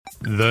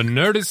The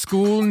Nerdist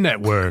School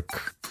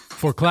Network.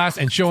 For class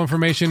and show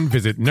information,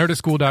 visit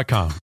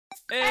nerdistschool.com.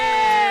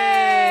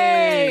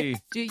 Hey!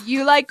 Do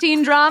you like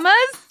teen dramas?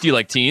 Do you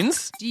like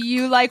teens? Do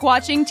you like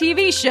watching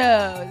TV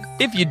shows?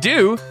 If you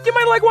do, you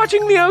might like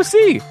watching The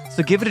OC.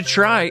 So give it a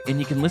try, and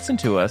you can listen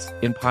to us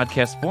in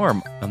podcast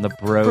form on the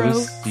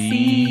Bros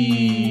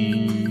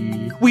C.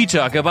 We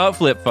talk about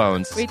flip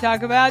phones. We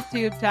talk about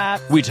tube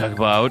tops. We talk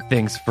about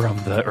things from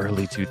the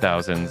early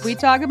 2000s. We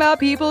talk about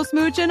people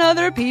smooching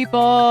other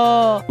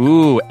people.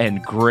 Ooh,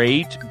 and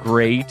great,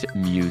 great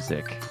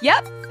music.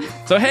 Yep.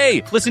 So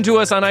hey, listen to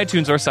us on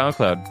iTunes or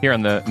SoundCloud here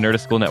on the Nerdist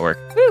School Network.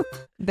 Woo.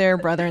 They're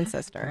brother and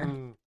sister.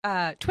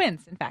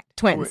 Twins, in fact.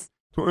 Twins.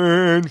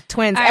 Twins.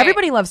 Twins. All right.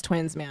 Everybody loves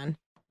twins, man.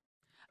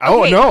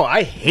 Oh, Okay. no,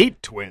 I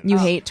hate twins. You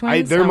hate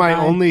twins? They're Oh, my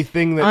God. only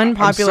thing that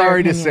Unpopular I'm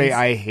sorry to opinions. say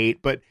I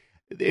hate, but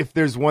if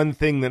there's one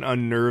thing that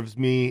unnerves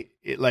me,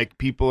 like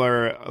people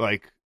are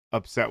like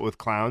upset with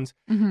clowns.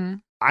 Mm-hmm.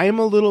 I'm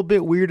a little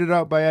bit weirded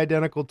out by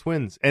identical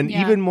twins, and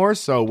Yeah. even more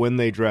so when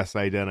they dress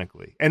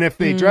identically. And if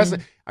they dress,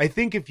 I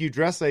think if you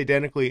dress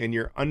identically and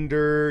you're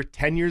under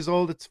 10 years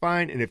old, it's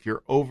fine. And if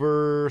you're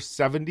over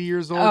 70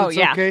 years old, Oh, it's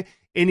yeah. okay.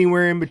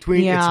 Anywhere in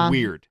between, Yeah. it's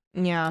weird.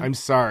 Yeah. I'm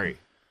sorry.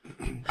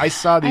 I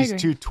saw these agree.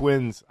 two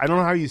twins. I don't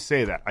know how you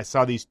say that. I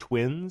saw these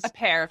twins. A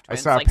pair of twins.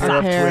 I saw a like pair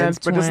of pair twins,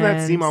 of but doesn't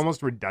that seem twins.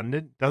 almost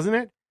redundant? Doesn't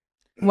it?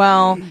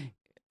 Well,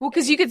 Well,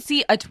 because you could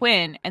see a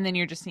twin, and then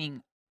you're just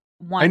seeing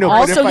one. I know, but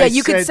also, if yeah, I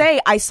you could said- say,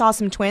 I saw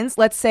some twins.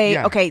 Let's say,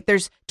 Yeah. okay,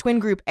 there's twin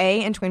group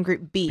A and twin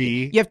group B.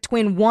 B. You have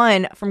twin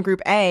one from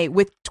group A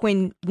with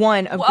twin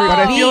one of Whoa. group But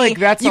I B. feel like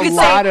that's you a could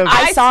lot say, of-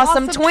 I saw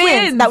some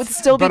twins. That would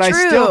still be But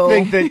true. I still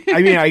think that,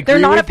 I mean, I agree They're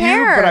not with a you,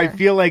 pair. but I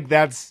feel like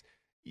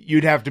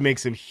you'd have to make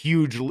some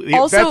huge. If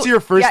Also, that's your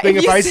first yeah, thing. if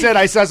If you I say- said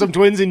I saw some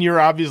twins and you're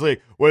obviously,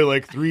 wait,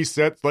 like 3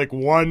 sets, like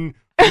one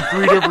from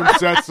 3 different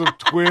sets of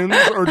twins?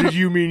 Or did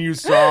you mean you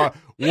saw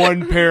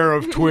one pair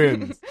of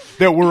twins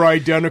that were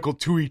identical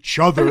to each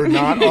other,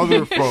 not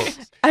other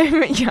folks? I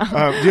mean,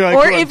 yeah. Do you like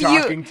Or who I'm if you-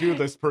 talking to?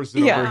 This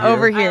person Yeah,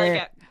 over over here.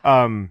 here.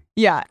 I like it.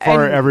 Yeah.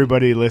 For and-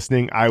 everybody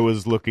listening, I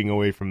was looking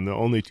away from the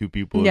only 2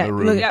 people Yeah, in the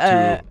room look, to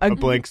a ag-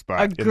 blank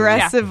spot. in the room.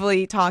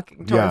 aggressively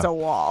talking towards Yeah. a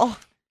wall.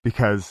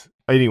 Because,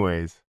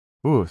 anyways,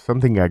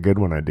 something got good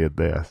when I did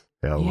this.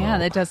 Hello. Yeah,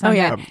 that does Oh, sound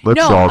yeah. good. Let's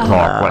No, all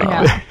talk like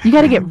yeah. that. You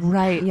got to get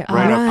right. Yeah,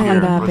 Right up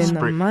here. up Let's in the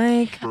bring-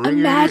 mic.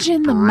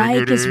 Imagine the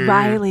mic is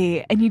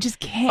Riley, and you just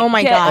can't. Oh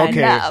my get God. Okay,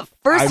 enough.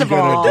 First I'm of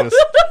gonna all, just,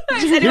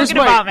 And you're here's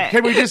gonna my. vomit.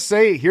 Can we just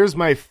say? Here's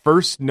my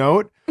first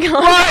note.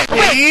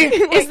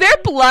 Is there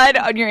blood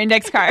on your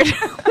index card?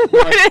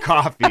 Like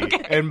coffee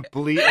and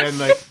and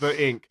like the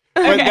ink.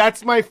 But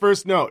that's my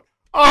first note.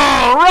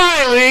 Oh,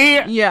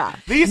 Riley! yeah.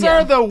 These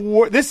are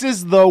this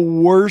is the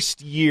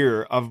worst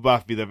year of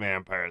Buffy the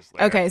Vampire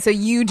Slayer. Okay, so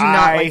you do not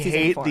I like season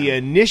hate 4. the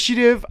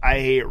initiative. I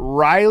hate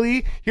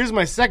Riley. Here's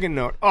my second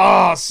note.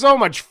 Oh, so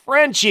much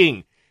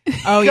Frenching.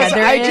 Oh yeah, Because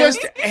there I is-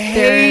 just hate.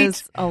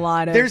 There's a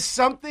lot of. There's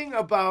something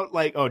about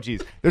like, oh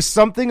geez, there's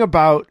something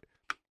about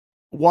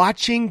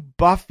watching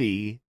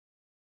Buffy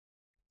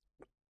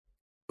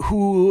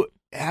who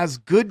has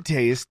good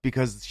taste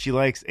because she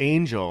likes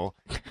Angel,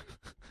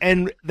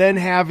 and then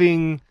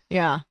having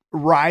yeah.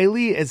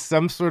 Riley as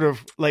some sort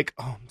of like,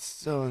 oh, I'm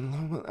so in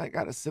love with, I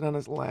gotta sit on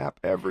his lap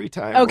every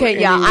time. Okay,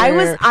 we're yeah.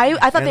 anywhere. I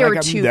thought And they like, were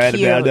I'm too da- da-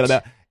 da- da- cute. da.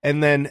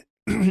 And then,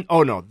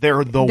 oh no,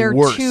 they're They're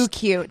worst. too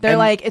cute. They're And-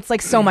 like, it's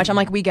like so much. I'm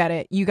like, we get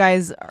it. You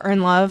guys are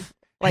in love.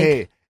 Like,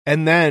 Hey,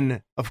 and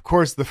then of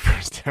course the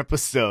first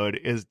episode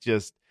is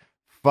just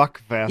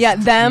Fuckfest. Yeah,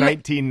 them-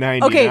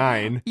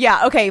 1999.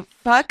 yeah, okay.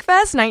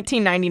 Fuckfest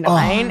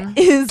 1999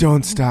 is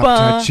Don't stop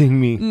ba-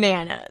 touching me.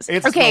 bananas.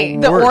 It's Okay,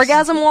 The worst.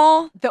 orgasm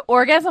wall. The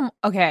orgasm.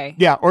 Okay.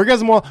 Yeah,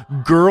 orgasm wall.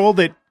 Girl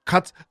that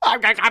cuts. I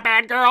got a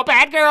bad girl,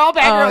 bad girl,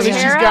 bad Oh, girl. And yeah.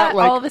 she's Tara, got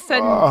like all of a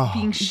sudden oh.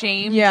 being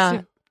shamed.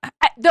 Yeah.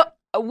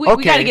 We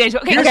got to get into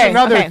it. Okay, here's okay,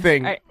 another okay.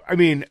 thing. All right. I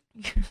mean,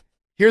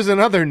 here's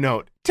another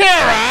note. Tara!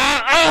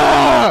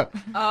 Ah!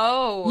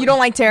 Oh. You don't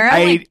like Tara?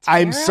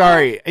 I'm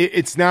sorry.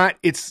 It's not.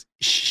 It's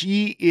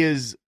she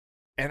is,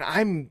 and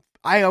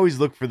I always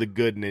look for the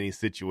good in any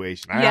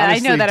situation. Yeah, I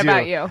know honestly that do.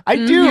 about you. I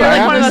do. You're I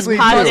like one of those honestly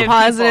positive do.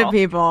 positive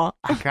people.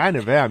 I kind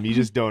of am. You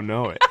just don't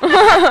know it.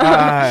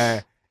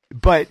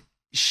 But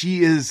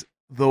she is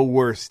the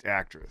worst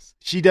actress.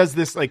 She does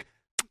this like,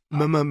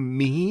 Mamma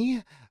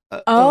Me.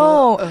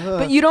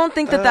 But you don't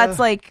think that that's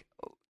like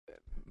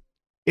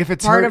if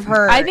it's part her, of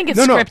her? I think it's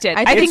No, no. scripted.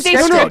 I I think think they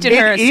it's- no, no, scripted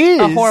her it as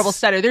a is. horrible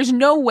stutter. There's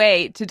no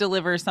way to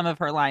deliver some of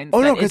her lines.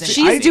 Oh, no, that 'cause isn't she-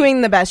 she's funny.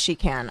 doing the best she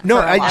can.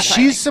 No, for a lot of she's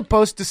writing.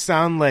 supposed to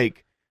sound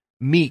like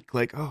meek,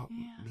 like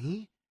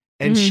me,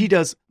 and she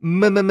does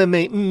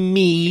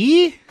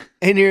me,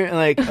 and you're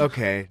like,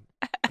 okay,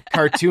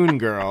 cartoon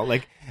girl,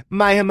 like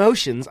my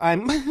emotions,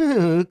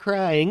 I'm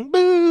crying,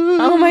 boo.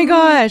 Oh my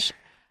gosh.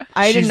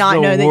 I did She's not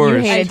the know that you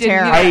worst. hated I didn't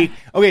Tara. either.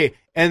 Okay,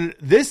 and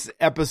this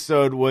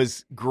episode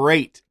was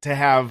great to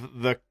have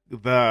the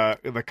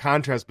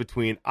contrast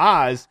between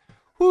Oz,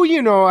 who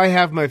I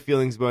have my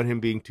feelings about him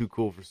being too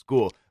cool for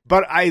school,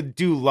 But I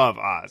do love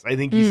Oz. I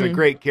think he's a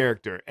great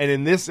character. And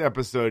in this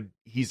episode,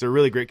 he's a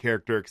really great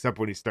character, except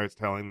when he starts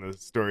telling the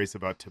stories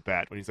about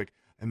Tibet. When he's like,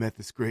 I met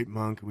this great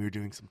monk and we were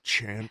doing some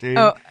chanting.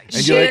 Oh, And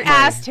she you're like,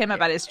 asked him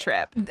about his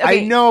trip. I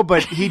know,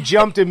 but he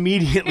jumped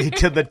immediately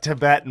to the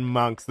Tibetan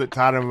monks that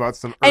taught him about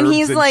some herbs And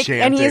he's like,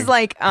 chanting. he's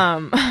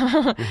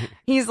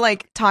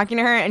like talking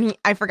to her, and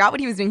I forgot what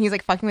he was doing. He's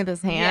like fucking with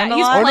his hand. Yeah, a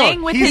he's lot.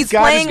 playing with He's his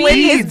got playing with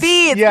his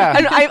beads. Yeah.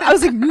 And I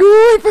was like, no,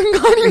 I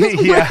forgot he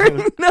was Yeah. wearing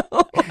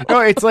those. No,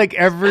 it's like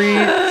every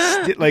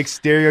like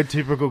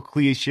stereotypical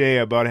cliche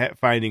about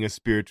finding a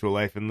spiritual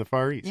life in the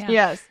Far East. Yeah.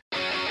 Yes.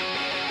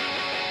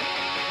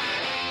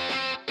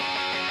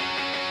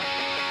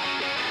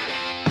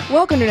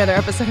 Welcome to another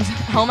episode of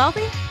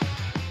Hellmouthy.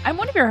 I'm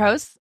one of your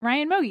hosts,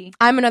 Ryan Mogi.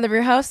 I'm another of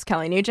your hosts,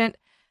 Kelly Nugent.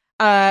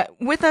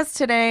 With us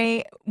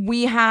today,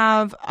 we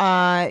have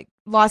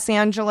Los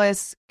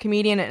Angeles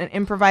comedian and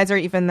improviser,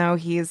 even though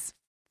he's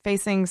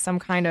facing some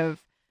kind of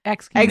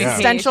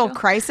existential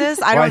crisis.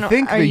 I don't know. I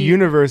think Are the you-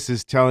 universe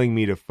is telling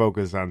me to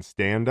focus on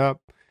stand-up.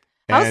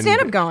 How's And,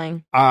 stand-up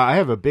going? I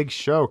have a big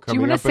show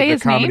coming wanna up say at the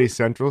his name? Comedy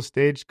Central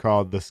stage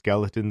called The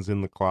Skeletons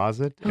in the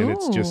Closet. And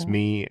it's just Ooh.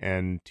 me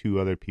and two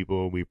other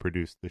people. We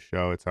produced the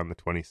show. It's on the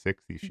 26th.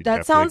 You should That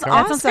definitely sounds come.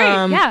 That sounds great,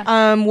 awesome.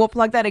 yeah. We'll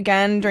plug that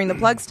again during the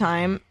plugs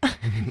time.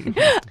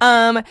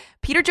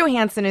 Peter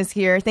Johansson is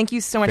here. Thank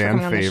you so much Fan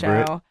for coming favorite. on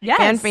the show. Yes,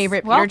 Fan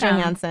favorite, Peter welcome.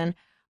 Johansson.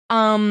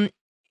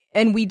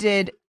 And we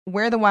did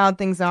Where the Wild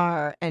Things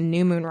Are and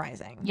New Moon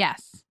Rising.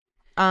 Yes.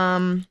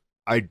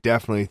 I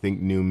definitely think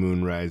New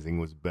Moon Rising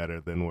was better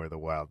than Where the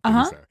Wild Things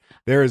Uh-huh. Are.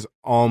 There is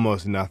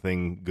almost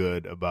nothing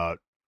good about.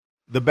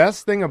 The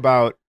best thing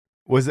about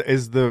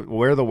is the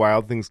Where the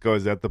Wild Things Go.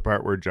 Is that the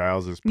part where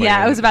Giles is playing?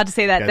 Yeah, I was about to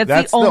say that. Yeah,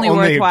 That's the only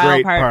worthwhile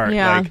great part.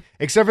 Yeah. Like,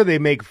 except for they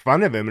make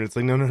fun of him, and it's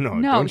like, no. No,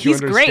 Don't you he's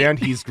great. understand?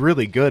 He's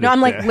really good. No, at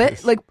I'm like,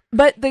 this.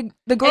 but the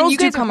girls you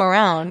do guys come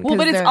around. Well, 'cause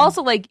but it's they're-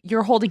 also like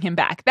you're holding him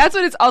back. That's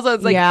what it's also.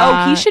 It's like,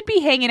 Yeah. oh, he should be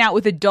hanging out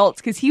with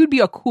adults because he would be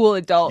a cool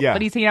adult, Yeah.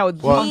 but he's hanging out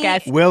with Well, punk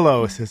ass.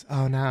 Willow says,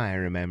 "Oh, now I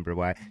remember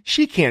why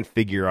she can't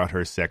figure out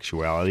her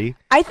sexuality."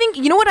 I think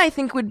you know what I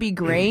think would be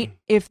great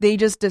if they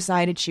just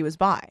decided she was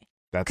bi.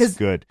 That's 'Cause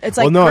good. it's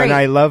well, like, no, great. and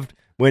I loved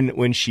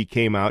when she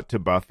came out to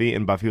Buffy,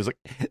 and Buffy was like,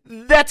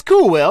 "That's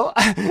cool, Will.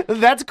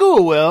 That's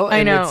cool, Will." I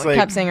And know, it's like,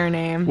 kept saying her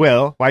name.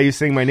 Will, why are you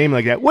saying my name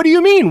like that? What do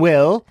you mean,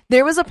 Will?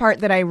 There was a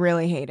part that I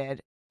really hated.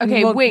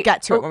 Okay, we'll wait,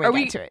 get to it when are we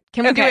we- get to it.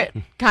 Can we do okay.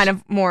 it kind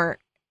of more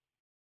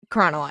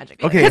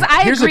chronologically? Okay. Because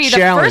I here's a agree, the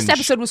challenge. first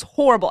episode was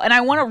horrible, and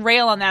I want to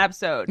rail on that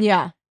episode.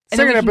 Yeah. And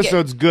then we Second can get-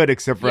 episode's good,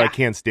 except for I Yeah.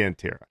 can't stand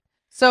Tara.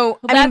 So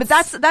Well, I mean, but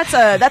that's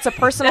a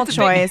personal That's a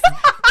big- choice.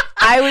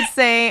 I would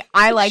say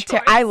I like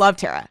Tara. I love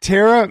Tara.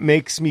 Tara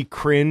makes me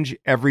cringe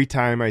every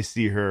time I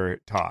see her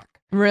talk.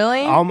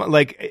 Really?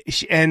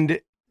 And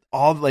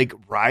all like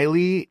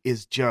Riley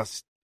is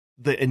just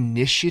the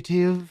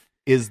initiative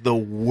is the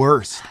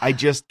worst. I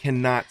just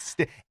cannot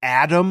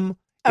Adam.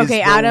 Okay, is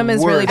the Adam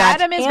is really worst. bad.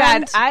 Adam is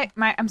And-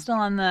 bad. I'm still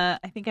on the.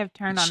 I think I've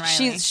turned on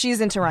Riley. She's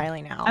into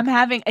Riley now.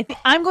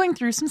 I'm going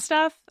through some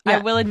stuff. I Yeah.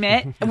 will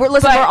admit. We're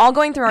all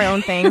going through our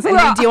own things, and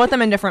we deal with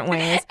them in different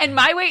ways. And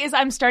my way is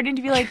I'm starting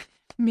to be like,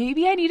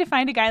 maybe I need to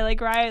find a guy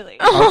like Riley.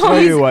 I'll tell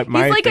you what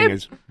my He's like thing a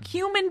is.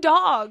 human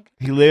dog.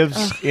 He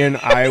lives in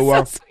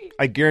Iowa. So sweet.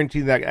 I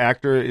guarantee that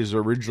actor is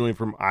originally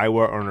from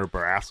Iowa or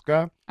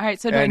Nebraska, All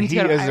right, so do I and need to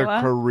he go to is Iowa?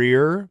 a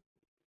career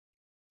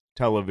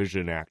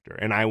television actor.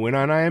 And I went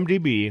on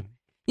IMDb.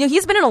 Yeah,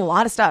 he's been in a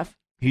lot of stuff.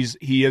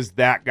 He is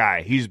that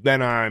guy. He's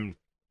been on.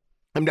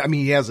 I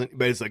mean, he hasn't,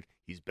 but it's like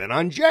he's been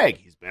on Jag.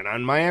 He's been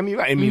on Miami.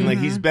 I mean, like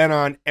he's been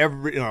on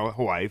every,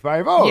 Hawaii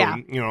Five-0.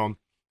 Yeah.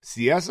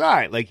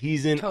 CSI. Like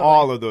he's in Totally.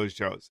 all of those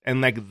shows,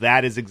 and like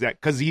that is exact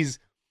because he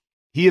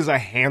is a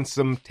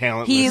handsome,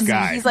 talentless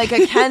guy. He's like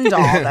a Ken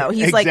doll, though.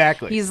 He's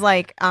Exactly.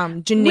 like When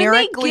they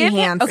generically give him-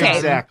 handsome. Okay,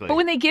 Exactly. but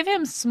when they give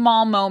him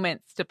small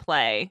moments to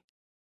play,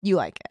 You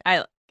like it. I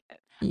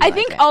You I like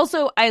think it.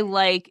 also I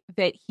like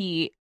that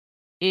he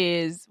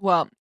is,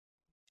 well,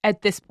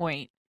 at this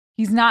point,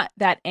 he's not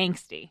that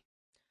angsty.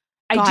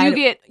 God,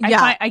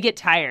 I get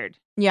tired.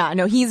 Yeah,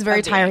 no, he's very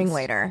Of the tiring angst.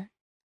 later.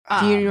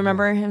 Do you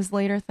remember his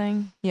later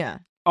thing? Yeah.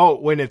 Oh,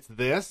 when it's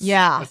this?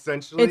 Yeah.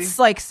 Essentially? It's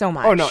like so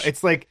much. Oh, no.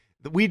 It's like,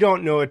 we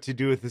don't know what to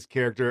do with this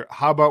character.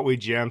 How about we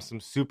jam some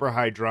super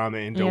high drama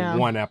into Yeah.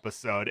 one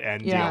episode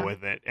and Yeah. deal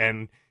with it?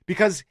 And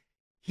because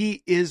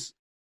he is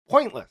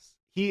pointless.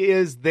 He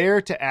is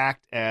there to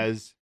act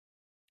as,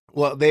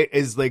 well, they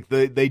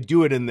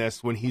do it in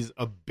this when he's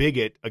a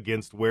bigot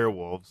against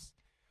werewolves,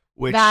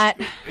 which That-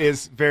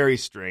 is very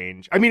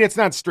strange. I mean, it's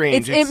not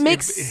strange. it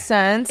makes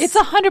sense. It's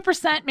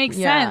 100% makes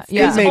Yeah, sense.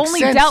 yeah. He's It makes only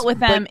sense, dealt with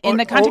them but- in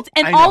the context,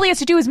 and I know. all he has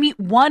to do is meet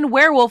one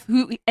werewolf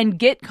and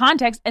get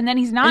context, and then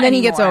he's not. and then he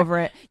anymore. gets over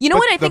it. You know But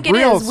what I the think it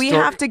real is? We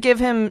story- have to give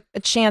him a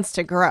chance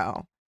to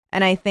grow.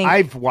 And I think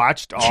I've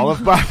watched all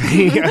of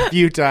Buffy a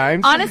few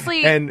times.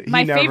 Honestly, and he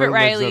my never favorite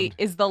lives Riley up-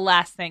 is the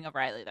last thing of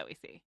Riley that we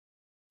see.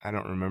 I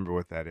don't remember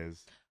what that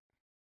is.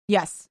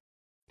 yes.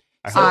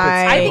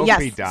 I hope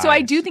yes. he dies. So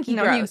I do think he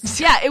No, grows.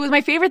 Yeah, it was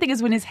my favorite thing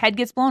is when his head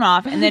gets blown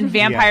off and then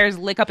vampires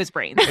lick up his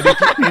brains.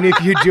 And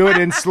if you do it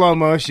in slow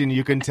motion,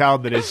 you can tell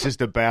that it's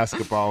just a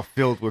basketball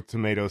filled with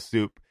tomato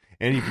soup.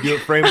 And if you do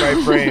it frame by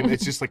frame,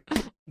 it's just like.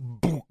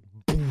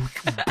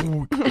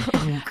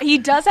 He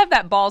does have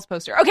that balls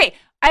poster. Okay,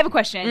 I have a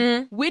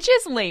question. Which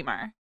is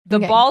lamer? The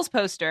balls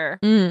poster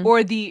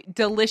or the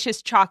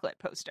delicious chocolate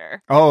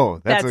poster? Oh,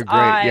 that's a That's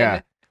great,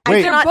 yeah.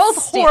 Wait, They're both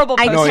horrible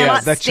I posters. No, yeah,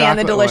 cannot the stand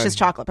the chocolate delicious one.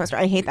 chocolate poster.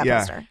 I hate that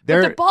poster.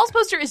 But the balls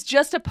poster is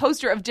just a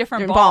poster of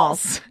different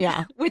balls.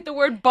 Yeah. With the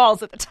word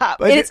balls at the top.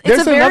 But It's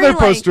there's a very, another like-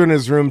 poster in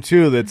his room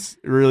too that's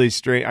really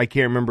strange. I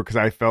can't remember because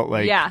I felt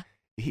like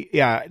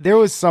there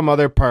was some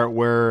other part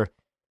where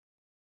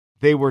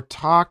they were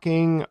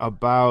talking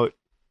about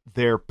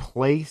their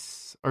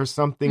place or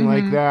something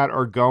like that,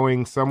 or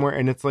going somewhere,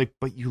 and it's like,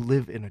 but you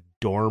live in a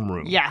dorm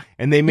room. Yeah.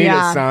 And they made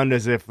Yeah. it sound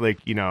as if like,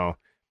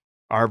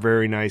 our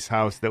very nice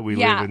house that we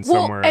live in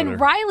somewhere. And other.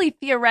 Riley,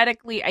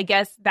 theoretically, I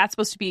guess that's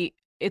supposed to be,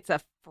 it's a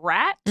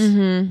frat,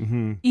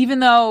 Mhm. even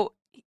though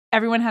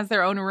everyone has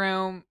their own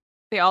room.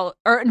 They're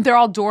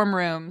all dorm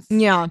rooms.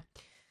 Yeah.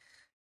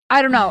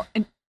 I don't know.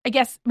 And I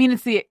guess,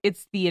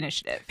 it's the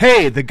initiative.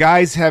 Hey, the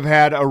guys have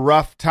had a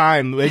rough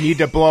time. They need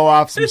to blow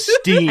off some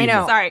steam. I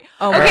know. Sorry.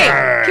 Oh, Okay,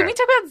 right. can we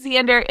talk about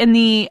Xander in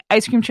the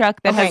ice cream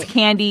truck that has Okay,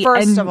 candy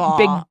first and of all,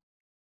 big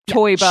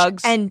toy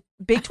bugs? And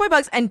big toy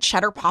bugs and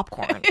cheddar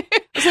popcorn.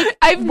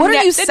 I've What are you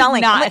that is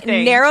selling? not a Like,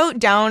 thing. narrow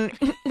down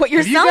what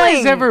you're Have you selling.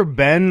 guys ever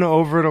been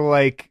over to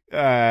like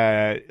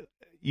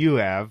you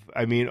have?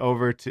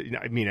 Over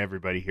to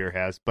everybody here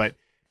has, but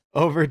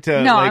over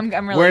to No, like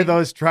I'm really- where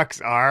those trucks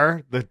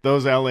are,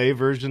 those LA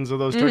versions of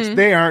those trucks,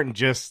 they aren't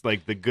just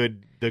like the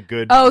good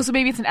Oh, so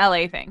maybe it's an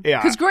LA thing.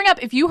 Yeah. Because growing up,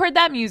 if you heard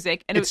that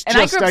music, and, it's and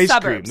I just grew up ice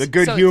suburbs, cream, the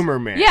good so humor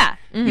man. Yeah.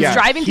 He's Yeah.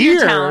 driving Here,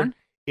 through town.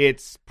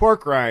 It's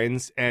pork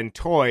rinds and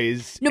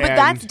toys. No, but and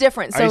that's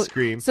different. So ice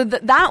cream. So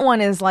that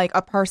one is like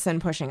a person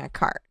pushing a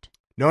cart.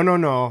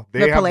 No. They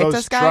The have Paletas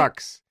those guy?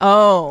 trucks.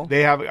 Oh.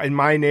 They have in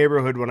my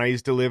neighborhood when I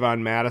used to live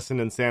on Madison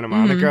and Santa Mm-hmm.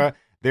 Monica.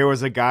 There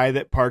was a guy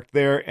that parked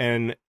there,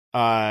 and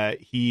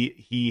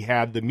he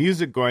had the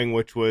music going,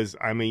 which was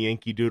 "I'm a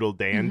Yankee Doodle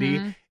Dandy,"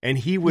 Mm-hmm. and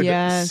he would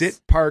Yes. sit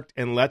parked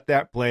and let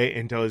that play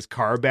until his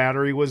car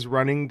battery was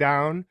running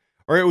down.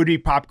 Or it would be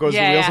Pop Goes the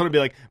Yeah, Wheels, yeah. and it'd be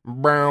like,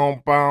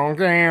 brown, brown,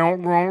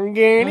 brown, brown,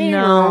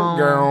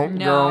 brown,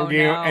 No.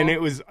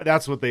 and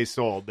that's what they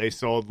sold. They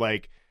sold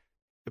like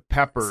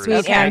peppers,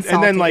 Sweet and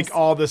and then like salties.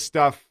 all the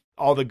stuff,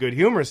 all the good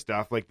humor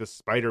stuff, like the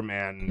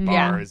Spider-Man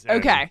Yeah. bars. and-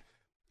 Okay.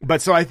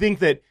 but so I think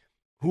that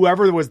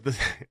whoever was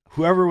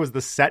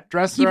the set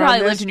dresser, He on probably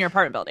this, lived in your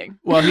apartment building.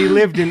 well,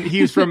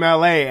 he was from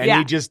LA, and Yeah.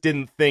 he just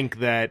didn't think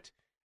that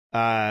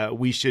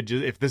we should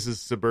just, if this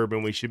is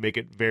suburban, we should make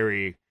it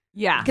very.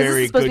 Yeah. Because this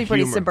very is supposed to good be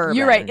pretty humor. suburban.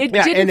 You're right. It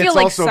Yeah, didn't and feel it's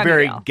like also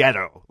very Sunnyvale.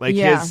 ghetto. Like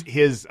Yeah.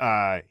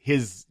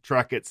 his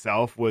truck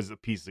itself was a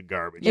piece of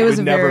garbage. It It was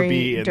would never very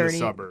be in dirty. the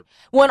suburb.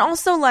 Well, and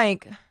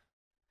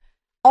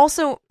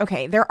also,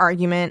 okay, their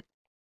argument.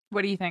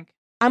 What do you think?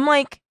 I'm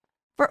like,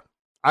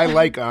 I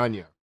like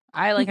Anya.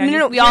 I like no, Anya.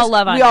 no, We all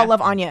love Anya. We all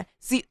love Anya.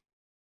 See,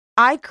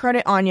 I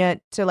credit Anya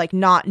to like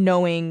not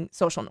knowing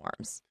social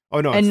norms. Oh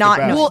no, And it's not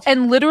the best. Well,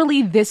 and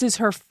literally, this is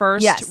her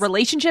first Yes.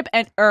 relationship,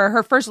 or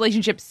her first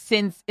relationship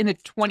since in the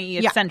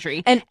 20th Yeah.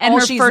 century, And and all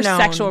her she's first known-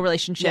 sexual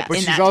relationship Yes. but in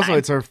she's that also time.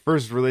 it's her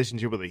first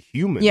relationship with a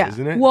human, Yeah.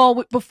 isn't it?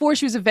 Well, before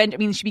she was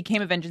she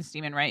became a vengeance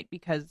demon, right?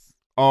 Because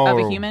oh,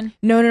 of a human.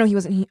 No, he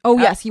wasn't.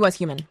 Yes, he was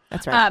human.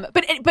 That's right.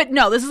 But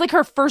no, this is like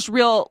her first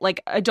real like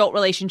adult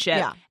relationship,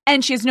 Yeah.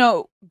 and she has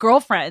no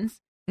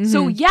girlfriends.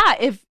 So Mhm. yeah,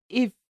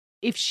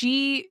 if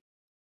she,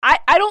 I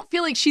don't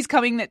feel like she's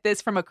coming at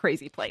this from a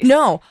crazy place.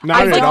 No,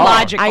 not I at don't. all.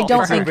 logical I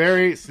don't It's a think.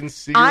 very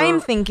sincere. I'm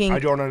thinking I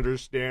don't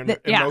understand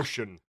that- yeah.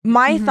 emotion.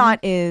 My Mhm. thought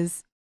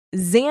is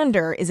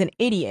Xander is an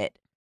idiot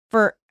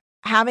for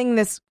having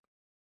this.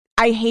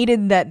 I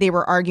hated that they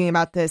were arguing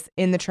about this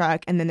in the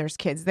truck, and then there's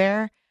kids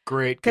there.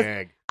 Great 'Cause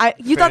gag.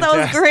 You thought that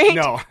was Fantastic. great?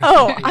 No.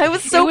 Oh, I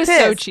was so it was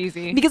pissed so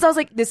cheesy. because I was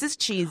like, "This is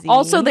cheesy."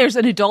 Also, there's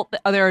an adult.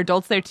 There are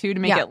adults there too to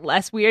make Yeah. it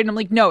less weird. And I'm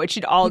like, no, it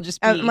should all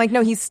just be. I'm like,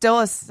 no, he's still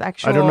a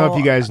sexual. I don't know if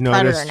you guys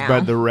predator noticed, now.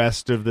 but the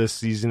rest of this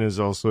season is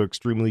also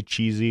extremely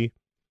cheesy.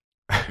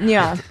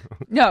 yeah.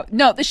 no.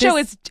 The show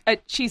This- is a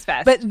cheese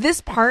fest. But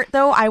this part,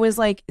 though, I was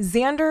like,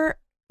 Xander,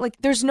 like,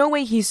 there's no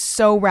way he's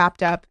so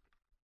wrapped up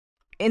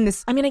in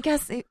this. I mean, I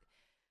guess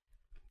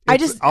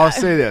I'll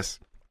say this: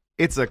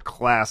 it's a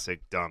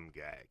classic dumb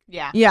gag.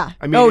 yeah. yeah.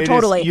 I mean, oh, it is-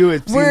 totally. you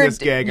have seen We're- this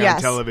gag on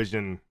yes.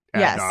 television. ad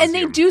Yes. And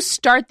they nauseam. do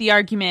start the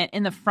argument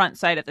in the front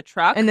side of the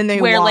truck, And then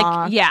they where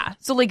walk. like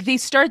so like they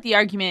start the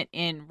argument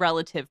in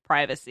relative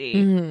privacy.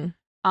 Mhm.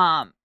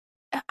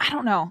 I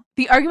don't know.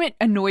 The argument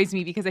annoys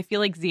me because I feel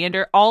like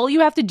Xander, all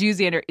you have to do,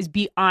 Xander, is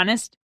be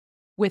honest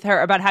with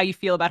her about how you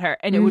feel about her,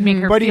 and it would make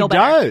her But he feel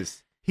better.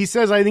 does. He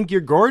says, "I think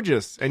you're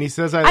gorgeous," and he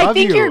says, "I I love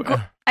think you."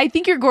 I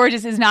think you're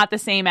gorgeous is not the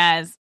same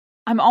as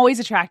I'm always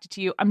attracted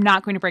to you. I'm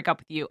not going to break up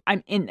with you.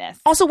 I'm in this.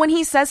 Also, when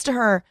he says to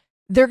her,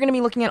 they're going to be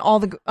looking at all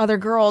the other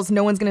girls,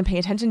 no one's going to pay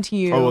attention to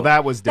you. Oh, well,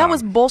 that was dumb. That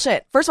was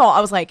bullshit. First of all, I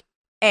was like,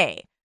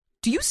 A,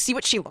 do you see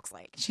what she looks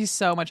like? She's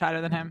so much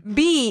hotter than him.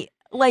 B,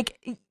 like,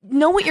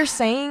 know what you're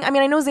saying. I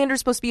mean, I know Xander's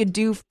supposed to be a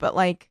doof, but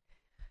like,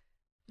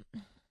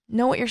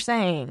 know what you're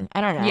saying.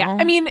 I don't know. Yeah,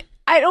 I mean,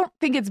 I don't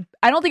think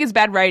it's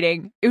bad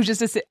writing. It was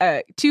just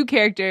two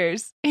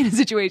characters in a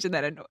situation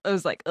that I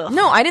was like, ugh.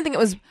 No, I didn't think it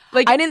was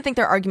Like, I didn't think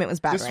their argument was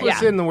bad This writing.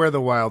 was in Where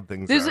the Wild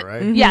Things Are,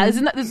 right? Yeah,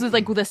 this is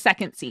like the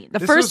second scene. The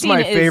This first was scene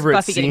my is favorite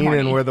Buffy getting scene horny.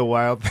 in Where the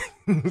Wild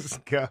Things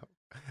Go.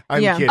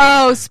 I'm Yeah. kidding.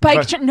 Oh,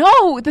 Spike! But-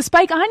 No, the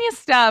Spike Anya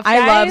stuff. I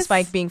love guys.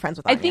 Spike being friends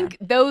with I Anya. think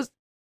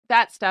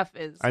that stuff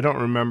is. I don't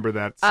remember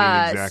that scene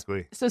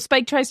exactly. So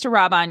Spike tries to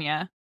rob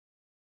Anya.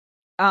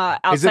 Is it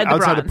Outside the outside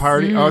bronze. the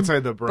party? Mhm.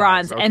 Outside the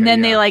Bronze, Okay, and then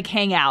yeah. they like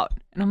hang out,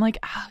 and I'm like,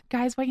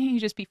 guys, why can't you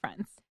just be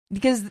friends?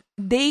 because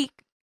it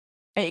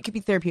could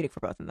be therapeutic for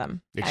both of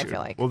them. I feel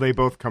like Well, they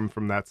both come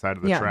from that side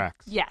of the Yeah.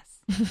 tracks.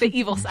 Yes, the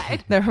evil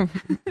side. the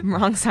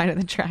wrong side of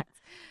the tracks.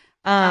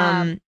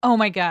 Oh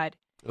my god.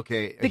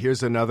 Okay,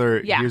 here's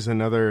another. Yeah. Here's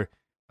another.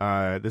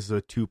 This is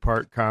a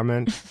 2-part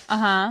comment.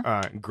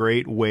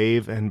 Great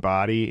wave and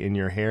body in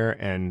your hair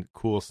and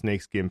cool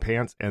snakeskin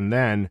pants, and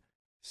then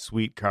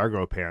sweet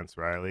cargo pants,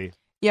 Riley.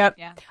 Yep.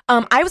 Yeah.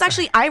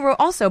 I wrote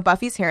also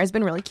Buffy's hair has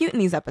been really cute in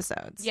these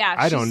episodes. Yeah.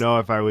 I don't know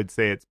if I would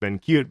say it's been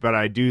cute, but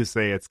I do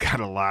say it's got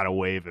a lot of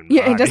wave and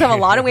Yeah, body. it does have a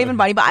lot of wave and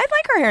body, but I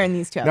like her hair in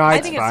these two. No, I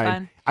it's think it's fine.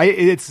 fun.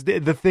 It's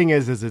the thing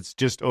is it's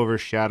just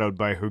overshadowed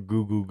by her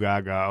goo goo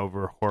gaga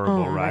over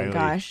horrible oh Riley. my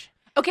gosh.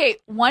 Okay,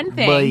 one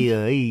thing.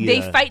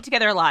 They fight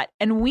together a lot,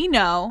 and we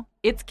know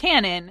it's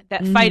canon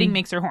that fighting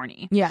makes her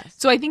horny. Yes.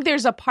 So I think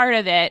there's a part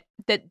of it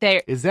that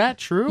they, Is that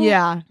true?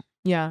 Yeah.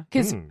 Yeah.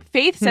 because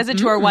Faith says it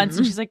to her once,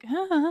 and she's like,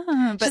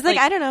 but She's like,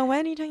 I don't know.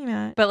 What are you talking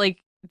about? but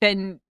like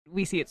then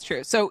we see it's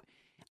true. So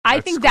I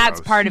That's think that's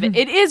gross. part of it.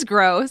 It is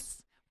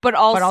gross, but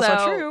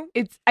also true.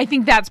 It's. I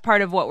think that's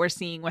part of what we're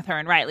seeing with her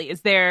and Riley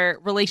is their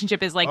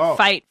relationship is like Oh.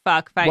 fight,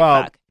 fuck,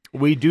 Well, fuck.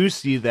 we do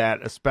see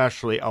that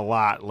especially a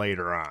lot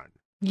later on.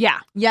 Yeah.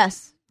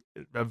 Yes.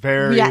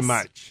 Very Yes.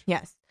 much.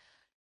 Yes.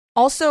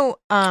 Also,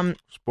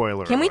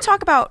 Spoiler. can we alert.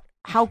 talk about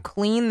how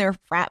clean their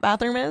frat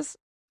bathroom is?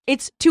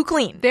 It's too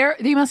clean.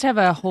 They must have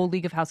a whole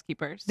league of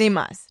housekeepers. They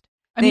must.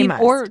 I they mean,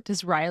 must. or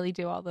does Riley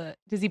do all the?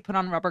 Does he put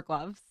on rubber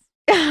gloves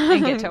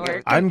and get to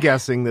work? I'm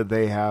guessing that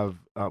they have.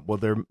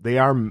 They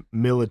are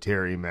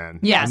military men.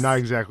 Yes. I'm not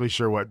exactly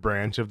sure what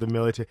branch of the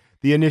military.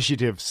 The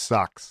initiative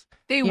sucks.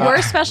 They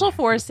were special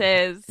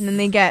forces, And then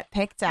they get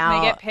picked out.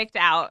 and they get picked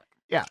out.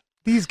 Yeah,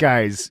 these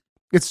guys.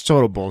 It's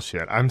total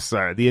bullshit. I'm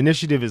sorry. The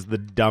initiative is the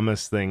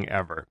dumbest thing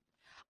ever.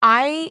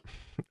 I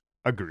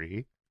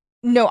Agree.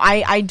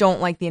 don't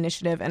like the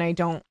initiative, and I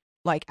don't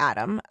like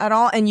Adam at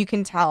all. And you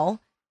can tell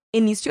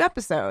in these two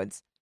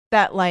episodes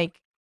that like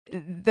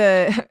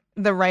the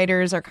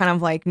writers are kind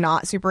of like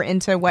not super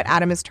into what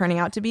Adam is turning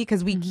out to be,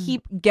 because we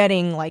keep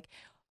getting like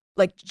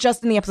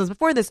just in the episodes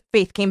before this,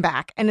 Faith came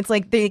back, and it's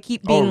like they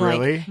keep being Oh,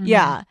 really? like,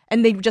 yeah,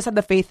 and they just had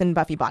the Faith and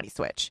Buffy body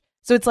switch,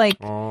 so it's like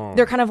Oh.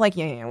 they're kind of like,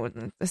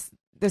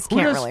 this Who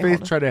can't does really Faith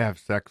hold try to have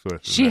sex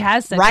with? She then?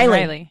 has sex Riley. with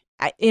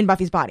Riley. in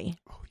Buffy's body.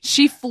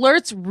 She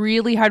flirts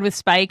really hard with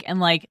Spike and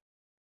like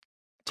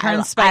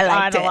turns Spike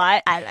on a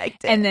lot, I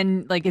liked it. and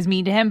then like is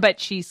mean to him. But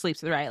she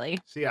sleeps with Riley.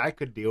 See, I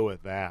could deal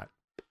with that.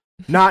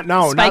 Not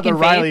the Spike and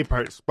Riley Faith?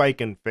 part.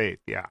 Spike and Faith.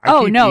 Yeah.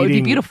 Oh, keep no, it'd be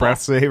eating beautiful.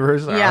 Breath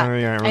savers.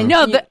 Yeah. I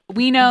know that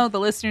we know, the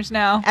listeners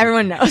know.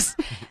 Everyone knows.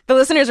 The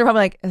listeners are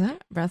probably like, is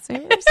that breath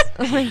savers?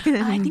 Like,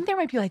 I think there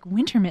might be like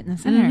winter mint in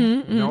the center.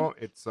 Mhm, mhm. No,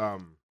 it's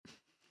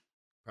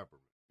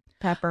peppermint.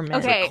 Peppermint.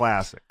 It's Okay. a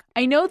classic.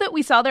 I know that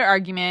we saw their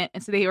argument,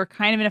 and so they were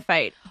kind of in a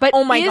fight. But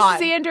Oh my God.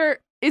 Xander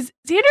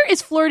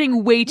is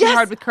flirting way too Yes.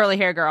 hard with curly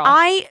hair girl.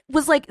 I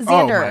was like, Oh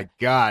Xander, my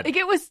god. Like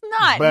it was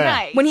not But-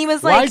 nice. when he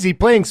was Why like, is he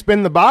playing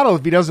spin the bottle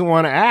if he doesn't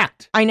want to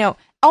act? I know.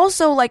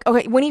 Also, like,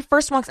 okay, when he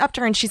first walks up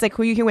to her and she's like,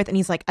 who are you here with? And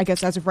he's like, I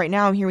guess as of right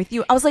now, I'm here with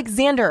you. I was like,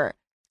 Xander.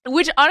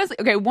 Which honestly,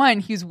 okay, one,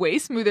 he's way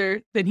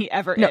smoother than he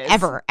ever No, is.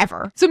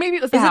 ever. So maybe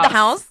it was Is it the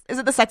house? Is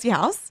it the sexy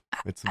house?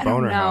 It's the I don't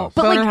boner know. house.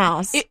 But Boner like,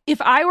 house. If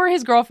I were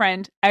his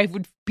girlfriend, I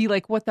would be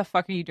like, "What the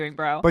fuck are you doing,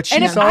 bro?" But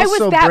and she's if I was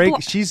also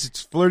that she's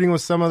flirting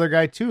with some other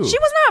guy too. She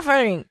was not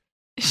flirting. No.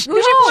 Who's she She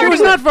flirting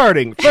was not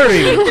flirting.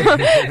 Flirting.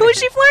 Who is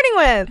she flirting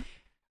with?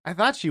 I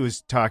thought she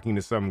was talking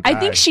to some guy. I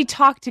think she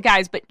talked to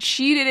guys, but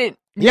she didn't.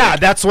 Yeah,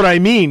 that's what I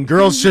mean.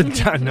 Girls should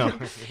no.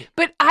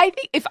 But I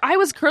think if I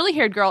was curly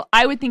haired girl,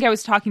 I would think I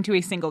was talking to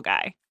a single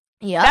guy.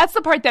 Yeah. That's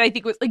the part that I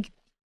think was like,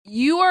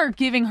 you are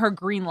giving her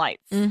green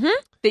lights Mm-hmm.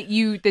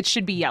 that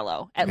should be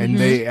yellow at And least.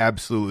 they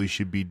absolutely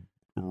should be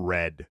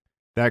red.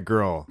 That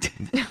girl,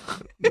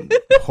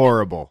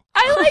 horrible.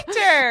 I liked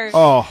her.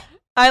 Oh,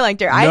 I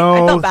liked her.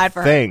 no, I felt bad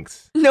for her.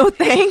 thanks. No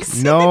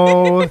thanks.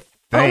 No, thanks.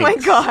 Oh my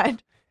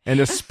God. And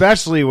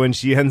especially when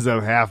she ends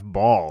up half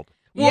bald.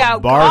 Yeah,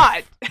 barf,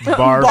 God.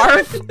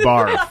 barf,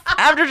 barf.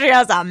 After she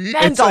has a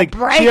mental It's like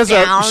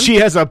breakdown. she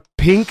has a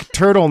pink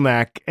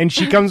turtleneck, and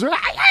she comes.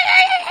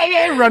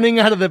 running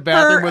out of the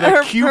bathroom with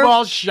a cue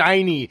ball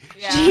shiny.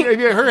 Yeah.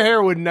 Her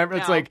hair would never.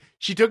 It's No. like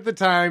she took the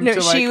time No, to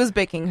like. she was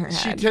baking her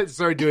head. She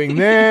started doing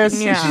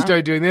this. Yeah. She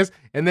started doing this,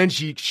 and then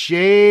she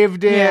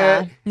shaved it, Yeah.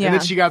 and Yeah. then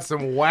she got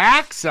some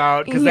wax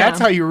out because Yeah. that's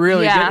how you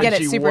really Yeah. Get it. it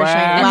She super waxed.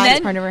 shiny. And Last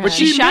then- part of her But head.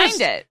 she shined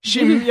missed, it.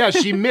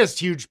 She missed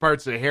huge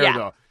parts of the hair Yeah.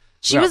 though.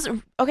 She Yeah. was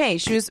okay.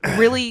 She was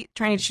really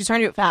trying to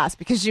do it fast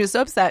because she was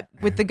so upset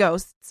with the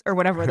ghosts or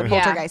whatever the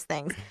Yeah. poltergeist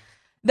things.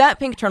 That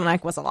pink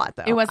turtleneck was a lot,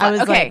 though. It was. I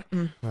was Okay.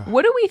 like,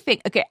 What do we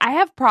think? Okay, I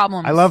have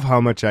problems. I love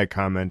how much I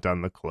comment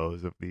on the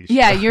clothes of these.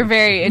 Yeah, shows. you're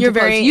very. Into You're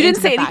very clothes. You didn't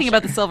into say the anything fashion.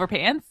 about the silver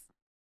pants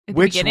at the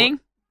Which beginning.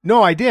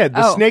 No, I did.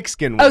 The Oh.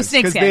 snakeskin Oh, ones.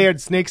 snakeskin. Because they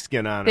had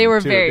snakeskin on them. They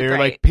were too. very They were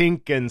bright. like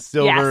pink and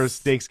silver Yes.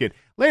 snakeskin.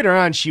 Later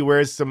on, she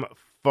wears some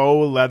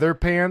faux leather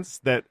pants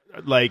that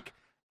like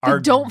They are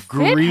don't fit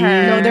green.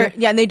 her.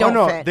 no, and they don't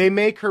oh, no, fit. they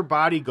make her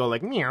body go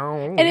like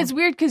meow. And it's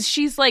weird because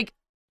she's like,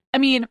 I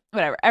mean,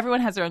 whatever.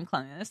 Everyone has their own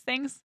cleanliness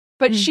things,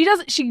 but she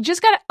doesn't. She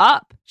just got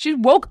up. She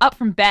woke up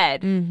from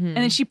bed, Mhm. and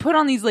then she put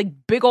on these like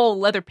big old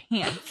leather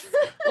pants.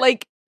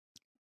 Like,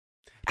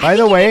 By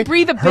the way,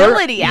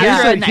 breathability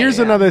after a night. here's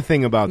another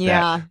thing about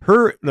Yeah. that.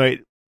 Her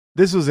like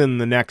this was in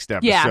the next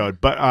episode, Yeah.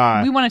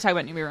 but we want to talk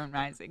about New Moon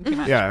Rising too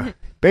much. yeah.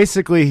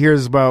 Basically,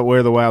 here's about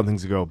where the wild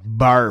things go.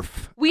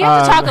 Barf. We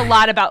have to talk a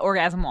lot about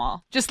Orgasm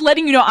Wall. Just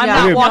letting you know, I'm Yeah.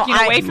 not Okay, walking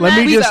no, away from Let that.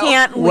 me We just.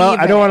 can't Well, leave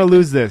I don't it. want to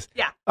lose this.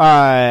 Yeah.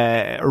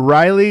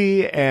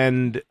 Riley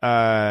and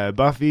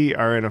Buffy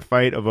are in a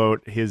fight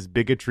about his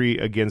bigotry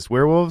against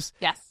werewolves.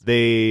 Yes.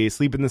 They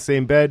sleep in the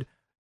same bed,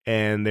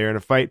 and they're in a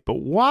fight. But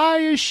why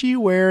is she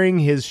wearing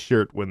his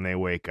shirt when they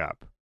wake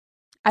up?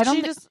 I don't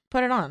She thi- just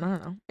put it on. I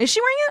don't know. Is she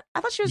wearing it?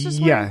 I thought she was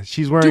just wearing Yeah,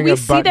 she's wearing we a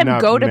see them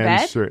button-up go to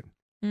men's bed? shirt.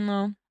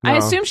 No. I No.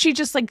 assume she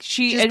just like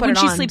She just put when it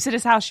she on. sleeps at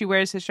his house, she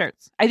wears his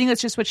shirts. I think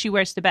that's just what she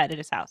wears to bed at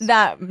his house.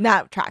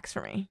 That tracks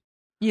for me.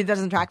 It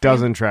doesn't track for me.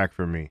 Doesn't track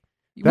for me.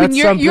 when That's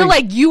you're something-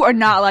 like, you are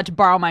not allowed to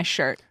borrow my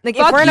shirt. Like,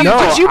 if Fuck we're in a you.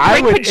 fight- Would you I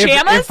bring would,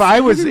 pajamas? If I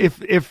was, if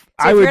So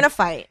I if would, you're in a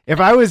fight, if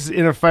I was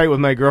in a fight with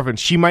my girlfriend,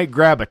 she might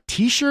grab a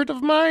T-shirt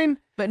of mine,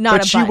 but not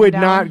but a she button would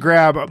down. not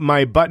grab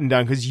my button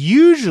down because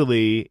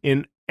usually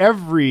in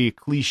every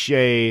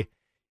cliche,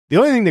 the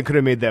only thing that could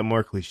have made that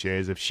more cliche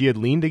is if she had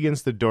leaned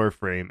against the door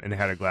frame and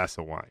had a glass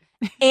of wine.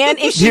 And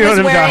if she You know was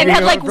what I'm wearing, talking And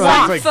had about? like Bro,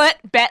 one it's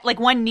like- foot bent, like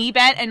one knee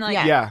bent, and like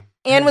Yeah. Yeah.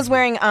 and was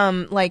wearing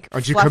like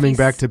Aren't you fluffy coming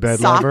back to bed,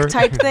 sock lover?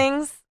 type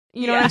things.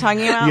 You know what I'm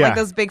talking about? Yeah. Like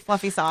those big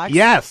fluffy socks.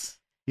 Yes.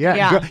 Yeah.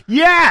 Yeah.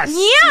 Yes.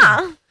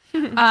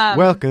 Yeah.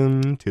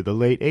 Welcome to the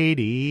late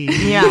 80s.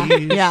 Yeah.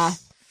 Yeah.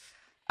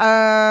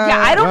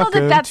 yeah, I don't know that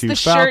Welcome that's to the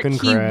shirt Falcon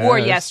he wore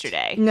Crest.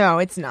 yesterday. No,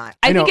 it's not.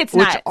 I know, think it's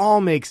which not.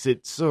 all makes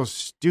it so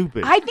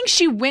stupid. I think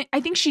she went. I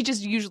think she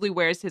just usually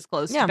wears his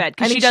clothes Yeah, to bed I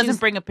because she think doesn't she's-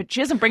 bring a.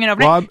 She doesn't bring an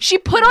overnight. Well, she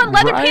put on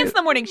leather Riley- pants in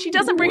the morning. She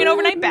doesn't bring an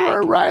overnight When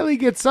bag. Riley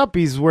gets up,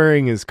 he's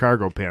wearing his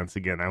cargo pants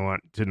again. I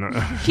want to know.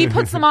 He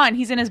puts them on.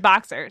 He's in his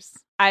boxers.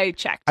 I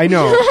checked. I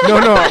know.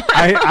 No.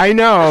 I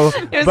know.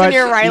 It was but in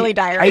your Riley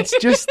diary. It's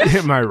just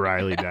my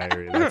Riley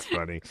diary. That's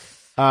funny.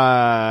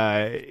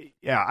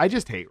 Yeah, I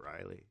just hate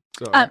Riley.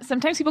 So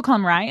Sometimes people call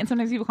him Rye, and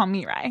sometimes people call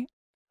me Rye.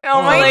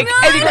 Oh my Like,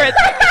 god! I think we're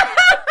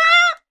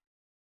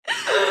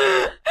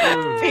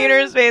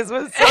Peter's face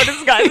was so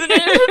disgusting.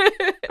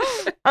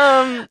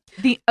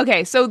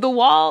 Okay, so the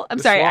wall. I'm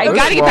sorry, I This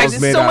gotta get back. wall's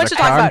There's made so out much of to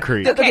talk about.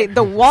 concrete. Okay, the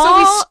So wall.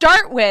 we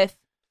start with,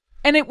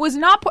 and it was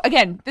not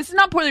again. This is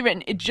not poorly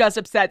written. It just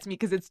upsets me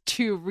because it's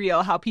too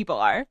real how people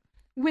are.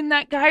 When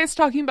that guy is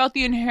talking about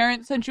the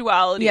inherent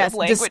sensuality Yes, of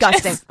languages.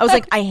 disgusting. I was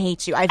like, I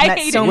hate you. I've I met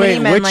hate so you. many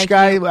wait, men which like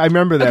guy? you. I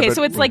remember that. Okay, but-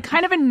 so it's like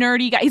kind of a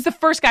nerdy guy. He's the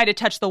first guy to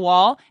touch the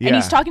wall, and Yeah.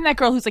 he's talking to that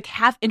girl who's like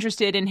half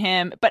interested in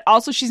him, but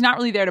also she's not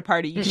really there to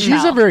party. You can she's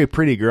tell. a very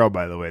pretty girl,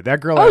 by the way. That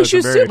girl. Oh, was she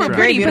was very super attractive.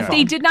 pretty, but beautiful.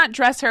 they did not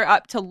dress her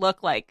up to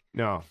look like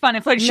No. fun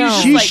and flirty. She No. was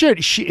just She like,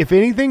 should. She, if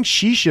anything,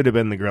 she should have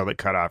been the girl that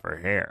cut off her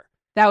hair.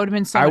 that would have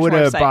been so much I would more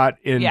have exciting. bought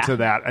into Yeah.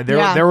 that.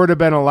 Yeah. There would have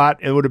been a lot.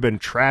 It would have been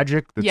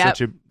tragic that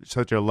Yep.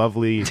 such a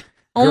lovely.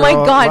 Oh my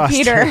girl God, lost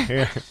Peter. her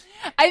hair.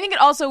 I think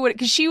it also would,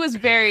 because she was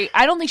very,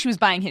 I don't think she was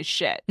buying his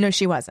shit. No,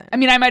 she wasn't. I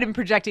mean, I might have been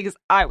projecting because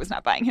I was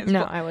not buying his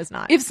No, book. I was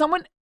not. If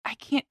someone, I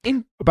can't,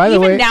 By the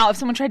even way- now, if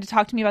someone tried to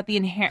talk to me about the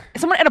inherent,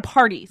 someone at a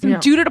party, some No.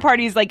 dude at a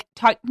party is like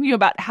talking to you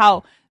about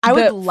how I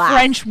would the laugh.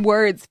 French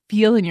words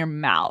feel in your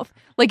mouth.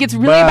 Like it's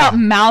really Bah. about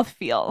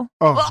mouthfeel.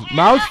 Oh,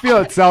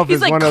 mouthfeel itself He's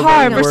is like one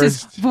car of the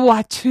versus worst.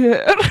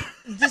 voiture.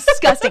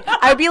 Disgusting.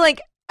 I would be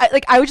like,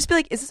 I would just be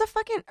like, is this a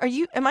fucking?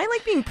 Am I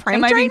like being pranked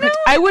Am I right being now?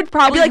 I would I'd be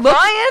probably like, look.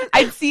 Ryan.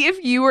 I'd see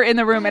if you were in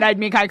the room and I'd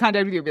make eye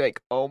contact with you and be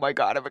like, "Oh my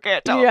god, I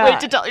can't tell. Yeah.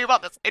 Wait to tell you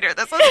about this later.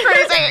 This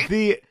is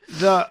crazy."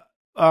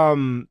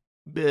 I'm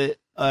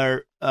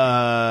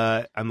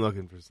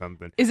looking for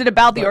something. Is it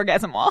about the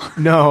orgasm wall?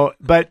 No,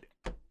 but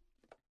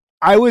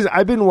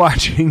I've been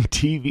watching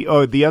TV.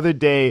 Oh, the other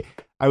day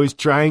I was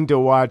trying to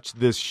watch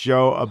this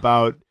show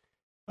about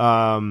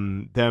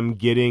them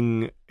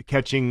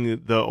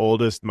catching the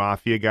oldest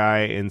mafia guy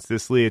in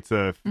Sicily. It's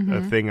a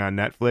thing on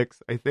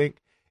Netflix, I think.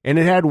 And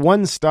it had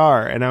 1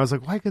 star, and I was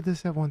like, why could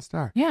this have 1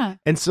 star? Yeah.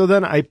 And so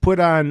then I put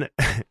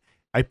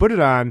it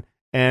on,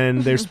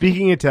 and they're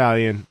speaking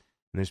Italian,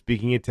 and they're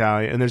speaking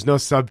Italian, and there's no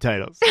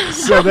subtitles.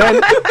 So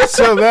then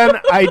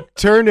I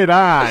turn it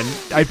on.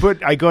 I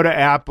go to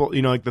Apple,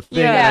 like the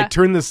thing, and I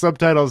turn the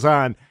subtitles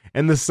on,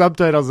 and the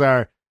subtitles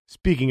are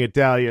speaking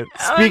Italian,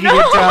 speaking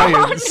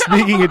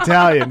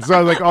Italian. So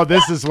I was like, oh,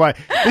 this is why.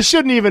 This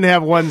shouldn't even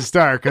have 1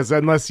 star, because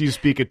unless you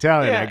speak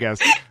Italian, I guess.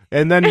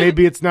 And then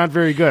maybe it's not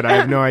very good. I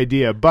have no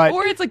idea. But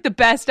or it's like the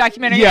best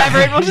documentary ever,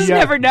 and we'll just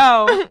never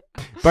know.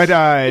 But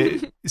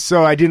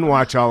so I didn't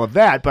watch all of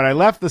that, but I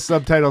left the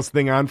subtitles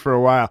thing on for a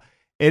while.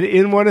 And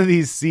in one of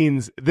these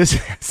scenes, this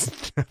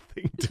has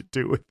nothing to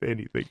do with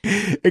anything,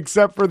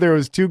 except for there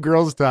was 2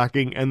 girls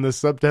talking, and the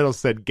subtitles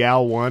said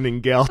Gal 1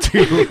 and Gal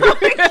 2.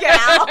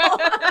 Gal.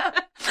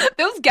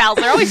 Those gals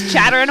are always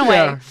chattering away.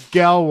 Yeah,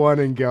 Gal 1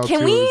 and Gal 2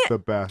 is the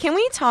best. Can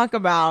we talk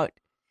about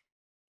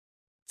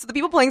the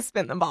people playing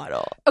Spin the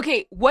Bottle?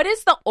 Okay, what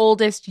is the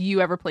oldest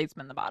you ever played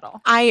Spin the Bottle?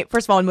 I,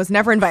 first of all, was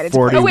never invited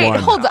 41. to play. Oh, wait,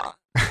 hold on.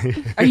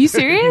 Are you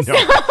serious? No.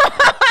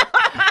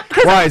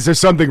 Why? Is there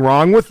something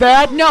wrong with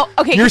that? No,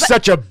 okay. You're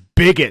such a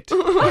bigot.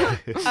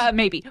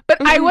 Maybe.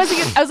 But I was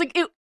like,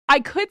 I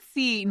could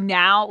see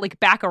now, like,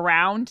 back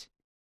around,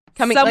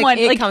 someone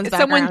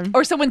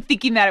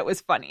thinking that it was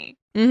funny.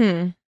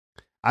 Mm-hmm.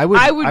 I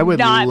would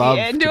not love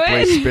be into to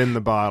play it. Spin the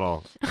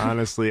Bottle.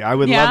 Honestly, I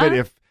would love it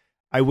if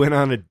I went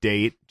on a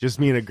date, just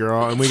me and a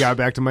girl, and we got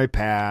back to my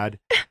pad,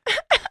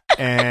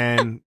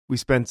 and we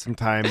spent some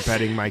time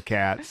petting my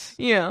cats.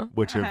 Yeah,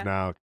 which have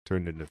now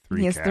turned into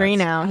 3. He has cats. 3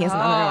 now. He has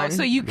another one.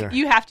 So you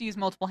have to use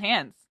multiple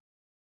hands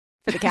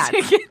for the cats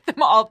to get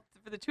them all,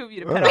 for the 2 of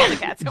you to pet all the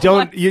cats.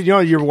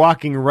 You're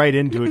walking right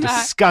into a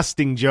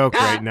disgusting joke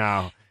right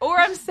now. Or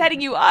I'm setting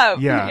you up.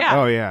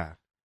 Yeah. Oh yeah.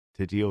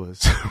 To deal with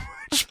so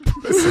much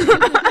pussy. Do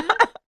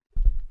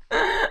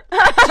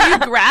you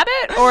grab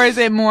it, or is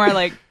it more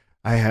like?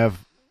 I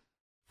have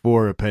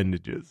 4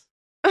 appendages.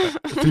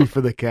 3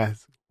 for the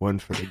cats, 1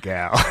 for the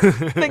gal.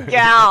 The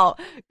gal.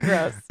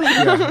 Gross.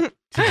 Yeah.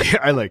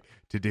 I like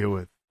to deal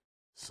with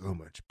so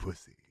much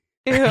pussy.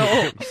 Ew. No,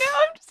 I'm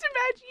just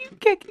imagining you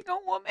kicking a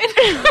woman.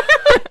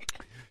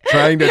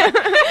 trying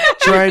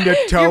to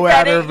toe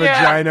at her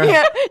vagina.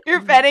 Yeah,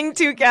 you're petting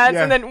 2 cats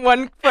and then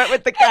 1 foot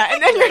with the cat,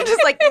 and then you're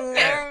just like,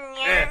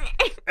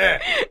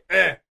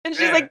 and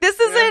she's like, "This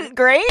isn't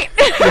great."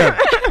 Yeah.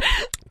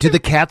 Do the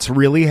cats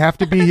really have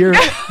to be here?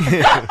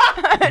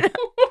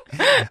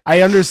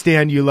 I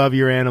understand you love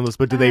your animals,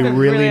 but do they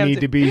really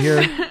need to be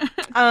here?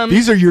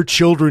 These are your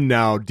children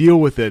now. Deal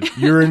with it.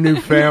 You're a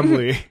new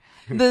family.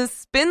 The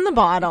Spin the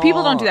Bottle.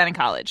 People don't do that in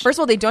college. First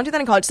of all, they don't do that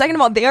in college. Second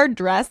of all, they are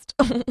dressed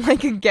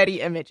like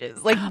Getty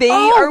Images. Like they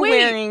are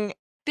wearing.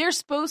 They're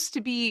supposed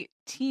to be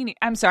teeny.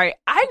 I'm sorry.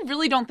 I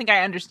really don't think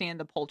I understand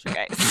the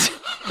Poltergeist.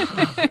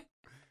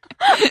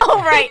 Oh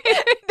right,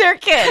 they're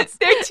kids.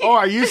 They're Oh,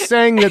 are you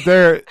saying that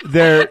they're?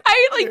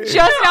 I just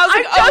got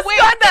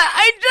that.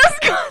 I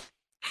just got.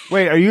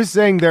 Wait, are you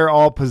saying they're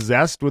all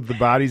possessed with the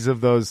bodies of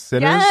those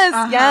sinners?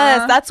 Yes,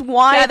 yes. That's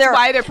why they're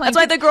playing. That's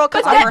why the girl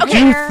cuts off her Do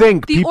you hair.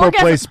 think people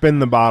play Spin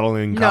the Bottle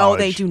in college?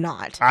 No, they do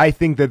not. I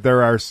think that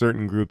there are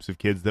certain groups of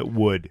kids that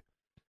would.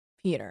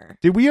 Peter,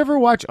 did we ever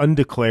watch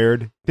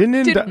Undeclared?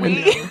 Did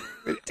we?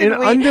 In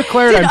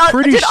Undeclared, I'm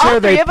pretty sure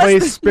they play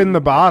Spin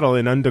the Bottle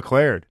in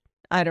Undeclared.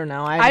 I don't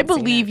know. I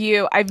believe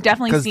you. I've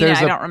definitely seen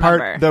it. I don't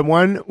remember. The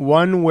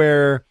one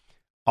where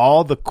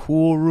all the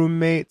cool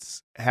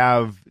roommates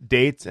have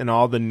dates and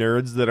all the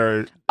nerds that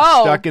are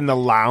stuck in the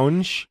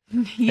lounge.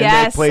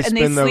 Yes, and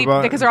they sleep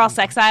because they're all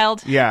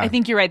sexiled. Yeah. I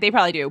think you're right. They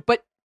probably do.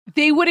 But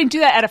they wouldn't do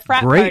that at a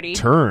frat party. Great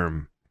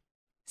term.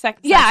 I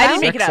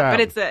didn't make it up,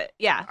 but it's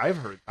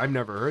I've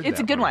never heard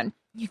it's a good one.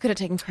 You could have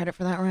taken credit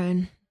for that,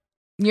 Ryan.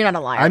 You're not a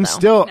liar,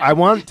 I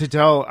want to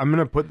tell, I'm going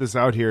to put this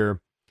out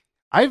here.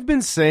 I've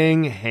been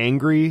saying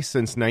hangry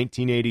since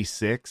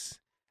 1986.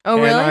 Oh,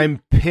 really? And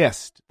I'm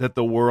pissed that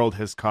the world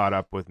has caught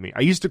up with me. I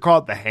used to call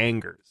it the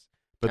hangers,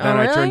 but then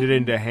I turned it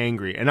into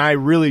hangry. And I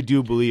really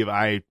do believe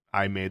I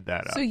made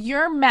that up. So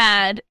you're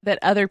mad that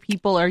other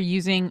people are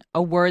using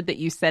a word that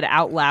you said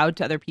out loud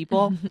to other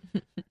people?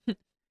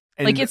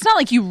 Like, it's not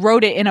like you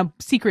wrote it in a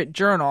secret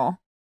journal.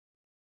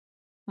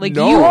 Like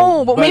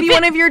but maybe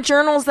one of your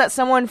journals that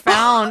someone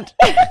found.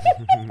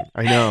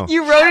 I know.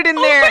 You wrote it in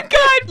there. Oh my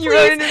God, you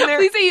wrote it in there.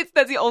 Please say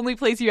that's the only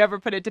place you ever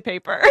put it to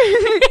paper.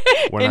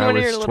 When I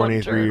was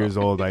 23 years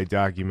old, I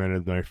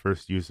documented my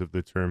first use of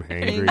the term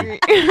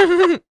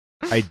hangry.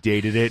 I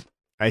dated it.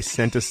 I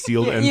sent a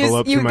sealed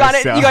envelope to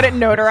myself. You got it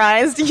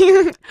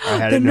notarized. I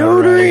had the it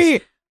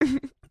notary.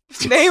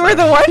 They were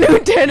the one who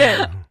did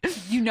it.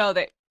 You know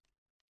that.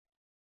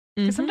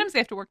 Because sometimes they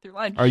have to work through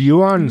lunch. Are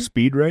you on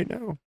speed right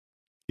now?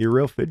 You're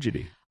real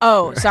fidgety.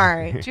 Oh,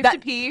 sorry. Do you have to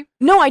pee?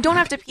 No, I don't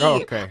have to pee.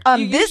 Oh, okay.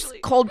 This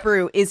cold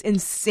brew is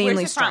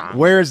insanely strong.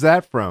 Where is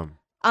that from?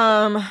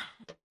 Is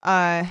it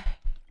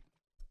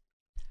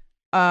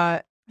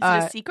a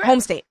secret?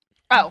 Home State.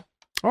 Oh.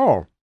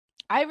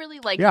 I really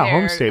like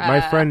Home State.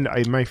 My friend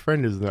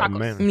is the tacos.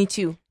 man. Me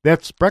too.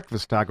 That's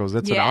breakfast tacos.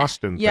 That's an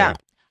Austin thing. Yeah.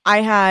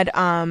 I had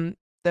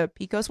the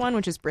Pecos one,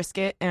 which is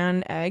brisket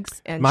and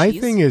eggs and My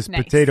cheese. thing is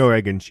Nice. potato,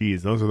 egg, and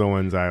cheese. Those are the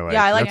ones I like.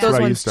 Yeah, I like That's those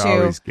what I ones used to too.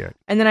 always get.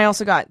 And then I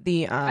also got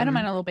the I don't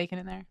mind a little bacon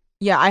in there.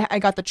 Yeah, I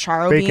got the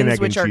charo Bacon, beans, egg,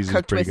 which and are cheese is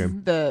cooked pretty with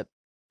good. the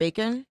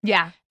bacon,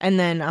 Yeah. and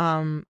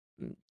then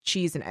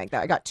cheese and egg.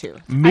 That I got 2.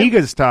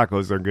 Migas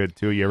tacos are good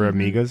too. You ever have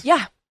Migas?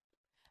 Yeah.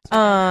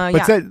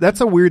 But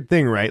that's a weird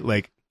thing, right?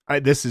 Like,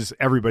 this is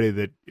everybody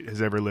that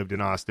has ever lived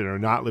in Austin or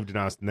not lived in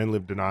Austin, then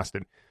lived in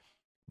Austin.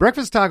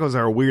 Breakfast tacos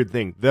are a weird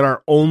thing that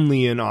are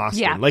only in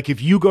Austin. Yeah. Like,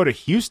 if you go to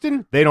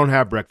Houston, they don't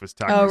have breakfast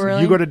tacos. Oh, really?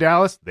 If you go to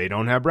Dallas, they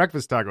don't have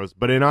breakfast tacos.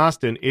 But in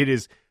Austin,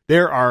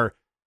 there are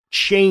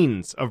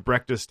chains of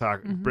breakfast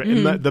tacos.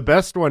 And the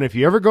best one, if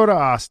you ever go to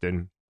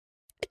Austin,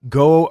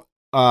 go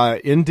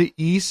into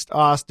East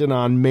Austin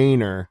on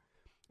Manor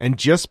and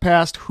just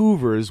past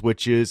Hoover's,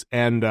 which is,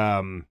 and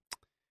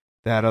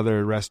that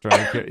other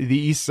restaurant, the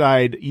East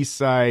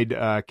Side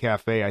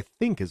Cafe, I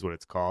think is what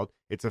it's called.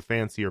 It's a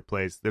fancier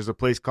place. There's a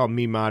place called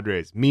Mi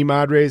Madres. Mi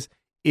Madres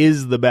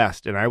is the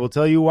best, and I will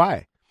tell you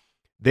why.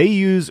 They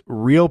use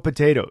real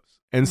potatoes.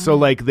 And so,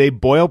 like, they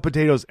boil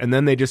potatoes, and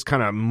then they just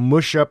kind of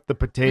mush up the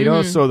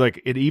potato so,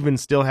 like, it even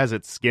still has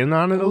its skin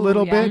on it a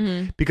little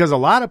bit. Because a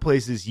lot of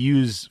places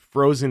use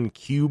frozen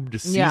cubed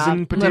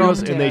seasoned potatoes,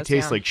 and they potatoes,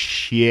 taste like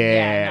shit.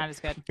 Yeah, not as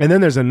good. And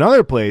then there's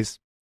another place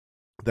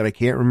that I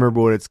can't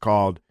remember what it's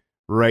called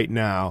right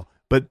now,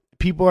 but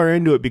people are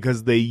into it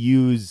because they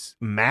use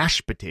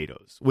mashed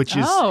potatoes, which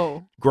is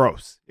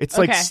gross. It's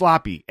like Okay.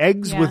 sloppy.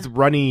 Eggs Yeah. with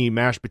runny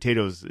mashed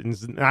potatoes.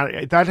 Doesn't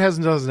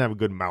have a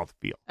good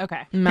mouthfeel.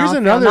 Okay. Here's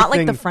another not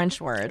thing- like the French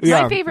words.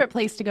 Yeah. My favorite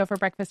place to go for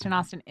breakfast in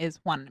Austin is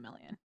 1 in a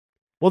Million.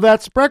 Well,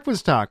 that's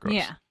breakfast tacos.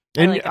 Yeah.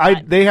 And like it a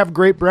lot. they have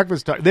great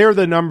breakfast tacos. They're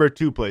the number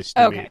 2 place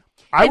to me. Okay.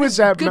 I And was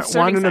at good 1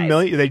 serving in a size.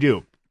 million. They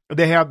do.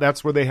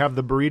 That's where they have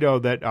the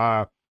burrito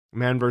that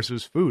Man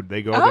versus Food.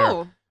 They go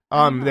there.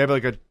 They have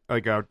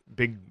like a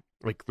big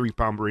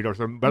 3-pound burrito or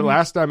something. But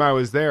last time I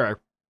was there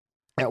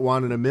at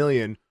 1 in a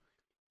Million,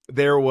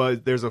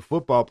 there's a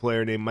football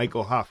player named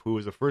Michael Huff who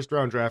was a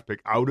first-round draft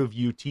pick out of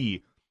UT,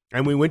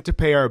 and we went to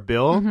pay our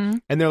bill,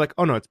 and they're like,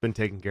 "Oh no, it's been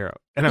taken care of."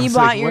 And I He was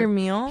bought like, your "What?"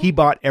 meal? He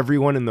bought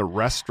everyone in the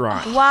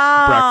restaurant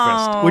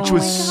Wow. breakfast, which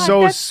was Oh my God, so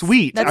that's-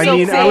 sweet. that's I so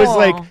mean, I was cool.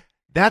 like,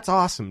 "That's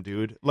awesome,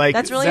 dude!" Like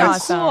That's really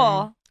awesome.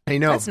 Cool. I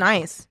know. That's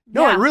nice.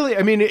 No, Yeah. it really.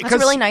 I mean, That's a because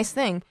really nice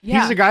thing.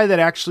 Yeah. he's a guy that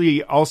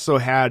actually also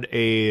had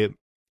a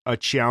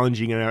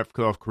challenging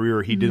NFL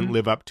career. He didn't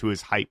live up to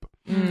his hype.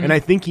 And I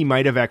think he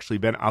might have actually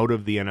been out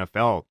of the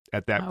NFL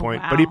at that Oh,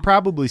 point, wow. but he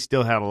probably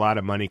still had a lot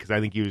of money because I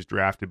think he was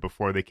drafted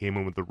before they came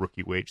in with the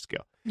rookie wage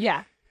scale.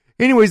 Yeah.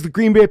 Anyways, the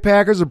Green Bay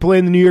Packers are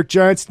playing the New York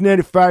Giants tonight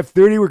at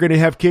 5:30. We're going to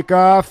have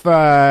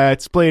kickoff.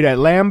 It's played at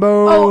Lambeau.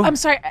 Oh, I'm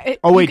sorry.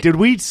 Oh, wait, did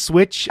we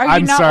switch? Are you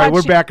I'm not sorry. We're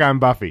watching- back on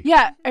Buffy.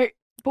 Yeah. But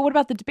what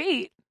about the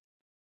debate?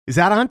 Is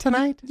that on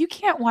tonight? You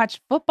can't watch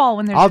football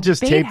when there's I'll a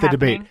just debate tape the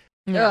debate.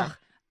 happening.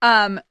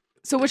 Ugh.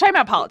 So we're talking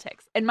about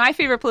politics, and my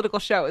favorite political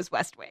show is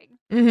West Wing.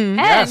 Mm-hmm. And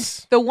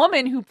Yes. the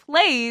woman who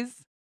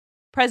plays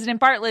President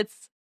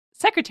Bartlett's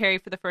secretary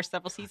for the first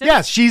several seasons.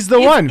 Yes, she's the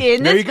is one.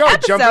 in There this you go.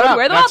 episode Jump it up.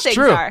 where the That's wild things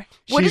true. are.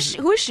 Who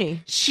is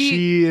she?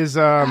 She is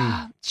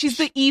She's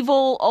the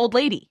evil old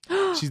lady.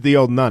 she's the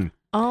old nun.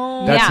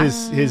 Oh,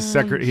 That's his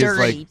secretary. His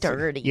dirty, like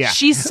dirty. yeah.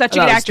 She's such a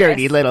good Those actress.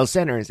 dirty little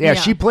sinners. Yeah, Yeah.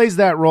 she plays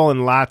that role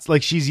in lots.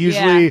 Like she's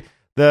usually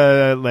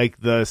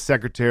the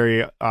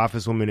secretary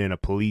office woman in a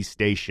police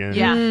station.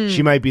 Yeah.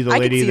 She might be the I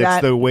could lady see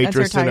that's that. the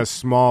waitress That's her in a type.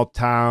 small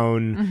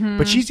town.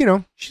 But she's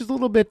she's a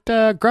little bit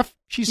gruff.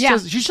 She Yeah.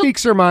 says, she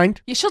speaks her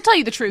mind. Yeah, she'll tell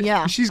you the truth.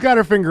 Yeah. She's got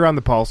her finger on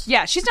the pulse.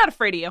 Yeah, she's not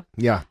afraid of you.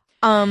 Yeah.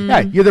 Um, Yeah,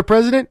 you're the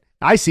president?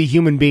 I see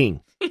human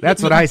being.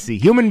 That's what I see.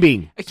 Human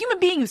being. A human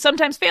being who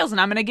sometimes fails,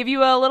 and I'm going to give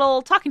you a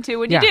little talking to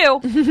when Yeah. you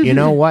do. You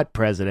know what,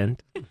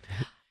 president?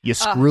 You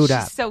screwed she's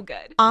up. so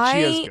good. She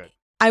is good.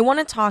 I want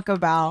to talk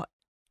about.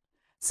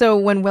 So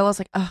when Willow's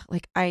like, "Ugh,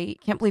 like I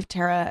can't believe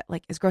Tara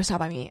like is grossed out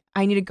by me.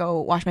 I need to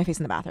go wash my face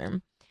in the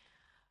bathroom."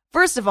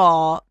 First of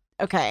all,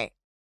 okay,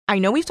 I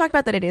know we've talked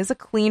about that it is a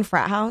clean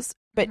frat house,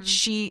 but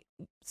she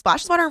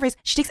splashes water on her face.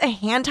 She takes a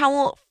hand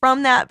towel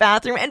from that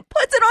bathroom and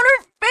puts it on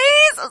her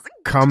face. I was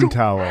like, Cum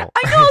towel.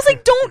 I know. I was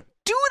like, don't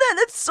do that.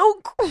 That's so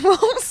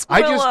gross.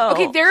 I just- Willow.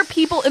 Okay, there are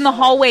people in the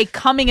hallway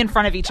coming in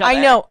front of each other. I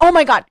know. Oh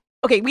my god.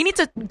 Okay, we need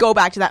to go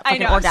back to that I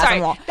fucking know, orgasm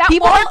sorry. wall. That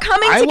People wall- are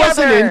coming I together.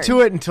 wasn't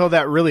into it until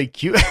that really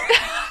cute.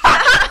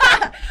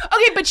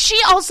 Okay, but she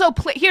also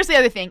here's the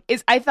other thing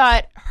is I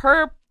thought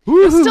her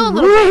still a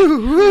little bit,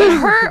 but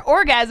her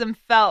orgasm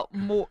felt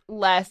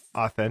less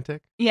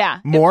Authentic?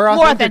 more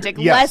authentic? authentic,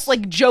 Yes. less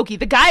like jokey.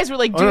 The guys were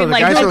like Oh, no, doing the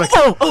like, guys were like,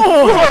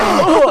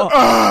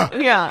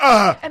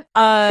 Yeah.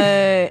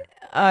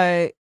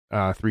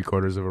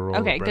 3/4 of a roll.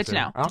 Okay, of good to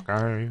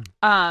bread.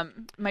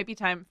 Okay. might be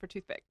time for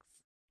toothpicks.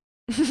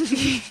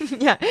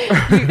 Yeah.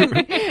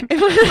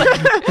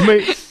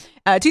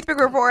 Toothpick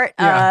report.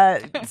 Yeah.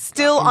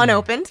 Still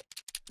unopened.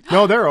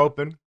 No, they're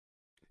open.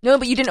 No,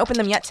 but you didn't open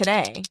them yet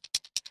today.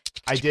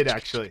 I did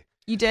actually.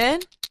 You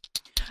did?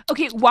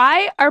 Okay,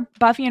 why are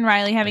Buffy and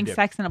Riley having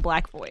sex in a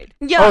black void?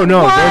 Yeah, Oh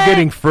no, what? they're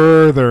getting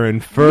further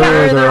and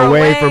further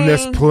away from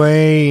this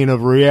plane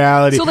of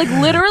reality. So, like,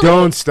 literally,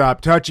 don't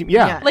stop touching.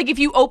 Yeah. like if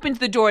you opened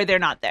the door, they're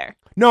not there.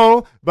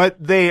 No, but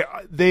they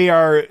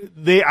are.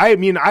 I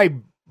mean, I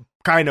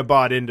kind of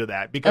bought into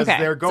that because Okay.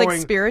 they're It's going like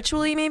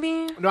spiritually,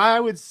 maybe. No, I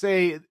would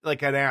say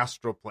like an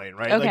astral plane,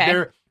 right? Okay.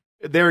 Like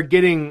they're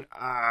getting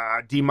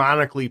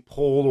demonically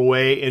pulled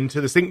away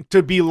into this thing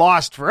to be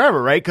lost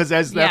forever, right? Because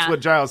that's what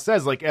Giles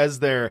says. Like as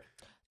they're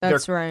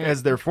right.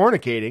 as they're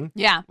fornicating.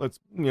 Yeah. Let's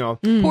you know.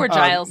 Poor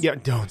Giles. Yeah,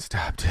 don't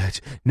stop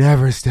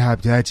never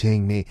stop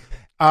touching me.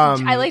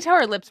 I liked how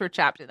her lips were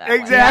chapped in that one.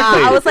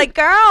 Exactly. Yeah, I was like,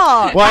 girl.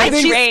 Well, I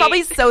think- she's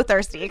probably so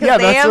thirsty because Yeah,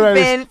 they that's what I have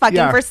was- been fucking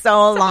yeah. for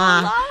so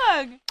long.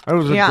 That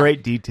was a Yeah.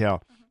 great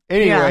detail.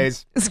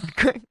 Anyways, It's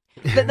great.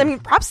 I mean,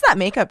 props to that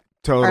makeup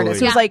totally. artist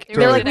who's Yeah, like, they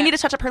they're really like, did we it. need to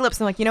touch up her lips.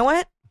 And I'm like, you know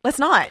what? Let's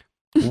not.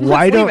 Why Let's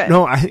leave don't it.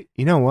 no?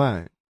 You know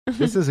what?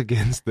 This is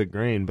against the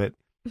grain, but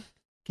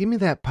give me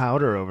that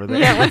powder over there.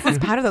 Yeah, let's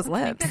powder those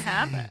Make lips. it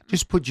happen.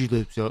 Just put your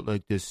lips out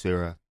like this,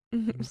 Sarah.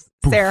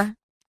 Sarah.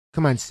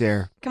 Come on,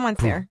 Sarah. Come on,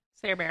 Sarah.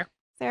 Sarah Bear.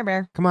 Sarah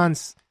Bear. Come on,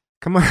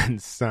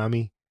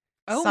 Sammy.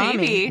 Oh,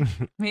 Sami.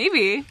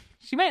 maybe.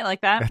 She might like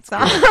that.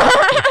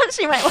 That's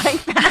She might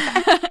like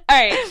that. All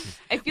right.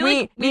 I feel We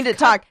like need to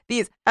talk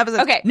these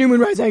episodes. Okay. New Moon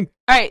Rising.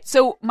 All right.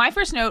 So my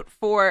first note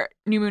for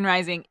New Moon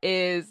Rising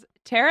is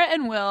Tara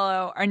and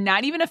Willow are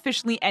not even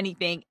officially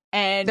anything,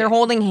 and They're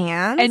holding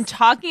hands. and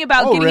talking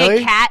about Oh, getting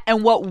really? a cat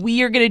and what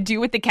we are going to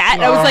do with the cat.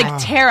 And I was Ah.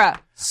 like, Tara,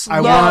 slow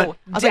I want-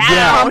 I was like, down.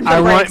 yeah, I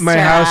the want breaks, my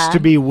Sarah. house to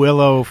be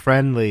Willow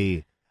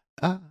friendly.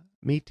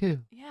 Me too.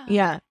 Yeah.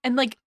 Yeah. And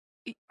like,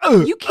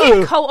 you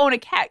can't co-own a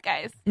cat,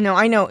 guys. No,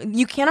 I know.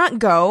 You cannot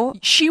go.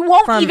 She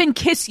won't From- even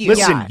kiss you.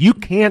 Listen, Yeah. you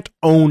can't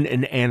own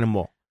an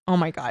animal. Oh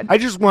my God. I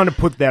just want to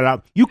put that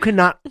out. You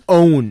cannot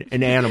own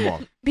an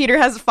animal. Peter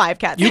has 5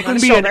 cats You on can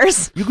his be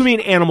shoulders. you can be an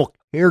animal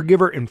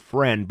caregiver and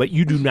friend, but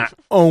you do not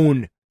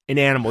own an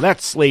animal.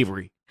 That's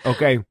slavery.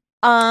 Okay.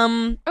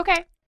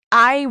 Okay.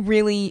 I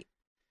really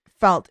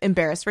felt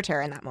embarrassed for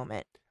Tara in that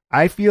moment.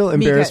 I feel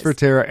embarrassed Because- for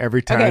Tara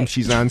every time Okay.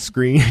 she's on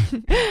screen.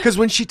 Because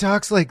when she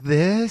talks like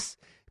this,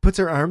 puts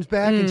her arms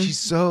back and she's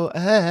so.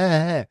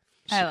 I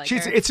like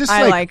she's, her. It's just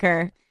I like, like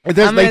her.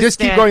 they I'm gonna just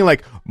keep stand- going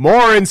like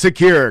more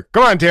insecure.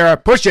 Come on, Tara,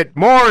 push it.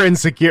 More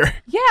insecure.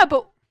 Yeah,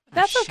 but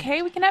that's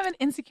okay. We can have an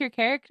insecure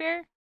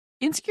character.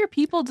 Insecure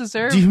people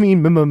deserve. Do you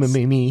mean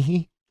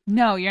me?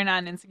 No, you're not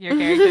an insecure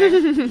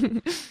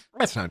character.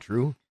 That's not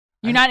true.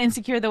 You're not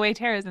insecure the way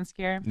Tara's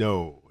insecure.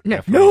 No. No.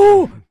 definitely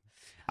No. not.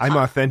 I'm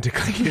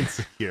authentically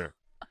insecure.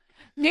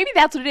 Maybe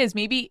that's what it is.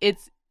 Maybe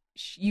it's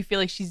you feel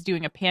like she's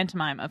doing a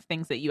pantomime of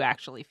things that you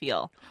actually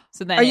feel.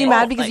 So then, Are you it's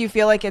mad because like- you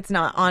feel like it's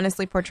not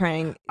honestly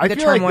portraying I the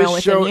feel like turmoil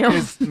this within show you?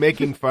 is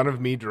making fun of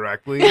me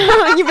directly.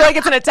 You feel like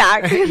it's an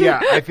attack.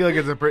 Yeah, I feel like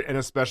it's and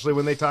especially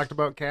when they talked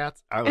about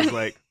cats, I was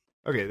like,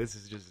 okay, this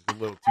is just a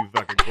little too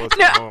fucking close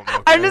No, to home.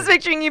 Okay? I'm just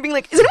picturing you being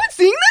like, is anyone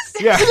seeing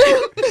this?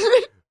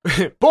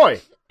 Yeah.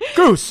 Boy,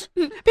 Goose,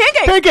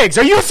 Pancake. pancakes,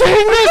 are you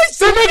seeing this?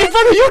 They're making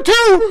fun of you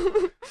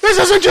too. This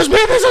isn't just me,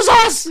 this is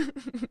us.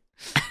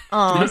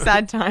 Oh,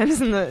 sad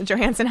times in the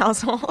Johansson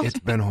household. It's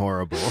been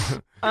horrible.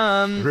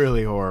 Um,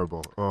 Really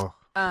horrible. Oh.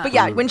 but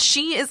yeah, when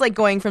she is like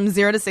going from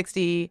 0 to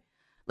 60,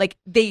 like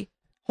they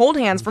hold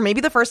hands for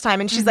maybe the first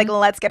time, and she's like,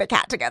 "Let's get a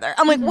cat together."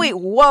 I'm like, "Wait,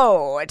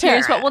 whoa, Tara."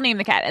 Here's what we'll name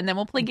the cat, and then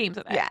we'll play games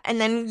with it. Yeah, and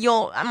then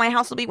my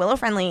house will be Willow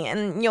friendly,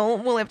 and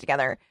we'll live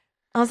together.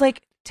 I was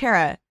like,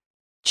 Tara,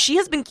 she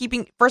has been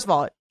keeping. First of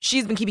all,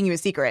 she's been keeping you a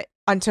secret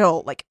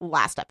until like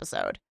last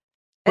episode.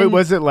 Wait, And-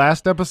 was it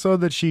last episode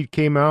that she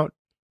came out?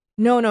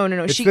 No.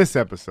 It's She this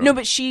episode. no,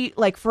 but she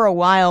like for a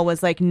while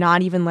was like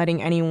not even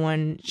letting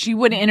anyone. She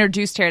wouldn't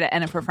introduce Tara to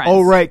any of her friends.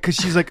 Oh right, because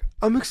she's like,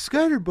 I'm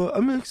excited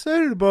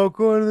about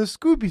going to the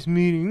Scoobies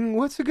meeting.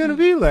 What's it gonna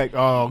be like?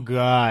 Oh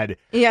God.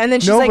 Yeah, and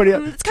then she's Nobody-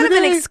 like, it's kind of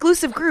an Today-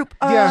 exclusive group.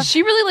 Yeah.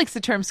 She really likes the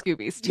term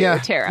Scoobies too, Yeah.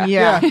 Tara.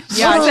 Yeah. She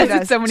Yeah, she says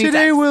does. it so many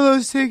Today times.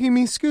 Willow's taking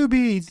me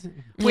Scoobies.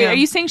 Wait, Yeah. are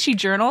you saying she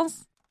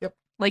journals? Yep.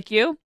 Like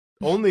you?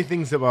 Only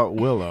things about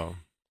Willow.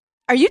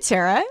 Are you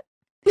Tara?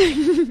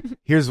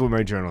 Here's what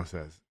my journal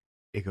says.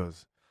 It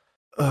goes,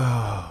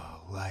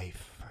 oh,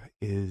 life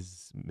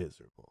is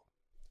miserable.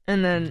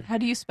 And then How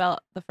do you spell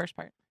the first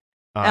part?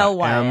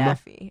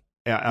 Lyfe.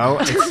 Yeah,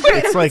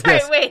 it's like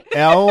this. Wait.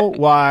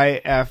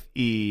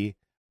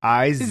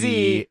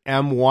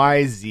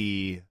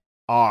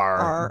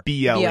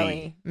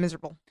 LYFEIZMYZRBLE.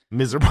 Miserable.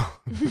 Miserable.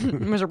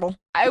 Miserable.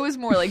 I was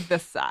more like the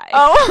sigh.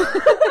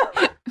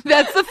 Oh.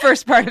 That's the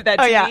first part of that.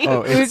 Oh, to yeah. me.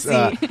 Oh, it's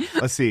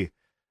Uzi. let's see.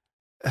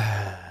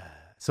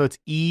 So it's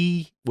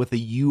E with a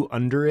U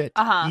under it.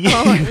 Uh-huh. E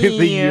Oh, with a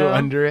U ew.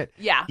 under it.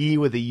 Yeah. E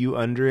with a U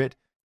under it.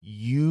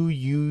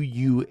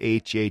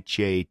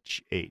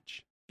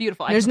 UUUHHHH.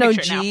 Beautiful. I There's can no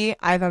picture it now. G.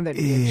 I thought there'd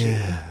be a G.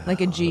 Yeah.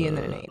 Like a G and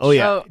then an H. Oh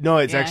yeah. Oh, No,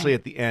 it's yeah. actually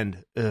at the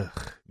end. Ugh.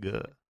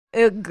 Guh.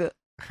 Ugh.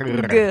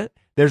 Ugh.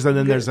 There's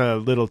a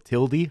little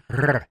tilde.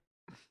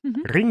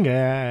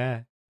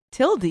 Ringa.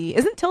 Tilde.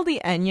 Isn't Tilde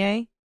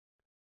Enye?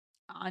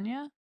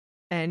 Anya?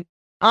 And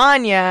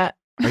Anya.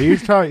 Are you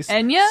talking?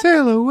 Enya?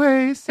 Sail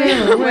away,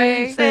 sail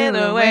away, sail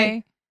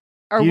away.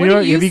 Or You what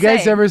know, do you have you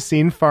guys say? ever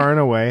seen Far and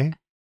Away?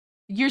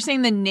 You're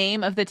saying the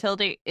name of the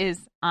tilde is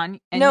on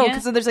Enya? No,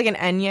 because there's like an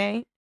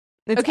enye.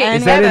 It's Okay,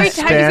 Is that in every time you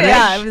say Spanish? that,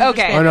 Yeah, it was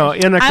okay. Oh no,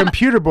 in a I'm-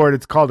 computer board,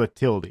 it's called a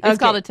tilde. It's Okay.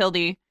 called a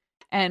tilde.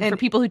 And for And-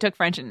 people who took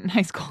French in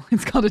high school,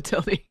 it's called a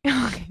tilde.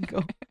 Okay,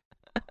 cool.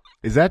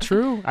 Is that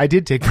true? I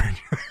did take French.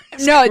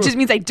 No, it just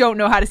means I don't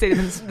know how to say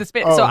the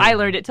Spanish. Oh. So I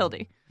learned it tilde.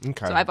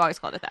 Okay. So I've always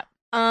called it that.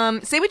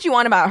 Say what you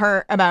want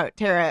about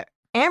Tara.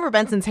 Amber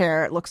Benson's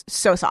hair looks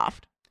so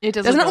soft. It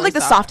Doesn't it look like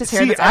the softest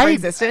hair See, that's ever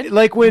existed?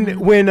 Like when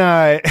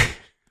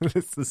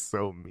this is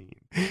so mean.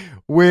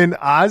 When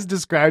Oz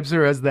describes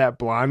her as that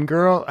blonde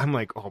girl, I'm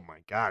like, oh my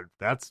god,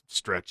 that's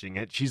stretching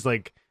it. She's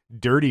like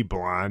dirty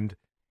blonde.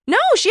 No,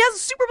 she has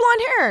super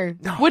blonde hair.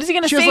 No, What is he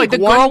going to she has, say? like, The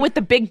one- girl with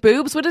the big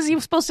boobs? What is he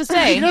supposed to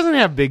say? She doesn't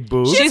have big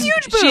boobs. She has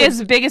huge boobs. She has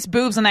the biggest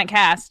boobs on that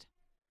cast.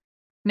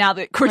 Now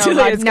that No, Cordelia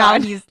God, is now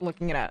gone. he's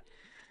looking it up.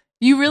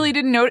 You really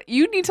didn't know.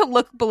 You need to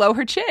look below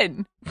her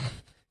chin.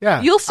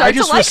 Yeah, You'll start I to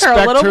just like her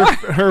a respect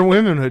little her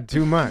womanhood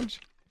too much.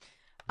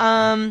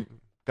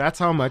 That's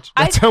how much.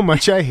 That's how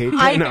much I hate.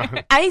 No.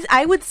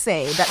 I would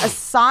say that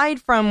aside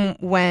from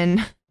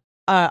when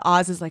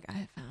Oz is like,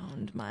 I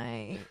found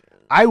my.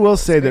 I will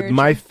say that Spiritual.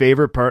 my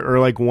favorite part, or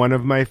like one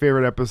of my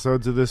favorite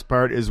episodes of this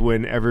part, is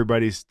when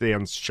everybody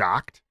stands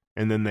shocked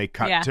and then they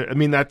cut Yeah. to. I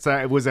mean,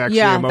 it was actually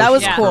Yeah, emotional that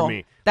was for cool.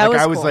 me. That like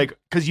was I was cool. like,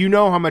 because you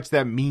know how much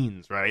that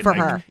means, right? For Like,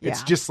 her, it's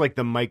yeah. just like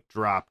the mic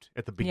dropped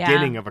at the Yeah.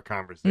 beginning of a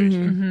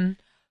conversation. Mm-hmm.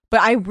 But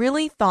I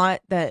really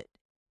thought that,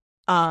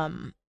 I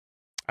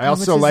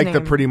what's also his like the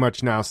name? Pretty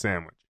Much Now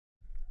sandwich.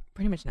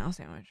 pretty much now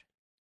sandwich.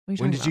 What are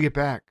you When talking did you about? get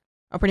back?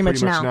 Oh, pretty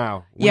much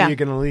now. When Yeah. are you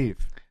gonna leave?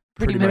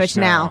 Pretty much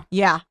now.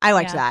 Yeah, I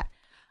liked Yeah. that.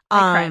 I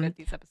cried at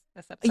this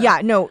episode.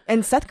 Yeah, no,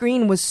 and Seth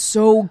Green was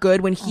so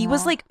good when he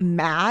was Aw. like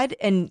mad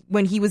and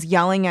when he was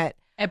yelling at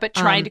But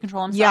trying to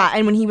control himself. Yeah,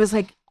 and when he was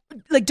like,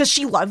 does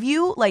she love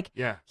you? Like,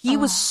 Yeah. he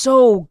was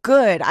so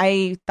good.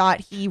 I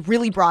thought he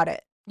really brought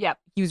it. Yep.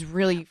 He was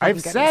really I've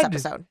fucking good in said-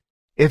 this episode.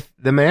 If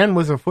the man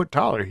was a foot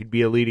taller, he'd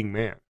be a leading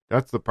man.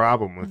 That's the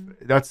problem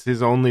with. That's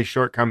his only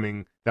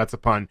shortcoming. That's a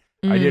pun.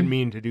 I didn't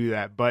mean to do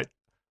that, but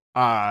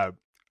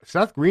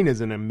Seth Green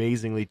is an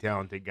amazingly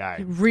talented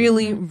guy.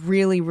 Really,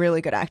 really, really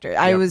good actor.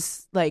 I Yep.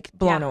 was like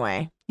blown Yeah.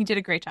 away. He did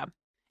a great job.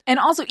 And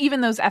also, even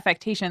those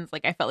affectations,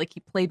 like I felt like he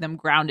played them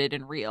grounded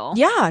and real.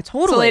 Yeah,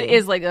 totally. So it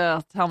is like,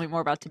 tell me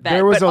more about Tibet.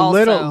 There was but a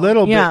also,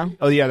 little Yeah. bit.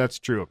 Oh yeah, that's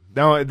true.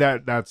 No,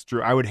 that's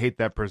true. I would hate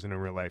that person in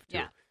real life too.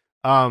 Yeah.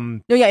 No,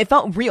 yeah, it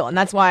felt real, and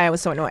that's why I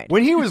was so annoyed.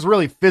 When he was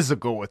really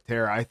physical with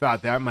Tara, I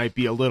thought that might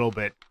be a little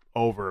bit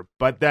over.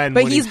 But then,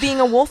 But when he's he,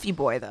 being a wolfy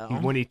boy, though.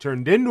 when he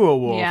turned into a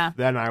wolf, Yeah.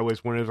 then I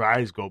was when his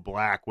eyes go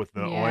black with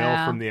the oil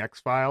Yeah. from the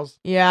X-Files.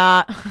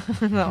 Yeah,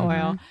 the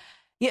oil.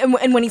 Yeah,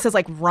 and when he says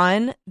like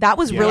 "run," that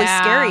was really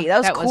Yeah, scary. That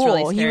was that was cool.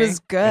 really He scary. was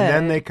good. And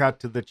then they cut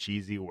to the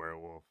cheesy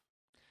werewolf.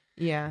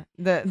 yeah,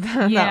 Yeah.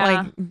 that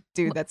like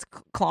dude that's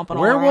clomping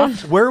all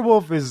around.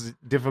 Werewolf is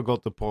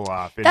difficult to pull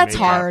off. in That's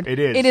makeup. hard. It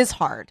is. It is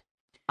hard.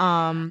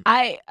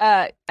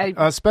 I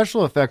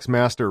Special effects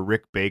master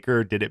Rick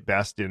Baker did it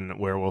best in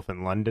Werewolf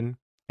in London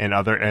and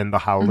The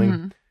Howling.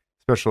 Mhm.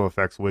 Special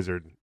effects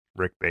wizard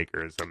Rick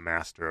Baker is a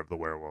master of the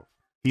werewolf.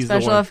 He's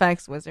Special the one.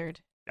 effects wizard.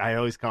 I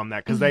always call him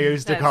that because they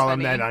used to That's call him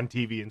funny. that on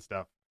TV and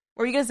stuff.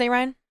 What were you gonna say,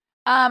 Ryan?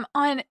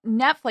 on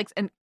Netflix,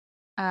 and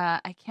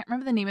I can't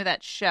remember the name of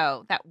that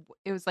show. That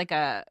it was like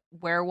a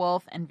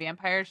werewolf and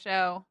vampire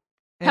show.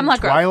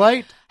 Hemlock Grove.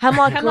 Twilight.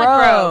 Hemlock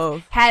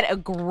Grove. had a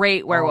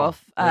great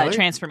werewolf really?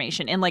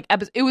 transformation. And like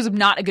it was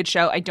not a good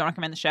show. I don't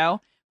recommend the show,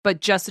 but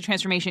just the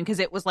transformation because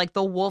it was like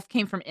the wolf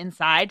came from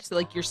inside, so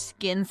like your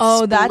skin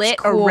Oh, that's split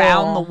cool.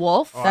 around the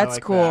wolf. Oh, I That's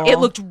like cool. that. It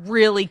looked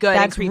really good. and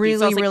That's creepy. really,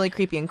 So I was like, really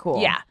creepy and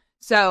cool. yeah.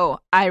 So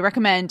I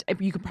recommend.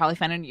 You can probably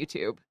find it on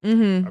YouTube.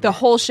 Mm-hmm. The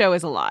whole show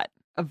is a lot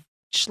of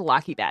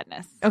schlocky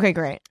badness. Okay,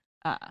 great.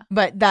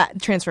 But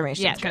that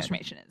transformation. Yeah, is good.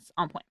 transformation is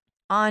on point.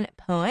 On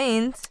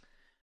point.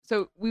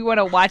 So we want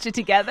to watch it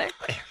together.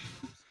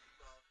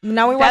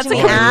 Now we're That's watching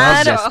a the Oh, I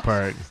ad. love this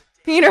part.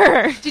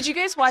 Peter. Did you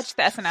guys watch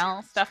the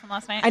SNL stuff from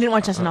last night? I didn't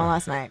watch SNL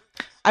last night.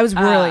 I was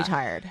really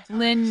tired.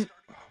 Lynn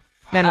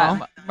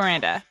Manuel.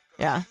 Miranda.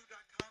 Yeah.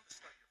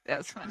 That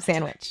was fun.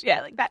 Sandwich.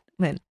 Yeah, like that.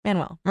 Lynn.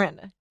 Manuel.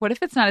 Miranda. What if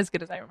it's not as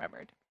good as I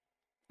remembered?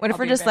 What if I'll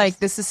we're be just like, embarrassed.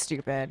 this is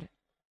stupid?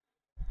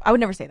 I would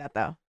never say that,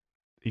 though.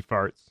 He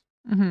farts.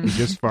 Mm-hmm. He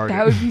just farted.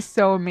 That would be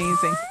so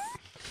amazing.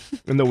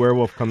 And the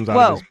werewolf comes out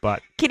Whoa. of his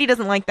butt. Kitty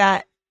doesn't like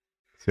that.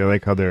 See, I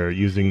like how they're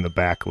using the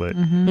backlit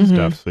Mm-hmm.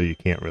 stuff so you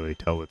can't really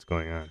tell what's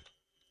going on.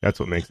 That's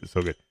what makes it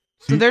so good.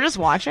 So they're just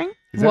watching?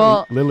 Is that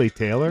Well, Lily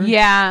Taylor?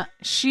 Yeah,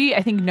 she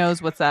I think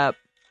knows what's up,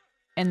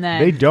 and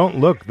then They don't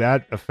look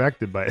that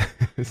affected by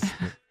this.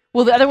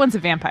 well, the other one's a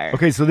vampire.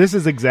 Okay, so this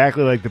is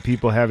exactly like the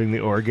people having the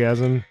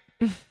orgasm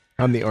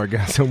on the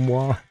orgasm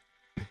wall.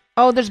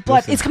 Oh, there's blood.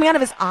 Listen. It's coming out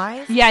of his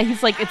eyes? Yeah,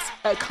 he's like it's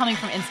coming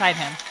from inside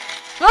him.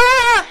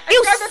 Ah!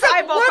 You grabbed his sick-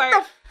 eyeball What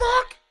part. the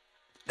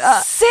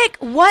fuck? Sick.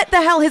 What the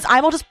hell? His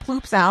eyeball just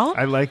ploops out?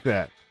 I like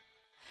that.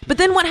 But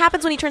then what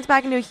happens when he turns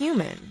back into a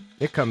human?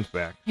 It comes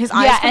back. His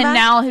eyes Yeah, come and back?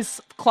 now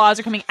his claws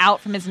are coming out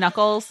from his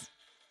knuckles.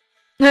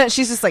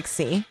 She's just like,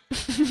 see?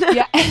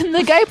 Yeah, and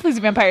the guy who plays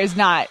the vampire is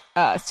not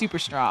super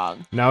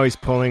strong. Now he's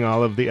pulling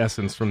all of the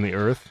essence from the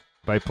earth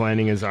by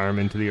planting his arm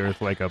into the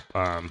earth like a.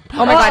 Oh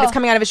my god, it's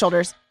coming out of his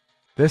shoulders.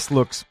 This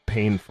looks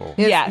painful.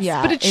 Yes,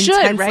 yeah, but it should,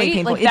 intensely right?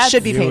 Painful. Like, it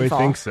should be You would painful.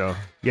 think so.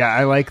 Yeah,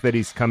 I like that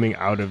he's coming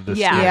out of the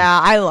Yeah. skin. Yeah,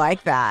 I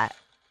like that.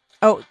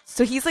 Oh,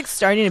 so he's like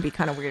starting to be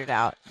kind of weirded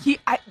out.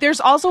 There's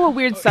also a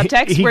weird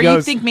subtext he where goes-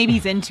 you think maybe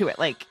he's into it.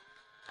 Like,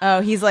 Oh,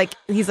 he's like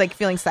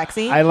feeling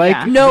sexy. I like.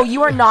 Yeah. No,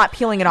 you are not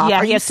peeling it off. Yeah,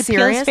 are he you has to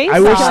peel his serious? face I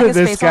wish Peeling that his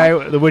this face guy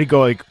off? would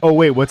go like, "Oh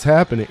wait, what's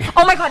happening?"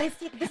 Oh my god, his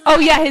teeth. This oh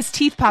yeah, his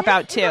teeth pop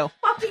out too.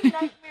 fucking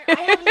nightmare.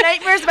 I have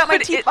nightmares about my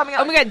But teeth it- popping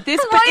out. oh my god,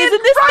 this Ryan,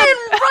 isn't this Ryan,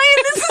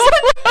 this is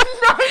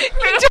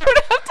you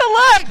don't have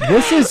to look.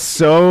 This is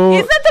so.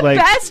 Isn't that the like,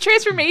 best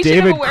transformation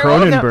David of a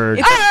werewolf? Cronenberg.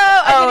 It's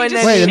and just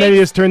then Wait, and then he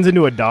shakes. just turns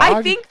into a dog.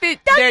 I think that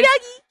there's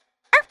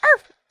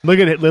Look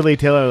at it, Lily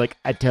Taylor. Like,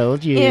 I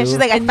told you. Yeah, she's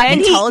like, I And then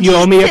fucking he- told You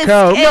owe me a this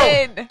Coke.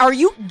 is- Are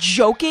you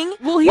joking?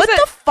 Well, he's what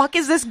a- the fuck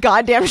is this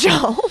goddamn show?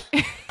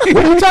 What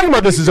are you talking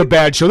about? This is a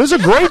bad show. This is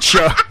a great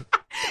show.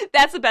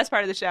 that's the best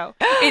part of the show.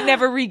 It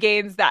never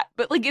regains that.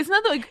 But like, isn't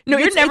that like No,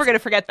 you're it's- never it's- gonna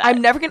forget that. I'm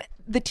never gonna.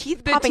 The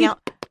teeth The popping teeth-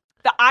 out.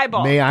 the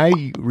eyeball. May I?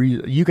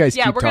 You guys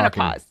yeah, keep we're talking.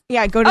 gonna pause.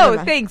 Yeah, go to Oh,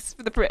 the thanks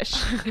for the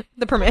permission.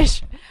 the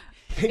permission.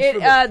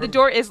 The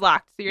door is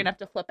locked, so you're gonna have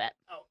to flip it.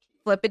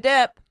 Flip a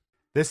dip.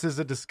 This is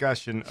a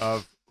discussion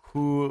of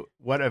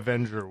what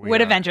Avenger we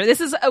What are. Avenger? This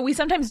is we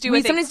sometimes do. We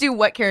I think- sometimes do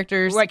what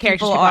characters What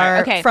people characters are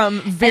okay. from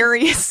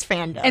various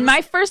fandoms. And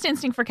my first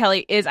instinct for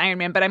Kelly is Iron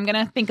Man, but I'm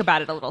gonna think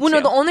about it a little. well, too.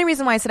 no, the only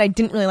reason why I said I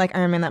didn't really like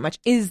Iron Man that much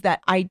is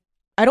that I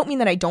don't mean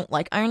that I don't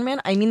like Iron Man.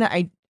 I mean that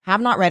I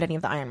have not read any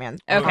of the Iron Man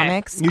Okay.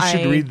 comics. You should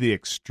I- read the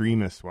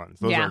Extremist ones.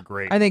 Those Yeah. are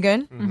great. Are they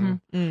good?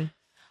 Mhm.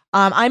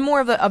 I'm more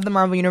of the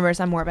Marvel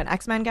universe. I'm more of an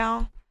X-Men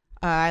gal.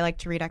 I like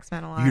to read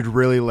X-Men a lot. You'd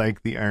really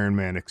like the Iron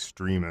Man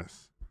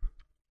Extremists.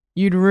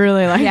 You'd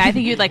really like. Yeah, I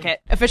think you'd like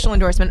it. Official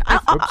endorsement.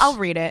 Oops. I'll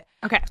read it.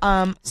 Okay.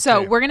 So So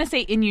Okay. we're gonna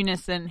say in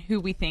unison who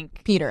we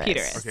think Peter is.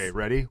 is. Okay,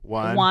 ready?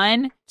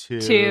 One,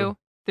 two. two,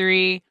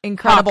 three.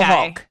 Incredible Hawkeye.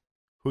 Hulk.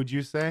 Who'd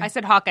you say? I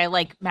said Hawkeye,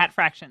 like Matt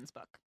Fraction's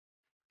book.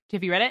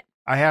 Have you read it?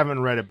 I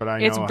haven't read it, but I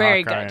know It's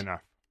very Hawkeye good.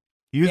 enough.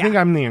 You Yeah. think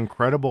I'm the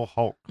Incredible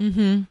Hulk?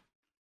 Mm-hmm.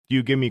 Do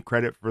you give me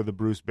credit for the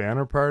Bruce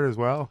Banner part as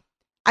well?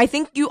 I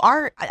think you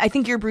are. I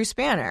think you're Bruce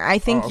Banner. I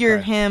think Oh, you're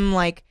okay. him,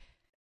 like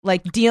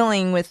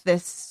dealing with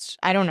this.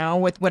 I don't know,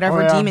 with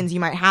whatever Oh, yeah. demons you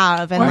might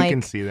have, and I like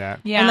can see that.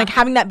 Yeah. and like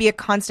having that be a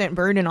constant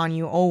burden on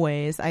you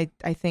always. I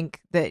think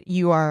that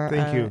you are.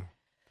 Thank you.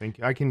 Thank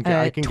you. I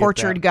can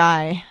tortured get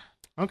guy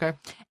that. Okay.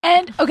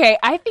 And okay,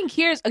 I think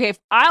here's okay.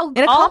 I'll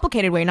in a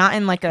complicated way, not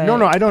in like a.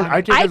 No, I don't. I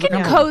take it I as a can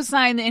compliment.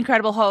 co-sign the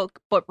Incredible Hulk,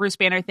 but Bruce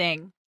Banner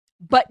thing,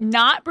 but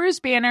not Bruce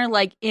Banner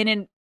like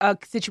in a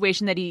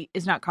situation that he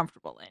is not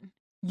comfortable in.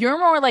 You're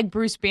more like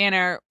Bruce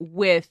Banner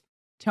with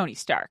Tony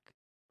Stark,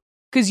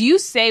 because you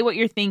say what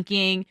you're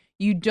thinking.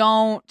 You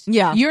don't.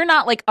 Yeah. You're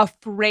not like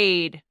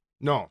afraid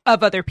No.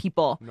 of other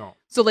people. No.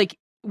 So like,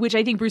 which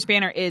I think Bruce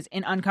Banner is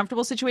in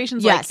uncomfortable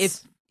situations. Yes. Like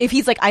if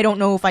he's like, I don't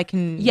know if I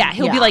can. yeah,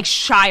 he'll be like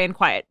shy and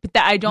quiet. But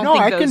that I don't No,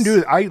 think I those, can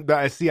do.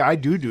 I see. I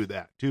do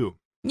that too.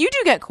 You do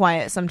get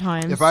quiet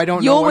sometimes. If I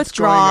don't You'll know what's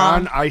withdraw.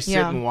 going on, I sit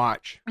Yeah. and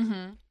watch.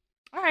 Mhm.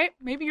 All right,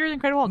 maybe you're the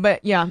Incredible Hulk.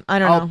 But yeah, I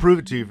don't I'll know. prove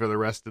it to you for the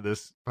rest of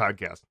this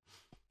podcast.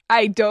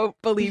 I don't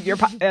believe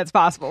that's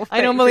possible. I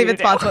don't believe it's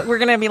possible. We're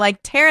gonna be like,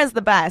 Tara's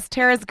the best.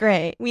 Tara's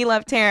great. We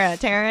love Tara.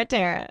 Tara.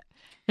 And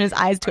his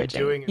eyes twitching.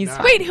 doing it He's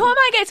now. Wait, who am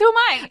I, guys? Who am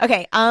I?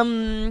 okay.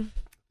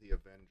 The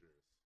Avengers.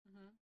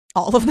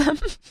 All of them.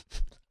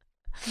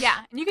 Yeah,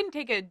 and you can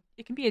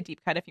it can be a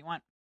deep cut if you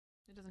want.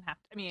 It doesn't have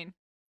to. I mean,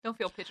 don't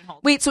feel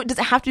pigeonholed. Wait, so does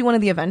it have to be one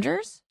of the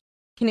Avengers?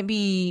 Can it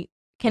be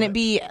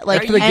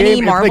like If the any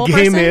game- Marvel if the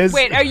game person? is-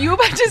 Wait, are you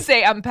about to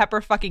say I'm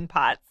Pepper fucking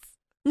Potts?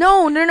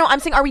 No. I'm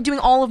saying, are we doing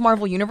all of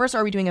Marvel Universe or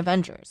are we doing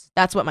Avengers?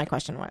 That's what my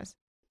question was.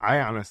 I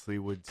honestly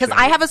would. Because say-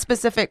 I have a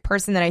specific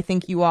person that I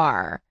think you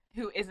are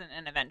Who isn't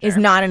an Avenger? is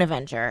not an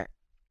Avenger,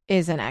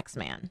 is an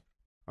X-Man.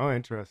 Oh,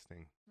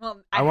 interesting.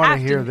 Well, I wanna have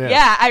to- hear this.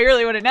 Yeah, I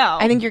really want to know.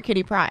 I think you're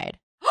Kitty Pryde.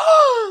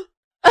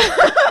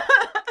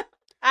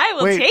 I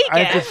will Wait, take I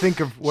it. have to think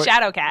of what.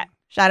 Shadowcat.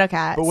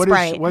 Shadowcat. But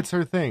Sprite. what's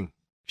her thing?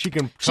 She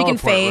can. She can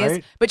teleport, phase,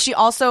 right? but she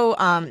also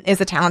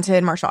is a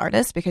talented martial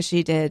artist because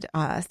she did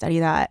study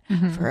that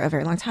Mhm. for a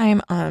very long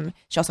time.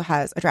 She also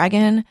has a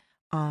dragon,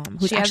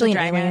 who's She has actually a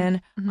an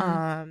dragon.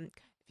 alien.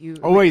 Mhm.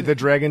 Oh wait, the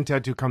dragon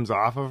tattoo comes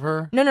off of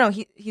her. No,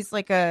 he's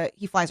like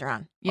he flies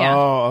around. Yeah.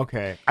 Oh,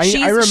 okay. I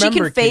She remember can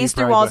Kitty phase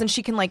through Pryde, walls, but- and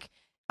she can like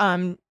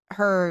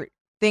her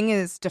thing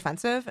is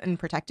defensive and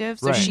protective.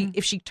 So Right.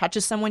 if she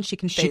touches someone, she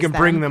can phase she can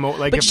bring them o-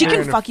 like. but if she they're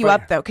can in a fuck you fight-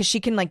 up though, because she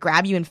can like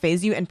grab you and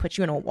phase you and put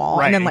you in a wall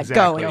Right, and then let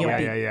go exactly. and you'll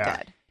Yeah, be yeah.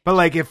 dead. But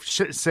like if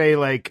say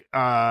like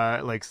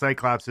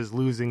Cyclops is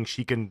losing,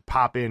 she can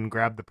pop in,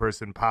 grab the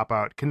person, pop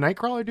out. Can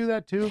Nightcrawler do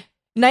that too?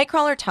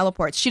 Nightcrawler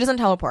teleports. She doesn't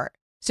teleport,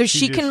 so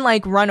she just- can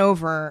like run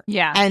over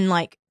Yeah. and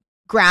like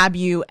grab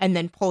you and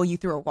then pull you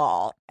through a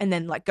wall and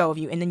then let go of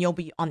you, and then you'll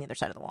be on the other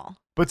side of the wall.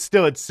 But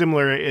still, it's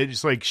similar.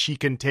 It's like she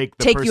can take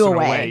the person you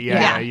away.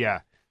 Yeah.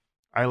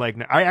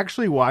 I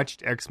actually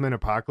watched X-Men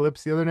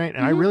Apocalypse the other night,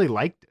 and I really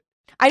liked it.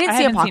 I didn't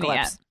see haven't seen it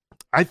Apocalypse.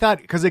 I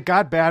thought, because it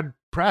got bad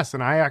press,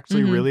 and I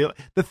actually really...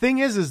 The thing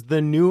is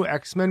the new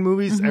X-Men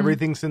movies,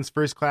 everything since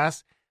First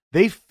Class,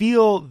 they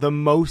feel the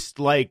most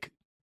like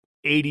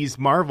 80s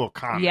Marvel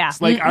comics. Yeah.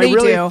 Like, I They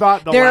really do.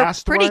 thought the they're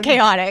last pretty one...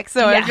 chaotic,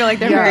 so I Yeah. feel like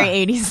they're Yeah. very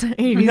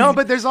 80s. No,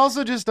 but there's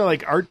also just a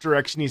like art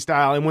direction-y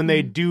style, and when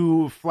they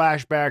do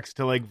flashbacks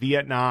to like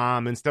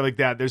Vietnam and stuff like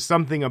that, there's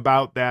something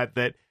about that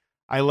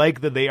I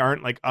like, that they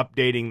aren't like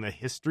updating the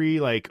history.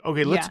 Like,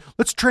 okay,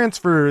 let's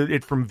transfer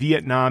it from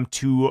Vietnam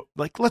to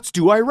like, let's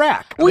do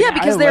Iraq. Well, Like, yeah,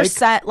 because I they're like-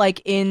 set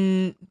like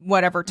in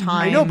whatever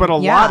time. I know, but a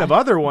lot of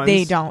other ones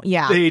they don't.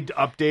 Yeah, they'd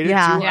update it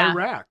Yeah. to Yeah.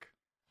 Iraq.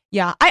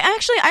 yeah.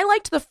 I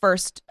liked the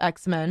first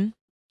X-Men,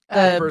 the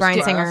First Bryan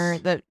Class? Singer,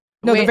 the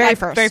Wait, very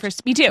first. Very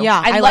first. Me too.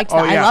 Yeah, I liked that.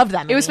 Oh, yeah. I loved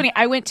that movie. It was funny.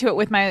 I went to it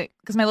with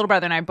because my little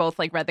brother and I both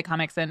like read the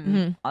comics and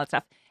Mhm. all that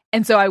stuff.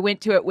 And so I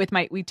went to it with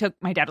my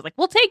dad was like,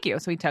 we'll take you.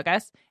 So he took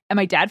us, and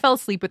my dad fell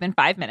asleep within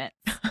 5 minutes.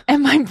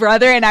 And my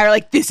brother and I were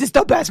like, this is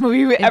the best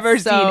movie we've ever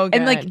so seen.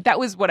 And like, good. that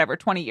was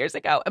 20 years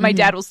ago. And my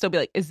dad will still be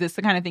like, is this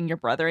the kind of thing your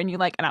brother and you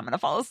like? And I'm going to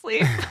fall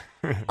asleep.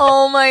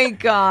 Oh my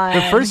god.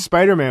 The first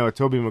Spider-Man with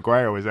Tobey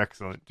Maguire was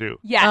excellent too.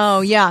 Yes.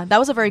 Oh yeah, that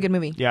was a very good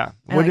movie. Yeah,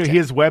 I when liked it.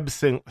 his web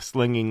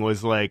slinging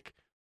was like,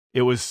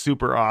 it was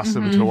super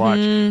awesome to watch.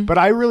 Mhm. But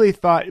I really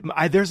thought,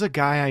 there's a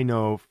guy I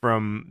know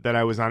that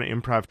I was on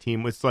an improv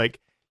team. It's like,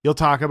 you'll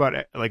talk about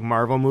like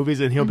Marvel movies,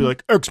 and he'll be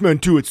like, X-Men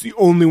 2, it's the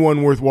only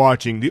one worth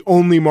watching, the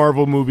only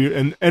Marvel movie,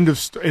 and end of.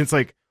 And it's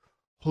like,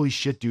 holy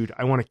shit, dude,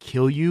 I want to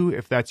kill you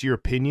if that's your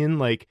opinion.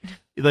 Like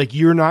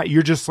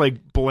you're just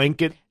like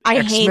blanket. I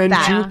X-Men hate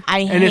that. 2. I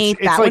And hate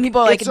it's that like, when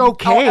people are like, it's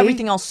okay. oh,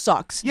 everything else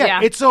sucks. Yeah,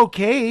 Yeah. it's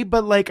okay,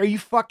 but like, are you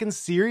fucking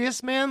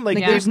serious, man? Like,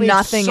 Like, they've there's made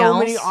nothing so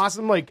many else.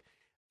 awesome, like,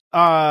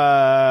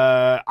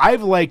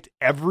 I've liked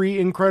every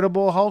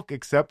Incredible Hulk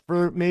except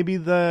for maybe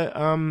the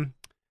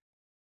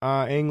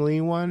Ang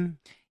Lee one.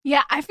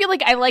 Yeah. I feel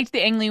like I liked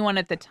the Ang Lee one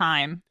at the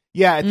time.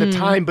 Yeah, at the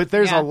time, but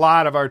there's Yeah. a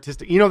lot of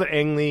artistic. You know that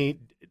Ang Lee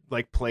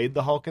like played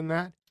the Hulk in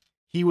that.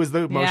 He was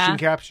the motion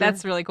capture.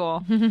 That's really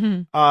cool.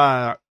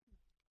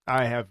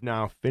 I have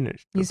now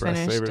finished. The He's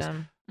Breast finished.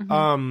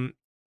 Savers.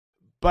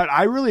 But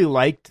I really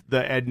liked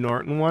the Ed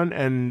Norton one,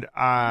 and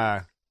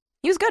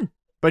He was good.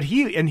 but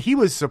he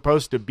was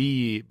supposed to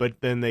be,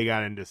 but then they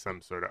got into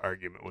some sort of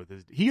argument with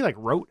he like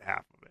wrote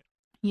half of it.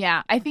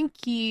 Yeah. I think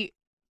I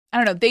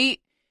don't know.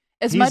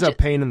 As He's much a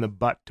pain in the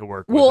butt to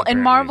work with. well, and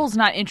apparently. Marvel's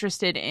not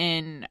interested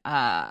in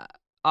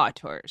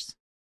auteurs.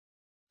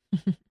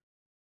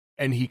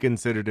 And he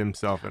considered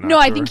himself an No,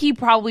 I auteur? think he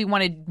probably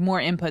wanted more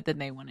input than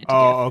they wanted to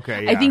Oh, give.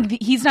 okay. Yeah. I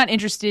think he's not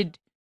interested.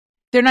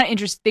 They're not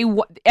interested.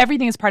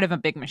 Everything is part of a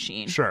big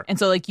machine. Sure. And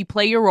so, like, you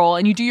play your role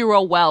and you do your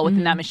role well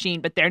within that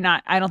machine, but they're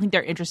not. I don't think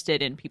they're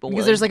interested in people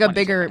Because there's like a wanting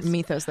to bigger do this.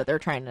 mythos that they're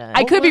trying to.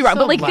 I could be was wrong,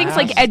 but the like things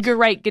like last- Edgar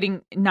Wright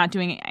not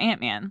doing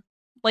Ant-Man,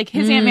 like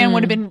his Ant-Man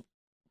would have been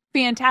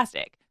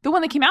fantastic. The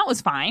one that came out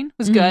was fine,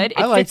 was good.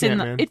 I It liked fits in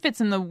Ant-Man. it fits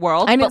in the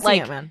world. I didn't but see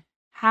like, it, man.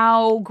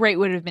 how great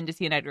would it have been to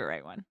see an Edgar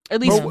Wright one?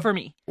 At least Well, for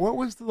me, What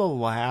was the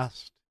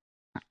last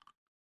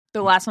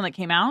the last one that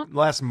came out,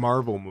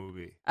 Marvel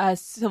movie?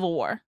 Civil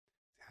War.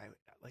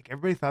 Like,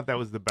 everybody thought that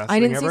was the best I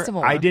thing didn't see ever.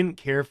 Civil War. I didn't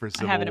care for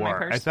Civil have it in my War.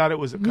 purse. I thought it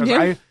was because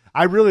Yeah.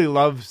 I really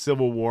love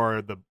Civil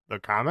War, the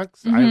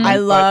comics. Mhm. I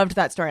but- loved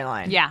that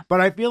storyline. Yeah, but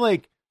I feel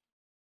like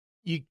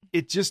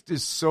it just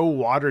is so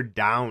watered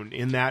down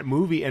in that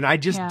movie, and I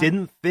just Yeah.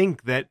 didn't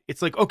think that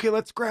it's like, okay,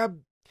 let's grab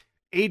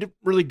 8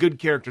 really good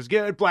characters,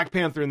 get Black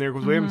Panther in there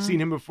because we haven't Mhm.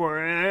 seen him before,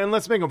 and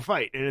let's make them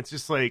fight. And it's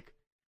just like,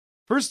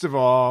 first of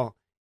all,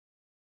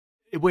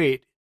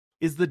 wait,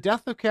 is the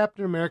death of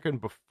Captain America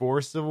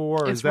before Civil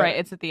War? Or it's is that, right.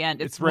 It's at the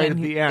end. it's right when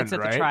at the end, It's at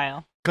right? the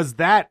trial. because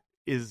that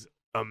is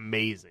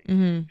amazing.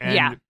 Mm-hmm. And,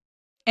 Yeah.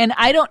 And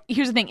I don't.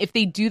 Here's the thing: if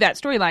they do that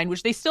storyline,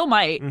 which they still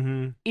might,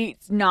 mhm.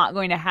 it's not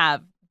going to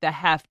have the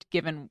heft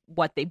given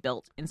what they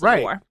built in Civil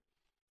Right. War.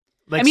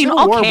 Like, I mean, Civil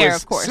I'll War care,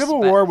 was, of course, Civil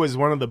but- War was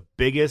one of the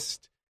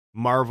biggest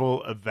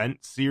Marvel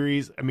event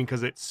series. I mean,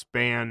 because it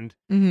spanned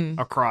Mm-hmm.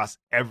 across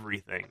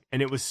everything,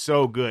 and it was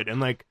so good. And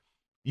like,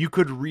 you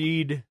could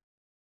read.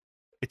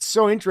 It's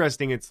so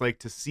interesting. It's like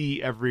to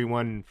see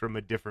everyone from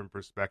a different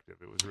perspective.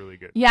 It was really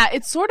good. Yeah,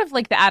 it's sort of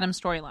like the Adam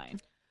storyline.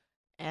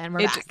 And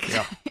we're It back.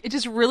 Yeah. it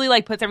just really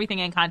like puts everything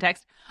in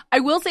context. I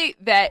will say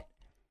that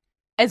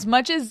as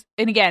much as,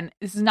 and again,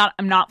 this is not,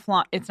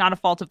 it's not a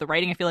fault of the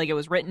writing. I feel like it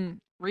was written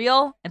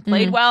real and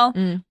played well,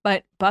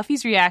 but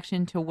Buffy's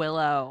reaction to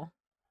Willow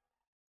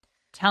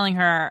telling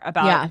her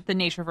about the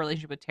nature of her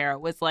relationship with Tara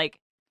was like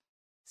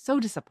so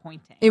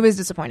disappointing. It was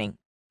disappointing.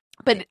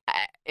 But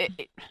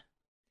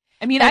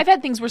I mean, I've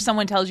had things where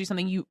someone tells you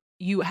something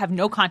you have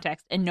no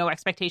context and no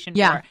expectation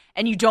for,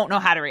 and you don't know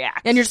how to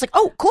react. And you're just like,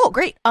 oh, cool,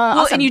 great.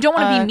 Well, Awesome. and you don't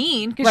want to be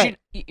mean because right.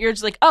 you're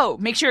just like, oh,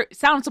 make sure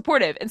sound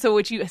supportive, and so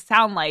what you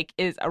sound like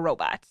is a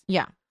robot.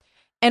 Yeah.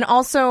 And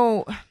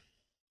also,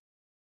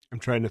 I'm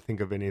trying to think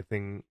of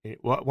anything.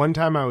 One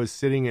time I was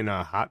sitting in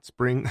a hot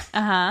spring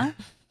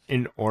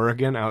in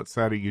Oregon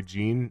outside of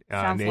Eugene,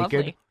 Sounds naked,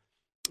 lovely.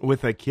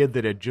 with a kid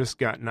that had just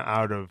gotten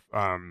out of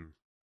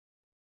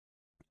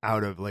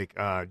like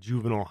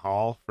juvenile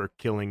hall for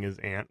killing his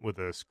aunt with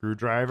a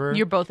screwdriver.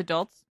 You're both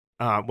adults?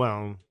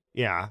 Well,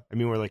 yeah. I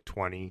mean, we're like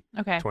 20,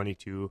 Okay.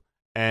 22.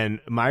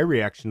 And my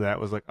reaction to that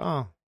was like,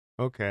 oh,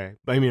 okay.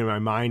 But I mean, in my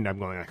mind, I'm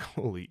going like,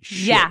 holy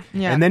shit. Yeah.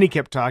 Yeah. And then he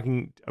kept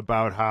talking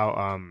about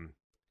how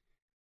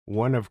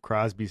one of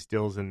Crosby,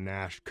 Stills, and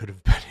Nash could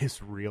have been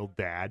his real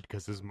dad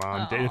because his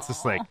mom did. It's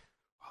just like,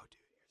 oh, dude,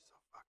 you're so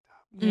fucked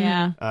up.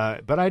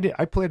 Yeah. But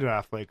I played it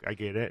off like I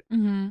get it.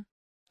 Mm-hmm.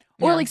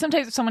 Or Yeah. like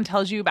sometimes if someone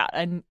tells you about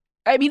a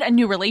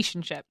new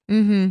relationship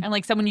Mm-hmm. and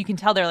like someone you can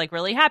tell they're like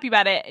really happy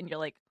about it and you're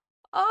like,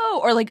 oh,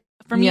 or like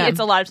for me, Yeah. it's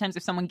a lot of times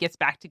if someone gets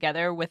back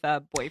together with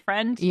a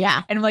boyfriend.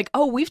 Yeah. And I'm like,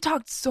 oh, we've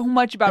talked so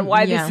much about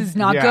why Yeah. this is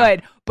not Yeah.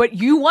 good, but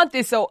you want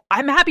this, so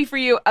I'm happy for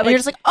you. I'm And you're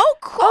just like, oh,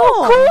 cool.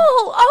 oh,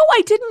 cool. Oh,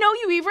 I didn't know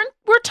you even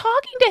were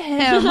talking to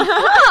him.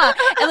 Huh.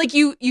 And like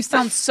you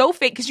sound so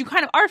fake because you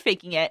kind of are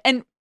faking it.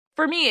 And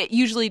for me, it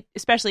usually,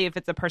 especially if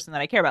it's a person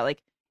that I care about,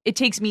 like it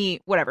takes me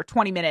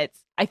 20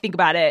 minutes. I think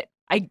about it.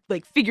 I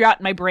like figure out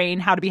in my brain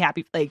how to be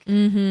happy. Like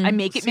Mm-hmm. I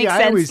make it See, make I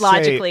sense always say-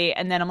 logically,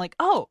 and then I'm like,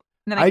 oh.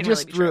 And then I can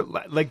just really be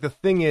sure. like the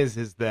thing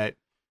is that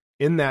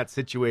in that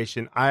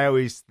situation, I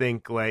always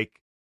think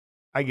like,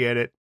 I get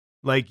it.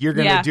 Like you're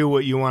gonna Yeah. do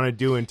what you want to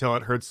do until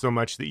it hurts so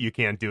much that you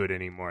can't do it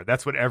anymore.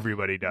 That's what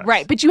everybody does,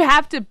 Right, but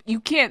you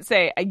can't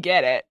say I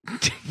get it.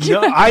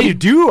 No, I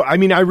do. I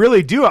mean, I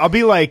really do. I'll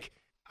be like,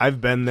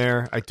 I've been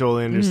there. I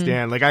totally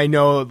understand. Like I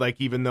know, like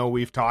even though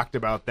we've talked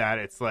about that,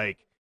 it's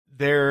like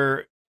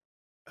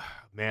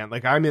man,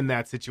 like I'm in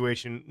that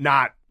situation,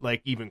 not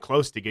like even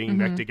close to getting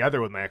back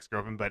together with my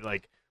ex-girlfriend, but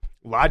like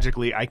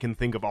logically I can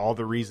think of all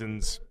the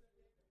reasons,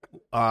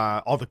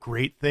 all the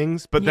great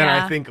things, but then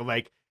Yeah. I think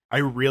like I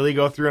really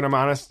go through and I'm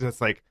honest, and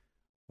it's like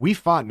we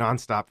fought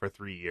nonstop for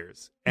 3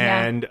 years.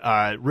 Yeah. And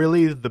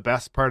really the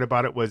best part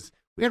about it was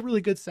we had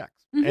really good sex.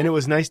 Mhm. And it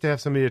was nice to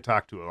have somebody to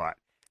talk to a lot.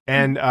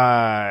 And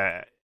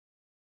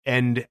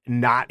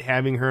not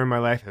having her in my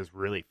life has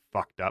really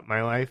fucked up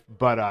my life.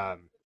 But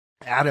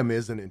Adam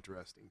is an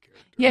interesting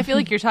character. Yeah, I feel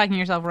like you're talking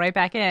yourself right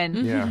back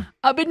in. Yeah.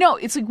 But no,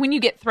 it's like when you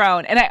get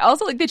thrown. And I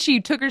also like that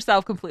she took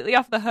herself completely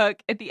off the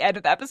hook at the end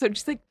of the episode.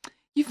 She's like,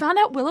 you found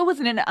out Willow was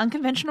in an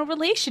unconventional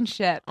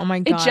relationship. Oh my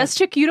It God. just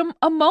took you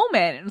a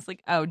moment. And it's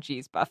like, oh,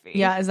 geez, Buffy.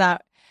 Yeah, is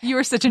that? You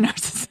were such a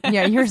narcissist.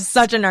 Yeah, you're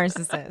such a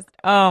narcissist.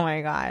 Oh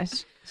my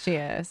gosh, she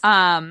is.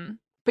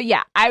 But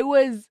yeah, I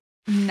was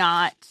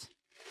not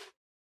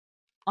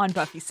on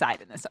Buffy's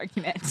side in this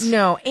argument.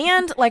 No,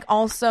 and like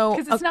also,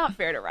 Because it's not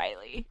fair to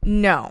Riley.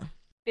 no,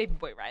 Baby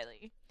boy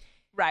Riley.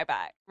 Rye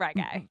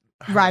guy.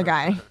 Rye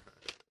guy.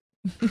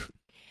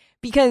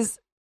 Because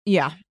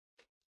yeah,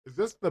 Is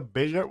this the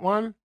bigot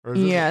one? Or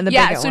is this yeah, the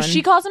Yeah, bigot so one.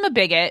 she calls him a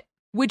bigot,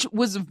 which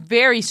was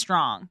very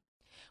strong.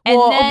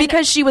 Well, then-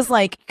 because she was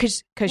like,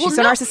 because she's Well,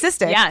 so no.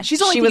 narcissistic. Yeah,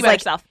 she's only she thinking was about like,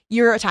 herself.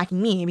 you're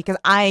attacking me because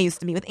I used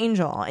to be with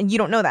Angel, and you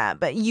don't know that,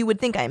 but you would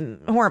think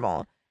I'm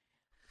horrible.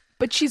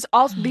 But she's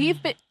also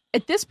they've been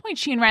at this point.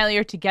 She and Riley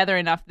are together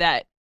enough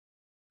that.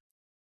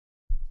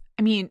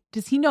 I mean,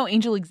 does he know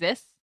Angel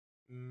exists?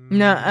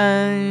 No,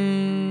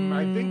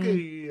 I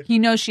think He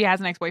knows she has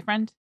an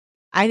ex-boyfriend.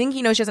 I think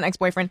he knows she has an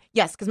ex-boyfriend.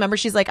 Yes, because remember,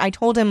 she's like, I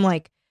told him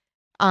like,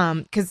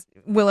 because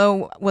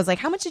Willow was like,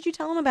 how much did you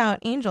tell him about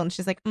Angel? And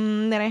she's like,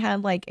 that I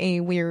had like a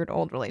weird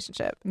old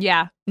relationship,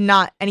 Yeah,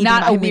 not anything,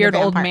 not about a him being weird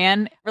old vampire.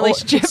 man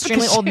relationship.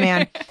 Extremely old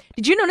man.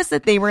 Did you notice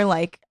that they were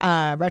like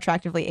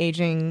retroactively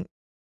aging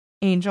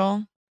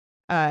Angel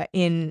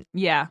in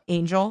Yeah.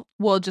 Angel?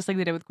 Well, just like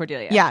they did with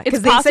Cordelia. Yeah, It's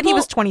because they said he possible-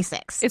 was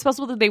 26. It's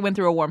possible that they went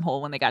through a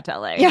wormhole when they got to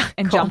LA. Yeah,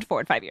 and cool. jumped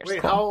forward 5 years.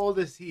 Wait, Cool. how old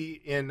is he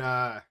in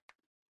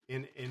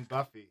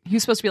Buffy? He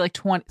was supposed to be like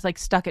 20, like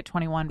stuck at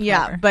 21.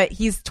 Yeah, forever. but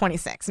he's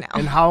 26 now.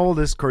 And how old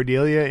is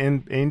Cordelia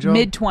in Angel?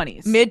 mid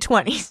 20s. Mid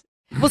 20s.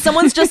 Well,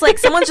 someone's just like,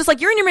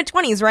 you're in your mid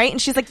 20s, right?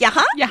 And she's like, yeah,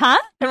 huh? Yeah, huh?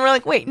 And we're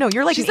like, wait, no,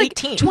 you're like She's an like,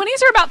 18.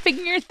 20s are about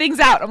figuring things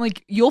out. I'm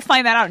like, you'll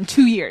find that out in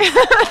 2 years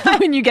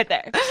when you get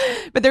there.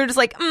 But they're just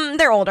like,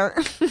 they're older.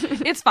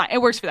 It's fine.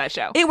 It works for that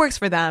show. It works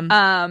for them.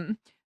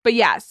 But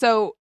yeah,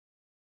 so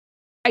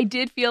I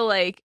did feel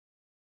like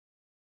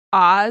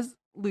Oz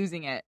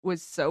losing it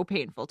was so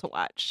painful to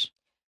watch.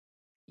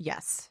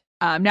 Yes.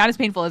 Not as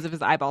painful as if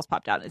his eyeballs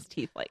popped out and his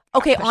teeth like.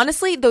 Okay, pushed.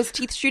 honestly, those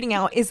teeth shooting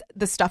out is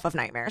the stuff of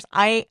nightmares.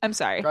 I'm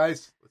sorry.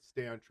 Guys, let's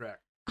stay on track.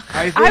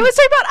 I was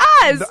talking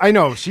about Oz. I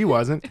know she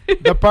wasn't.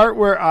 The part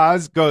where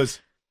Oz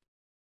goes,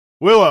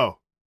 Willow,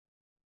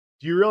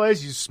 do you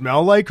realize you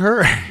smell like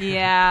her?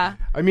 Yeah.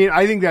 I mean,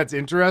 I think that's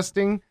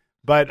interesting,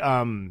 but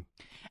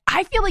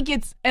I feel like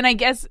it's, and I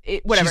guess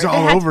it, whatever. she's It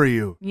all had- over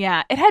you.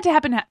 Yeah, it had to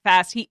happen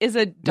fast. He is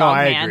a No, dog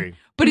I man, agree.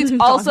 but it's Dog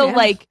also man.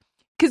 like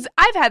because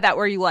I've had that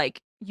where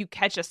you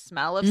catch a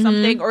smell of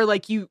something or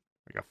like you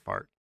Like a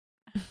fart.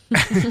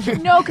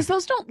 no, because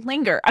those don't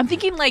linger. I'm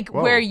thinking like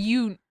Whoa. where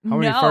you How know,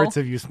 many farts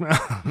have you smelled?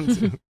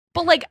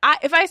 but like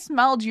if I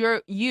smelled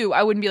you,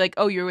 I wouldn't be like,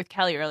 oh, you were with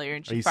Kelly earlier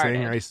and Are she you farted.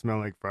 saying I smell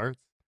like farts?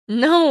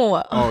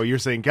 No. Oh, you're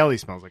saying Kelly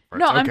smells like farts.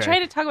 No, I'm Okay.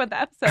 trying to talk about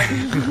the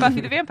episode of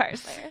Buffy the Vampire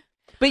Slayer.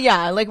 But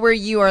yeah, like where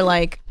you are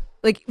like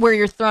where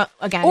you're thrown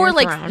again. Or you're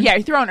like, thrown. yeah,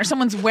 you're thrown, or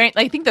someone's wearing,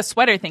 like, I think the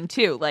sweater thing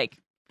too. Like,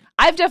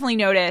 I've definitely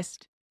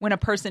noticed when a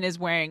person is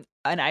wearing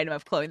an item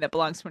of clothing that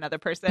belongs to another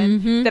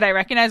person Mhm. that I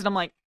recognize, and I'm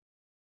like,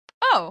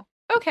 oh,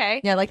 okay.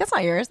 Yeah, like that's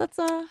not yours. That's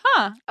Okay.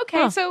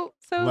 Huh. So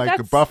Like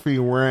that's Buffy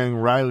wearing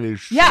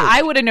Riley's shirt. Yeah,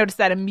 I would have noticed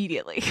that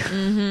immediately.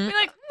 Mhm. Be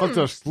like, But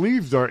the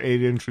sleeves are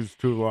 8 inches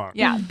too long.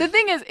 yeah. The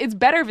thing is, it's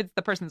better if it's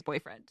the person's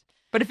boyfriend.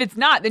 But if it's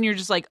not, then you're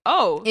just like,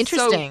 oh,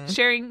 Interesting. So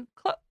sharing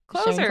clothes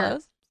Sharing or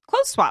clothes?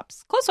 clothes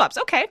swaps.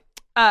 Okay.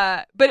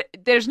 But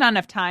there's not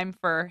enough time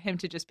for him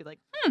to just be like,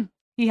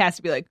 He has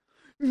to be like,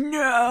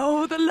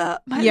 no,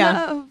 my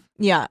love.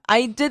 Yeah,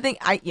 I did think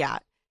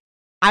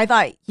I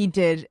thought he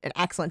did an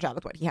excellent job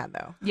with what he had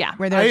though. Yeah.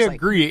 Where I there's like,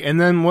 agree. And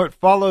then what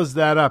follows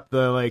that up,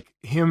 the like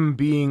him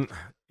being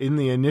in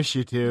the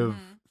initiative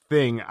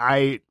thing,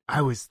 I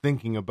was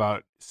thinking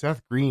about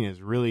Seth Green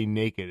is really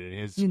naked and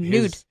his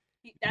nude.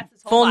 That's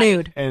his whole full body.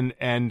 nude.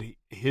 and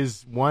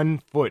his one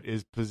foot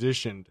is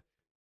positioned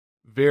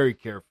very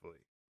carefully.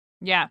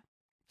 Yeah.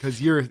 Because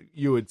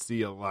you would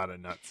see a lot of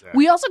nutsack.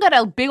 We also got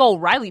a big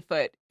old Riley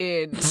foot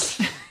in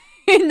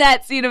in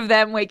that scene of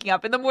them waking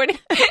up in the morning.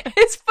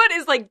 His foot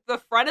is like the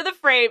front of the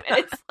frame, and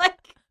it's like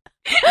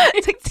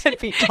 10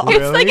 feet tall. It's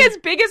Really? like as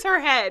big as her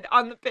head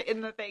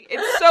in the thing.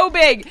 It's so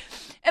big,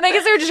 and I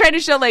guess they were just trying to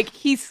show like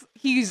he's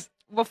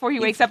before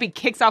he wakes up, he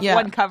kicks off Yeah.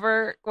 one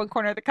corner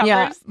of the covers.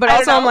 Yeah, but I don't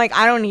also know. I'm like,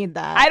 I don't need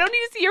that. I don't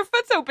need to see your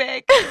foot so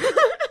big.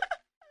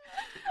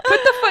 Put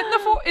the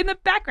foot in the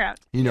background.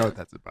 You know what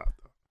that's about,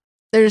 though.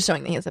 They're just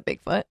showing that he has a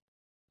big foot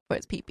for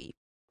his pee-pee.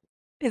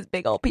 His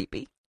big old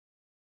pee-pee.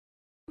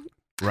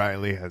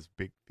 Riley has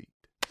big feet.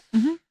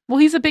 Well,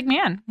 he's a big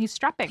man. He's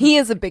strapping. He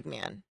is a big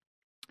man.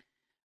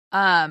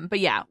 But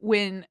yeah,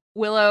 when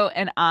Willow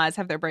and Oz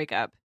have their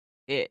breakup,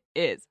 it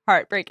is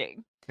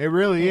heartbreaking. It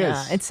really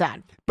Yeah, is. it's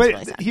sad. But It's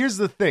really sad. here's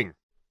the thing.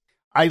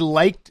 I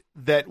liked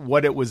that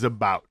what it was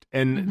about.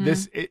 And Mhm.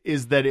 this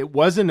is that it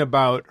wasn't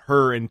about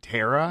her and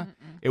Tara.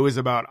 It was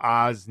about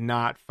Oz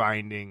not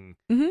finding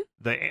Mhm.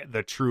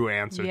 the true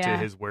answer to Yeah.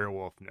 his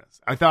werewolfness.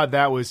 I thought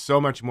that was so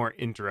much more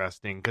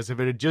interesting because if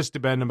it had just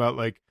been about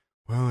like,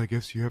 well, I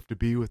guess you have to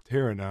be with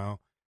Tara now,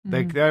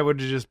 like that would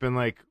have just been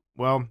like,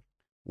 well,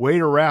 way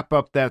to wrap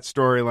up that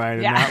storyline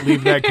and Yeah. not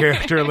leave that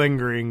character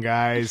lingering,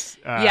 guys.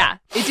 Yeah,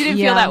 it didn't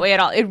Yeah. feel that way at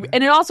all.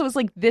 And it also was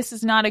like, this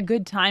is not a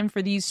good time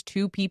for these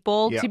two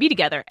people Yeah. to be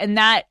together. And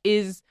that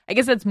is, I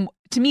guess that's,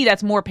 to me,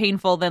 that's more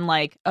painful than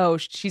like, oh,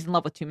 she's in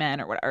love with two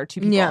men or whatever, or two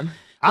people. Yeah.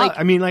 Like-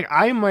 I mean, like,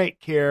 I might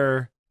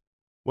care.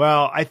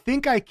 Well, I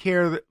think I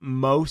care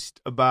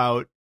most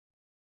about.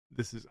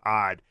 This is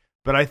odd,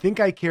 but I think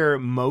I care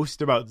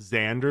most about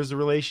Xander's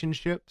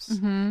relationships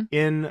Mm-hmm.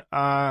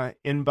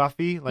 in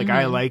Buffy. Like,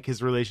 I Mhm. like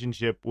his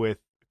relationship with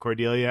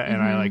Cordelia,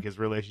 and I Mhm. like his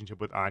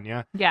relationship with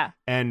Anya, Yeah.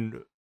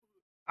 and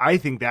I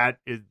think that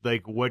is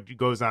like what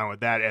goes on with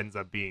that ends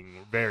up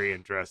being very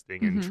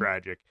interesting and Mhm.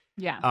 tragic.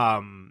 Yeah.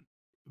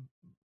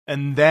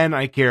 And then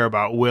I care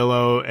about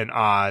Willow and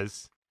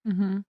Oz.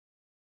 Mm-hmm.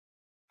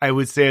 I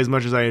would say as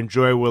much as I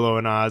enjoy Willow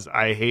and Oz,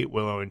 I hate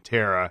Willow and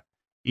Tara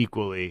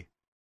equally.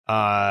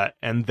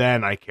 And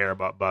then I care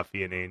about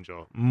Buffy and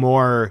Angel.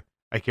 More,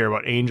 I care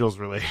about Angel's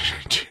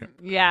relationship.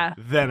 Yeah.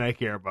 Then I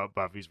care about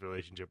Buffy's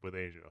relationship with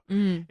Angel.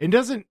 Mm. It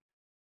doesn't...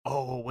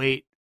 Oh,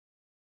 wait.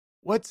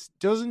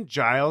 Doesn't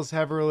Giles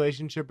have a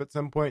relationship at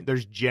some point?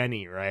 There's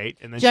Jenny, right?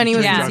 And then Jenny she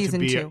was turns in out to season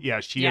be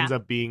 2. she Yeah. ends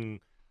up being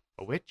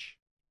a witch.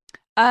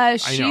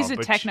 She's a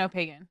but techno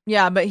pagan.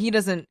 Yeah, but he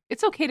doesn't.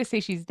 It's okay to say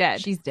she's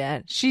dead. She's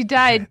dead. She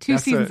died 2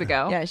 That's seasons a-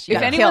 ago. Yeah, she if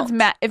got anyone's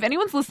killed. if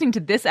anyone's listening to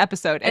this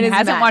episode and And is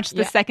hasn't mad, watched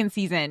the yeah. second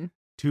season,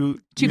 Too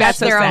bad,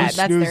 so you sad. That's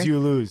snooze, their- you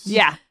lose.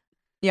 yeah.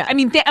 Yeah. I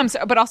mean, I'm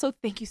sorry, but also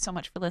thank you so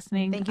much for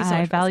listening. Thank you so I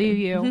much for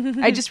value listening.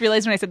 you. I just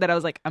realized when I said that, I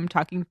was like, I'm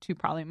talking to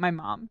probably my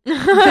mom.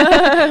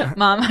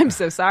 Mom, I'm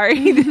so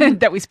sorry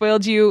that we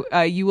spoiled you.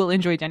 You will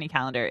enjoy Jenny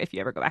Calendar if you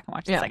ever go back and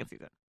watch the Yeah. second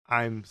season.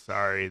 I'm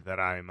sorry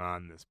that I'm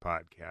on this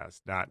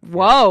podcast. Not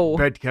Whoa.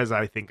 but because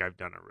I think I've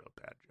done a real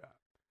bad job.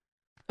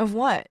 Of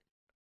what?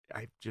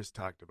 I just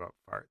talked about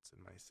farts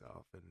and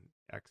myself and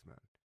X-Men.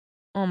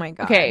 Oh my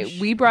god. Okay,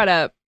 we brought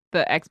up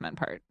the X-Men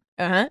part.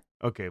 Uh-huh.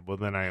 Okay, well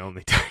then I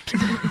only talked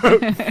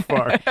about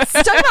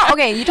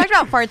farts. You talked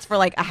about farts for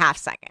like a half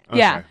second.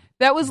 Yeah, Okay.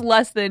 that was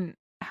less than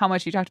how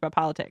much you talked about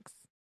politics.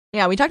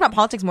 Yeah, we talked about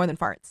politics more than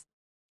farts.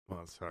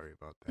 Well, sorry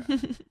about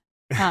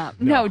that.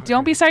 No,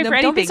 don't be sorry No, for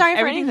anything. don't be sorry for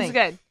Everything's anything.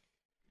 good.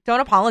 Don't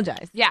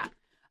apologize. Yeah.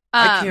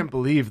 I can't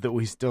believe that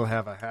we still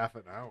have a half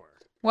an hour.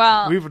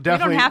 Well, We've we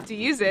definitely- don't have to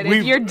use it. If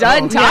we've- you're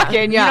done oh,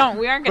 talking, yeah.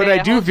 we aren't But going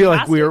to. I do feel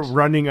like we're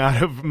running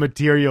out of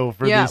material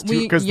for Yeah, these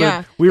two because we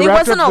it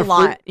wrapped wasn't up a the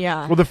lot.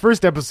 Yeah. Well, the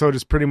first episode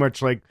is pretty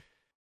much like,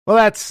 well,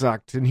 that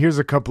sucked, and here's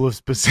a couple of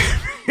specifics.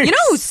 You know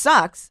who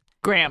sucks?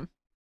 Graham.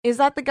 Is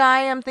that the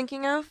guy I'm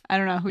thinking of? I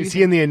don't know who Is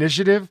he in the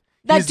initiative?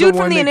 That He's the dude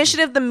one from the that-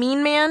 Initiative, the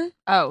mean man.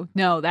 Oh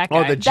no, that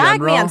Oh, guy. the That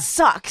general. man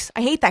sucks.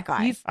 I hate that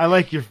guy. He's- I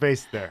like your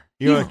face there.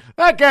 You're like,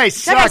 that guy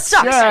sucks.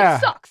 sucks. Yeah.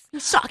 sucks. He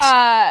sucks.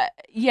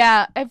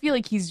 Yeah, I feel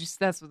like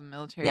that's what the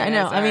military. yeah, I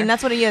know. guys I mean, are.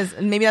 that's what he is,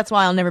 and maybe that's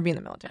why I'll never be in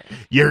the military.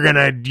 You're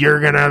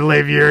gonna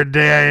live your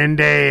day and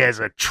day as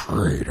a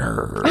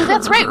traitor. Oh,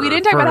 that's right. We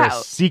didn't talk for about a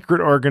how- secret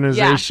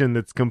organization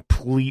that's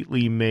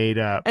completely made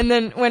up. And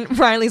then when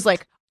Riley's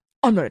like,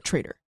 "I'm not a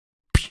traitor.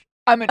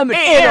 I'm an I'm an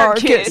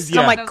anarchist. anarchist."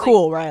 Yeah. I'm like, I was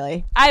 "Cool,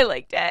 Riley. I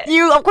liked it.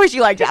 Of course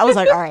you liked it." I was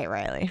like, "All right,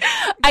 Riley."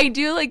 I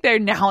do like they're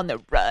now on the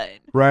run.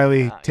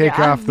 Riley, take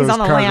yeah, off he's those on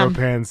the cargo lam.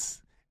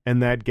 pants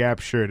and that Gap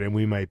shirt, and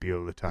we might be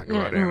able to talk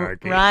about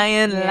anarchy.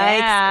 Ryan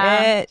Yeah.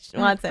 likes it. She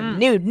wants a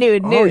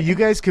nude. Oh, you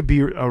guys could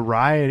be a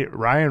rye.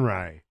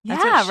 That's Yeah,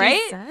 what she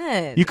right?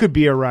 said. You could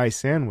be a rye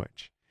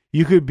sandwich.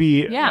 You could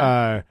be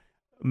Yeah.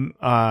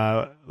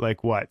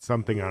 like what?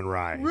 Something on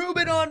rye.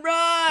 Reuben on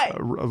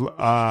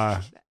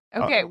Rye.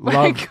 Okay, but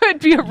love- I could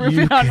be a Reuben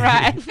you on could-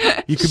 rye.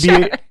 You could Sure.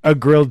 be a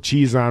grilled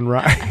cheese on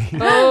rye.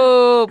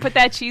 Oh, put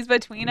that cheese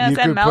between us You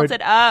and could melt put-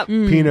 it up.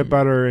 Peanut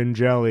butter and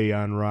jelly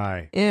on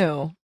rye.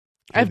 Ew.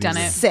 I've done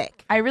it.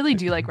 Sick. I really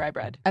do like rye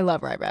bread, I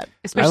love rye bread.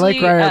 especially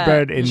I like rye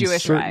bread in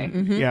Jewish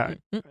certain, rye. yeah,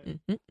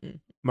 Mm-mm.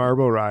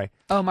 marble rye.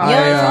 Oh, marble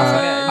rye is also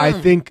good.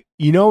 I think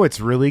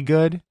what's really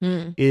good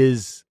Mm.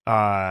 is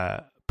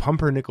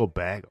pumpernickel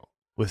bagel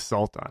with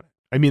salt on it.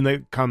 I mean,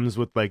 that comes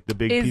with like the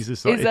big piece of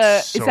salt. Is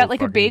that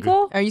like a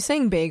bagel? Are you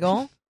saying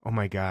bagel? Oh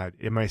my god,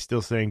 am I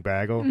still saying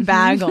bagel?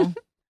 Bagel.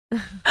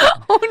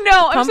 Oh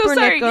no, I'm so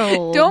sorry.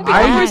 Pumpernickel. Don't be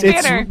I- Bruce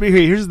Banner.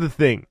 Here's the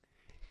thing: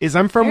 is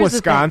I'm from Here's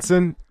the thing.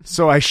 Wisconsin,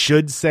 so I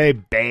should say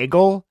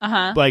bagel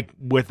Uh-huh. like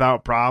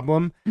without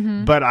problem,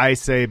 Mhm. but I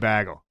say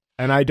bagel,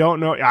 and I don't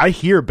know. I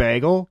hear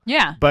bagel,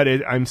 Yeah, but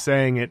I'm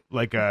saying it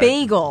like a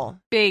Bagel.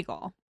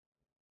 bagel,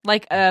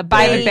 like by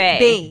the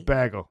bay.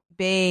 bagel.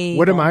 Bagel.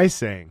 What am I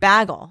saying?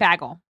 Bagel.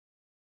 Bagel.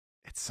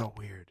 It's so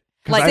weird.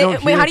 'Cause Like, I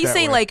don't wait, hear how it do you that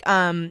say way. like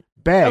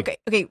bag?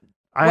 Okay.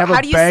 I well, have how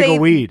a do you bag say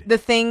of weed. The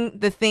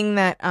thing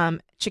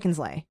that chickens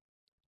lay.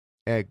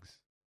 Eggs.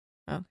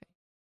 Okay.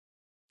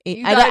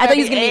 You I thought thought about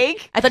he was the gonna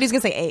egg? I thought he was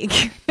gonna say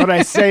egg. But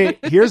I say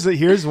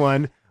here's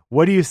one.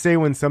 What do you say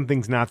when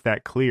something's not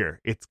that clear?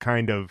 It's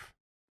kind of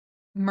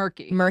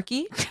Murky.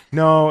 Murky.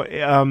 no.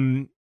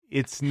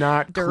 It's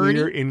not Dirty?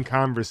 clear in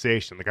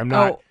conversation. Like I'm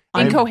not.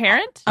 I'm-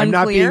 Incoherent. I'm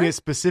not Unclear? being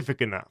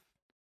specific enough.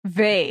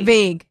 Vague.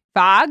 Vague.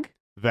 Fog.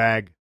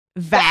 Vag.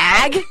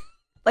 Vag.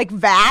 Like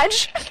vag.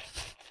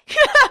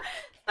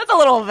 That's a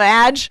little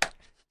vag.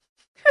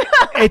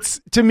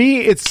 It's to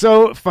me. It's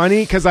so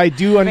funny because I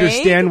do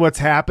understand what's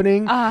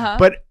happening, Uh-huh.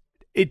 but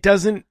it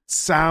doesn't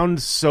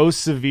sound so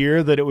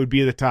severe that it would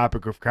be the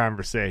topic of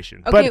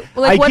conversation. Okay, but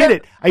well, like, I what get if-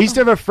 it. I used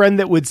to have a friend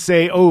that would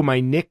say, "Oh, my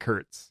neck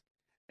hurts,"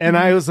 and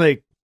I was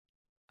like,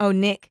 Oh,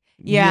 Nick.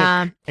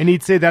 Yeah. Nick. And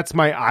he'd say that's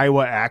my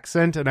Iowa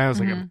accent, and I was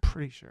like, Mhm. I'm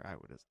pretty sure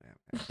Iowa doesn't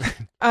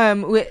have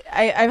that.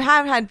 I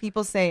have had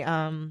people say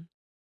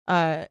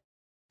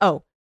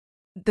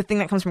the thing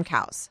that comes from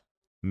cows.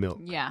 Milk.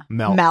 Yeah.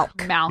 Milk.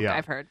 Milk. Milk. Yeah.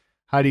 I've heard.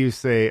 How do you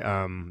say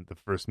the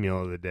first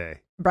meal of the day?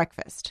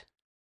 Breakfast.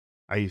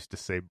 I used to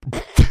say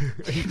breakfast.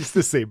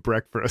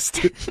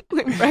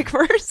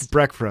 Breakfast.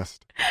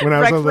 Breakfast. When I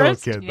was a little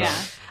Breakfast? kid. Yeah.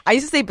 I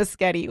used to say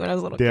biscotti when I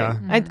was a little Yeah.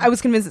 kid. I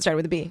was convinced it started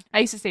with a B. I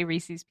used to say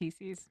Reese's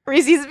Pieces.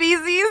 Reese's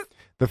Pieces.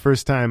 The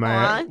first time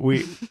Aw.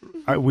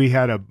 we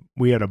had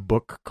a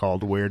book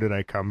called Where Did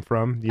I Come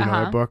From? You know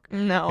Uh-huh. that book?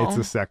 No. It's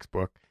a sex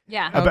book.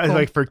 Yeah. Oh, About, cool.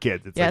 like for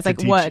kids. It's Yeah, like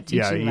it's to like teach,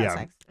 what? Teaching about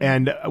sex.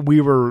 And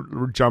we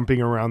were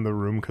jumping around the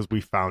room because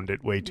we found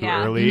it way too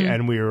Yeah. early, Mhm.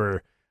 and we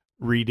were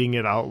reading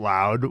it out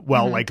loud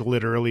while Mhm. like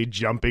literally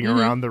jumping Mhm.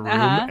 around the room,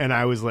 Uh-huh. and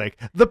I was like,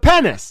 the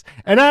penis,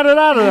 and and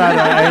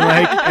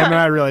then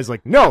I realized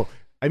like, no,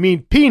 I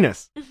mean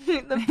penis,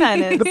 the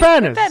penis. the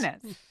penis.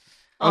 Penis.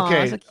 Aw,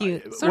 Okay, so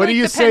cute. Sort what of do like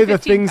you the say Pen the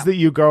 15 things cup. that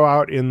you go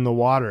out in the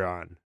water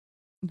on?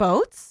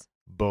 Boats.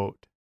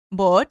 Boat.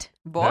 Boat.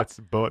 Boat. That's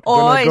boat. Oh,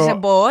 Gonna it's go- a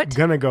boat.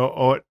 Gonna go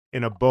out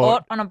in a boat.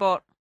 Boat on a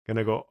boat.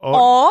 Gonna go out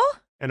Oh,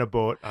 in a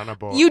boat on a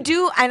boat. you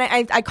do, and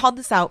I called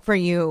this out for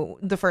you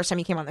the first time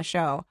you came on the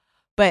show,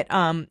 but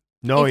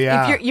no,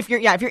 if you're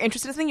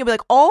interested in something, you'll be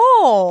like,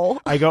 oh,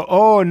 I go,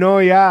 oh no,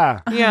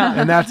 yeah. yeah.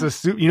 And that's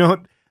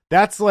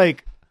that's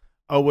like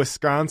a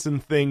Wisconsin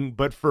thing,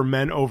 but for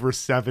men over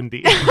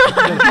 70.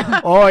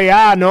 Oh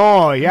yeah,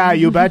 no, yeah,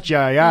 you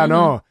betcha, yeah,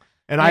 no.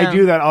 And I Yeah.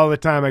 do that all the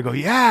time. I go,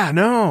 yeah,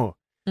 no.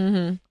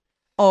 Mm-hmm.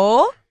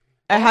 Oh,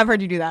 I have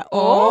heard you do that.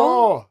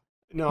 Oh,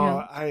 No,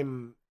 Yeah.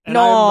 I'm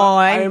No,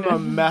 I'm a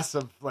mess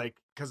of like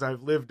because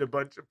I've lived a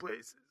bunch of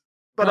places.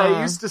 But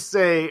I used to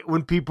say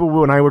when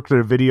I worked at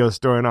a video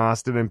store in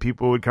Austin, and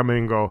people would come in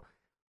and go,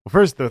 well,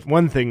 first the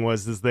one thing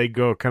was they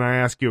go, can I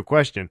ask you a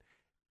question?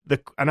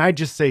 And I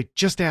just say,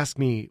 just ask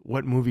me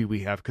what movie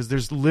we have, because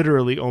there's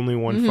literally only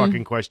one Mhm.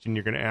 fucking question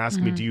you're going to ask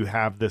me. Mhm. Do you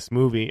have this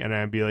movie? And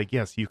I'd be like,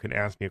 yes, you can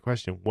ask me a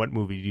question. What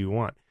movie do you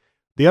want?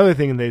 The other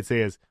thing they'd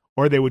say is,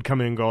 or they would come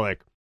in and go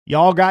like,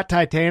 y'all got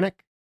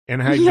Titanic?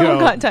 And I'd y'all go,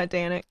 got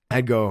Titanic.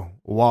 I'd go,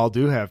 Wall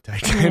do have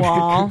Titanic.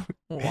 Wall.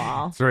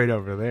 It's right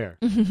over there.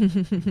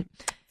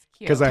 Cute.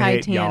 you. Because I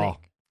hate Titanic. y'all.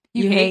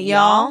 You hate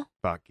y'all?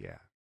 Fuck yeah.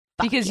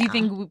 Because Fuck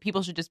you yeah. think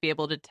people should just be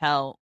able to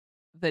tell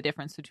the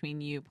difference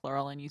between you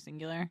plural and you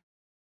singular.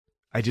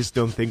 I just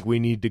don't think we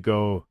need to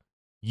go,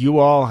 you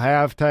all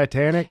have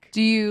Titanic?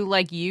 Do you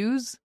like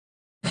use?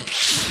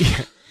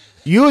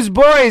 Use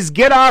boys,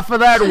 get off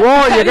of that wall.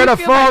 How do You're you going to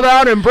feel fall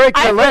down and break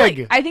I your feel leg.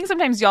 like, I think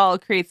sometimes y'all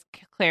creates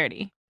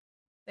clarity.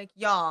 Like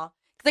y'all.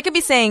 Because I could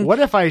be saying, What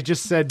if I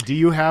just said, do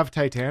you have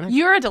Titanic?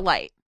 You're a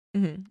delight.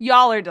 Mhm.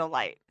 Y'all are a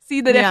delight.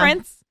 See the Yeah.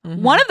 difference? Mhm.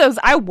 One of those,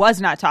 I was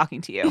not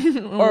talking to you.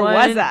 Or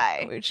was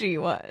I? She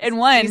was. And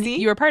one, Do you see?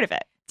 you were part of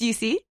it. Do you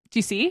see? Do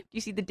you see? Do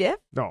you see the diff?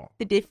 No,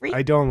 The difference?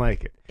 I don't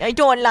like it. I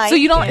don't like So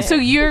you don't. it. So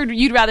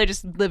you'd rather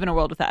just live in a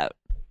world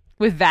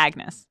with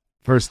vagueness.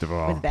 First of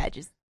all, with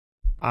badges.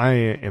 I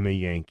am a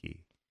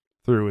Yankee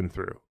through and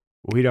through.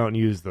 We don't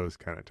use those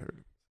kind of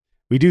terms.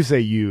 We do say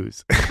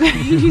use. We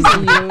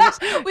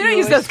don't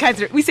use those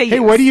kinds of. We say. Hey,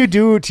 use. what do you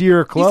do to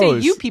your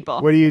clothes? you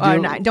people. What do you do? Oh,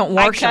 no, don't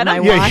wash cut them. I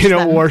them. Yeah, wash you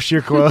don't them. wash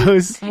your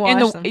clothes. And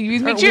Wash them. you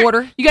make Or sure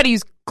water. you got to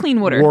use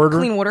clean water. Water.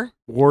 Clean water.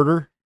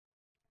 Water.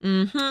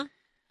 Mm-hmm. Do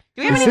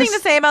we have Is anything this-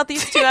 to say about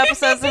these two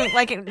episodes and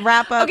like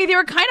wrap up? Okay, they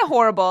were kind of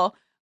horrible.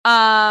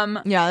 Yeah,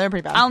 they're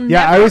pretty bad. I'll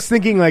Yeah, never. I was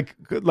thinking like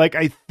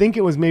I think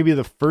it was maybe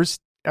the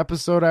first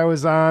episode I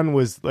was on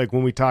was like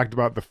when we talked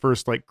about the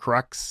first like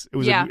crux. It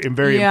was Yeah. a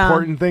very Yeah.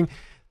 important thing.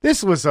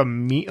 This was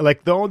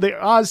like the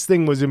Oz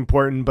thing was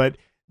important, but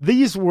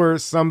these were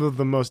some of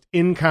the most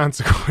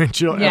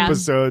inconsequential Yeah.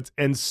 episodes.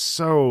 And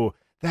so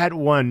that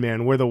one,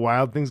 man, where the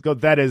wild things go,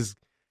 that is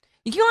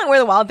you can't like where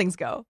the wild things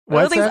go.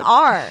 Where What's the things that?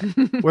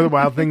 are. where the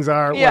wild things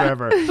are, Yeah.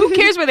 whatever. Who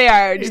cares where they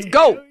are? Just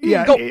go.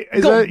 Yeah, Go.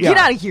 is Go. that- yeah. Get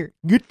out of here.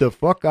 Get the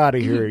fuck out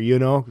of here, you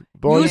know?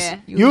 Boys, Yeah.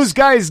 use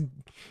guys,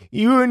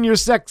 you and your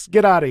sex,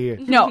 get out of here.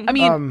 No, I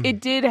mean Um, it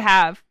did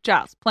have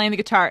Giles playing the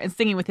guitar and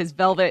singing with his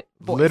velvet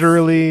voice.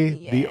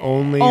 Literally the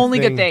only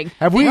good thing.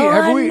 Have we? No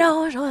Have one we?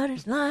 knows what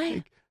it's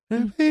like.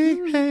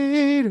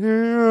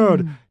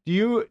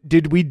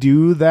 Did we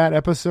do that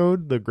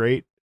episode? The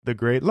great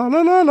la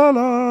la la la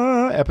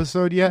la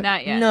episode yet?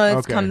 Not yet. No, it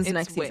Okay. comes It's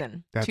next wait.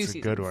 season. That's 2 a good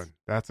seasons. one.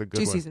 That's a good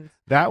 2 one. seasons.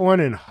 That one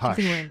and Hush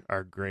think we're in-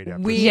 are great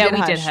episodes. We Yeah, did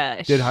we did Hush.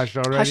 Hush. did Hush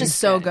already? Hush is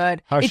so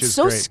good. Hush It's is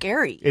so great.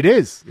 scary. It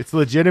is. It's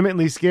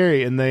legitimately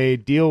scary, and they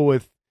deal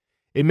with.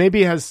 It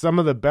maybe has some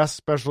of the best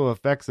special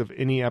effects of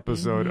any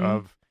episode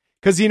of.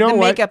 Because you know the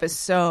what? makeup is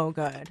so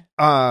good.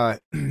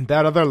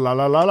 That other la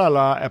la la la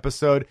la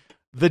episode,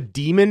 the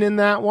demon in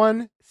that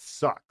one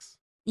sucks.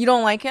 You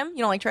don't like him? You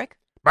don't like Trick?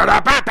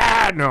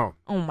 No,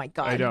 Oh my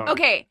god. I don't.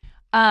 Okay.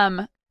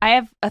 I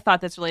have a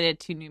thought that's related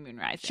to New Moon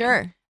Rising.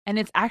 Sure. And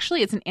it's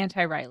an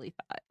anti-Riley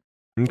thought.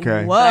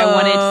 Okay. Whoa. I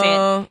wanted to say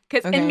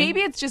it. Okay. And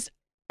maybe it's just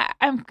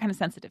I'm kind of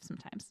sensitive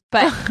sometimes.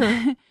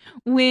 But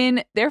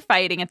when they're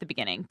fighting at the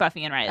beginning,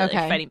 Buffy and Riley Okay.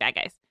 like, fighting bad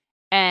guys.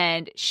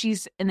 And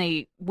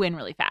they win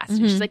really fast. And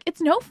Mhm. she's like,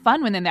 it's no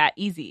fun when they're that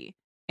easy.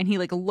 And he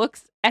like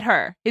looks at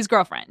her, his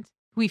girlfriend,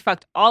 who he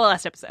fucked all the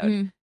last episode,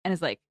 Mhm. and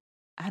is like,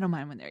 I don't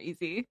mind when they're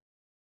easy.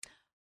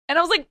 And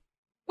I was like,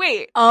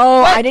 wait.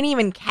 Oh, What? I didn't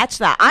even catch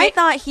that. I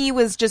thought he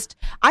was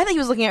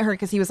looking at her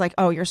because he was like,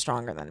 "Oh, you're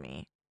stronger than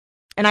me,"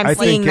 and I'm I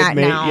seeing think it that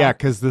may, now. yeah,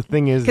 because the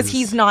thing is, because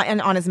he's not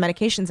on his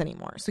medications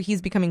anymore, so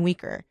he's becoming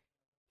weaker.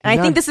 And He's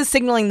I think not- this is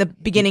signaling the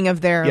beginning of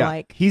their yeah,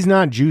 like he's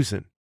not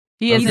juicing.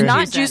 He Okay. is he's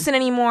not juicing. juicing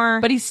anymore.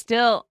 But he's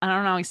still, I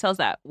don't know, he sells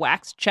that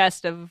wax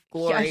chest of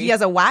glory. Yeah, he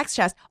has a wax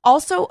chest.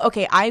 Also,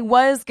 okay, I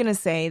was gonna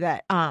say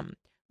that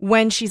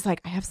when she's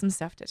like, I have some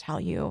stuff to tell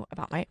you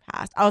about my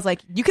past, I was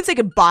like, you can say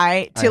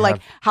goodbye to I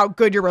like have- how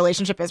good your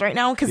relationship is right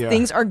now because Yeah.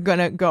 things are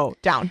gonna go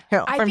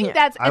downhill I from think here.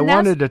 that's. I and that's-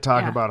 wanted to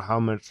talk yeah. about how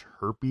much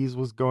herpes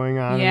was going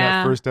on in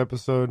Yeah. that first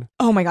episode.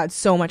 Oh my god,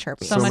 so much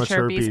herpes. so much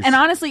herpes. And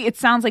honestly, it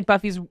sounds like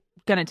Buffy's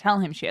gonna tell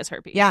him she has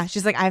herpes. Yeah,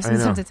 she's like, I have some I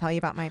know. stuff to tell you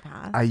about my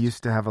past. I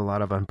used to have a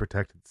lot of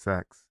unprotected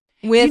sex.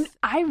 With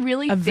I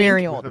really a think,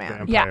 very old With a man.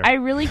 vampire. Yeah, I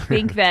really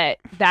think that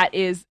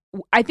is.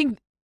 I think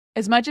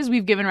as much as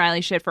we've given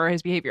Riley shit for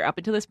his behavior up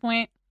until this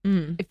point,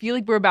 Mm. I feel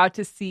like we're about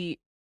to see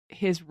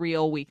his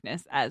real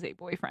weakness as a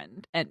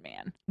boyfriend and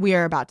man. We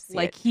are about to see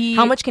Like it.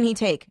 How much can he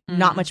take?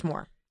 Not Mhm. much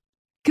more.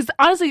 Because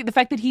honestly, the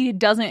fact that he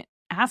doesn't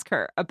ask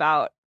her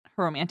about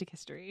her romantic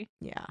history.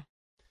 Yeah.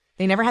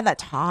 They never had that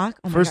talk.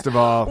 Oh my First God. of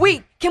all,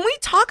 Wait, can we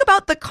talk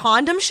about the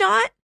condom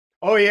shot?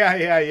 Oh yeah.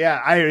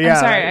 I'm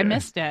sorry, I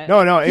missed it.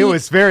 No, it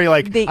was very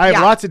like I have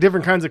yeah. lots of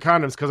different kinds of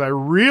condoms because I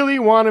really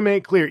want to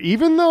make clear,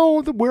 even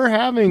though we're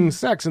having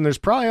sex and there's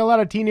probably a lot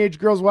of teenage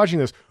girls watching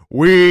this,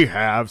 we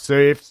have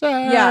safe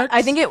sex. Yeah,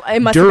 I think it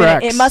must have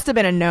been. It must have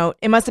been a note.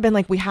 It must have been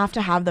like we have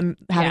to have them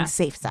having Yeah.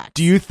 safe sex.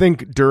 Do you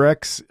think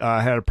Durex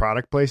had a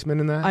product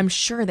placement in that? I'm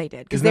sure they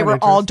did because Isn't they that were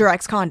all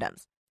interesting?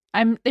 Durex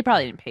condoms. They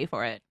probably didn't pay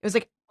for it. It was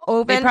like They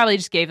open probably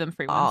just gave them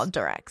free all ones.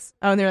 Durex.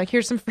 Oh, and they're like,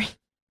 here's some free.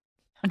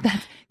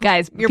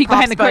 Guys, Your peek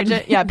behind the props curtain.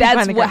 budget. Yeah, peek that's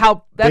behind the what, curtain.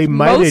 how that's They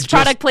might have most just-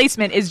 product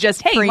placement is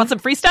just, hey, Free. you want some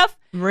free stuff?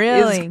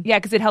 Really? Yeah,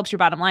 because it helps your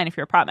bottom line if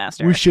you're a prop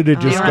master. we should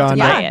have You just don't have to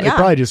gone. buy They it. Yeah.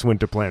 probably just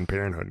went to Planned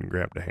Parenthood and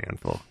grabbed a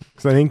handful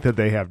because I think that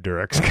they have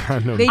Durex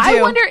condoms. They I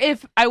do. wonder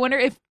if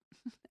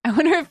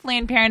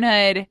Planned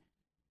Parenthood,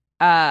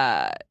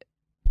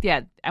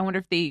 I wonder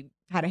if they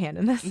had a hand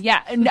in this.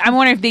 Yeah, and I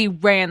wonder if they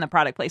ran the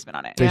product placement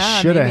on it. They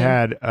Yeah, should have maybe.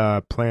 had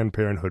a Planned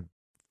Parenthood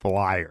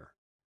flyer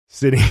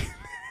sitting.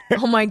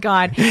 Oh my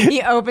god.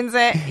 He opens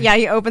it. Yeah,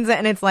 he opens it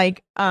and it's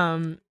like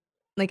a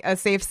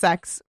safe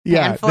sex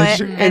pamphlet.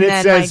 And it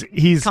then, says like,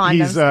 he's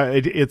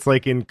condoms. it's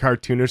like in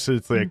cartoonish, so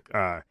it's like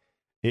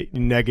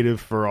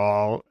negative for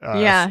all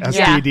Yeah,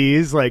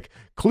 STDs, like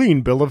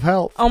clean bill of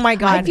health. Oh my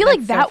god. I feel like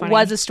that's so that funny.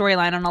 was a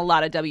storyline on a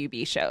lot of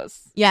WB shows.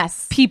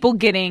 Yes. People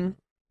getting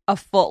a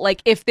full,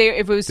 like if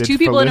it was Did two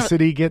people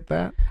Felicity get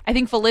that? I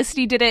think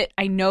Felicity did it.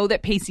 I know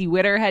that Pacey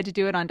Witter had to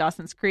do it on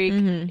Dawson's Creek.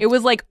 Mhm. It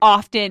was like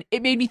often.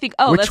 It made me think,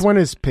 oh, Which one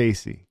is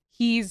Pacey?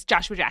 he's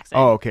Joshua Jackson.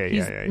 Oh, okay,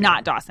 He's yeah.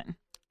 not Dawson.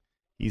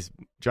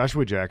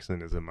 Joshua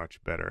Jackson is a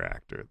much better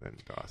actor than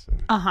Dawson.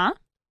 Uh-huh.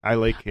 I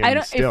like him I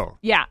don't still.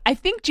 I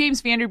think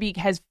James Vanderbeek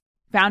has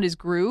found his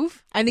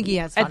groove I think he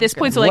has at this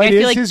point. So What like I is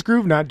feel like his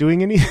groove? Not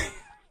doing anything.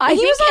 I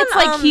think it's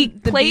like he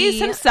The plays Bee.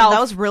 himself. That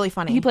was really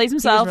funny. He plays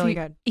himself. He was really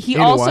good. He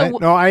In also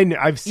what? No,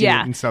 I've seen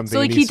it in something. So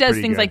like and he he's does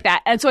pretty things good. like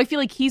that, and so I feel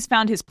like he's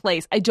found his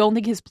place. I don't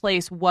think his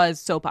place was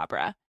soap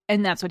opera,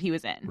 and that's what he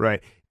was in.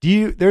 Right.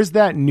 There's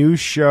that new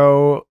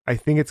show, I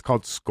think it's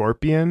called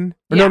Scorpion.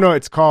 Or Yeah. No,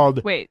 it's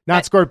called Wait,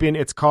 not Scorpion,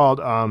 it's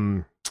called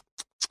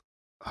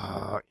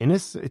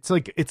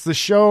it's the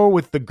show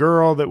with the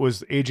girl that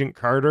was Agent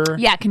Carter.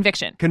 yeah,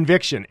 Conviction.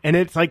 Conviction. And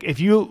it's like if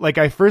you like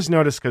I first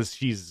noticed cuz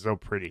she's so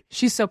pretty.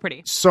 She's so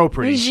pretty. So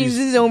pretty. She's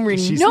so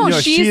pretty. She's, No,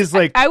 she is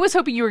like I was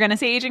hoping you were gonna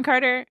say Agent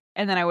Carter,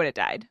 and then I would have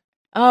died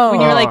Oh.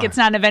 when you were Oh. like, "It's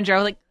not an Avenger." I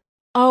was like,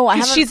 Oh, I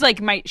haven't. "She's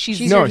like my she's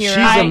She's no, your she's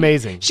hero.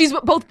 amazing. She's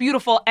both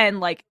beautiful and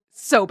like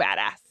so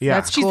badass. Yeah.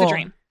 That's she's cool. the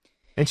dream."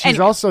 And she's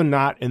Anyway. also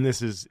not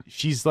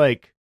she's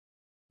like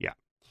yeah.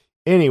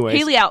 Anyways,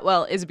 Haley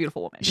Atwell is a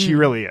beautiful woman. she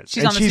really is.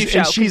 She's and on the new show,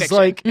 and she's Conviction.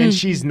 like and Mm.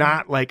 she's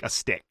not like a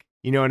stick.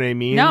 You know what I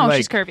mean? No, like,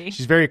 she's curvy.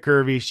 She's very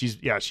curvy.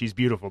 She's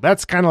beautiful.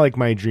 That's kind of like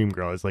my dream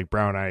girl. Is like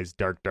brown eyes,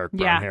 dark brown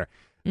Yeah. hair.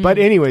 But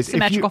anyways,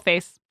 Symmetrical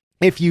face.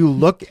 if you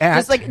look at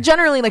just like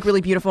generally like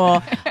really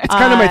beautiful. it's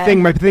kind of my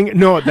thing. My thing.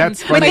 No,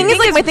 that's My funny.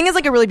 thing is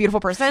like a really beautiful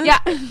person. Yeah,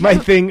 My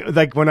thing.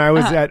 Like when I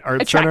was at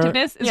Art Center.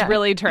 attractiveness is Yeah.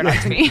 really a turn on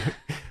to me.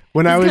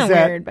 When I It's was kinda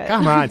at weird, but-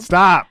 come on,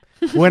 stop.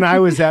 When I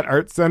was at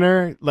Art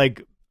Center,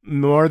 like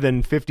more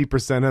than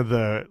 50% of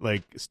the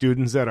like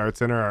students at Art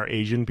Center are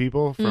Asian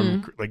people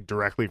from like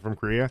directly from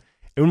Korea.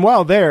 And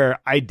while there,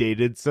 I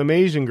dated some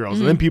Asian girls.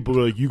 And then people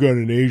were like, you got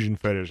an Asian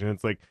fetish. And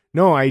it's like,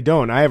 no, I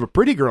don't. I have a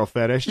pretty girl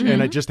fetish.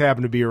 And I just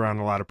happen to be around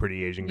a lot of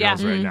pretty Asian Yeah.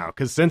 girls right now.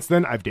 Because since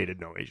then, I've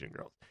dated no Asian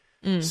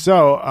girls.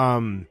 So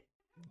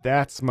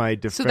that's my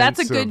defense. So that's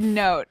a good of-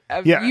 note.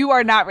 Of Yeah. You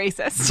are not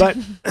racist. But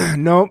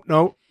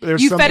no.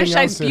 There's you something fetishize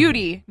else in-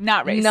 beauty,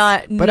 not race.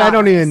 But I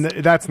don't even.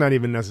 That's not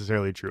even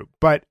necessarily true.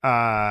 But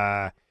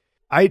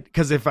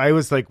because if I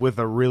was like with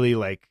a really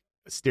like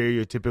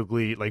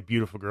stereotypically like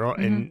beautiful girl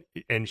and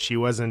she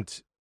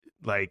wasn't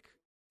like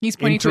He's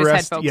pointing to his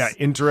head, folks.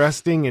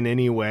 interesting in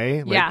any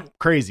way, like Yeah.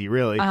 crazy,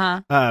 really,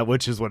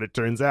 which is what it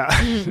turns out.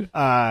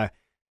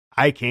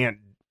 I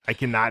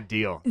cannot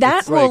deal. That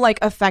It's will like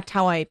affect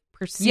how I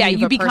perceive. Yeah,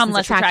 you a become person's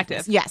less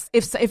attractiveness. attractive.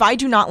 Yes, if I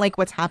do not like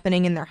what's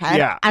happening in their head,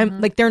 Yeah.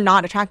 I'm like they're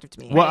not attractive to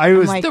me. Well, right? I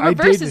was- I'm like, The I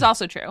reverse dated- is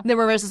also true. the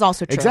reverse is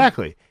also true.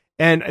 Exactly.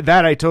 And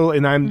that I told,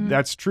 and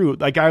that's true.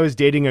 Like I was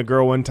dating a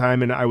girl one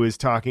time and I was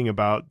talking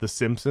about The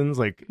Simpsons,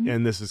 like,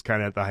 and this is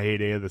kind of at the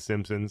heyday of The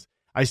Simpsons.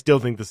 I still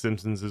think The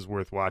Simpsons is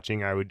worth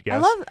watching, I would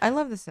guess. I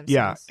love The Simpsons.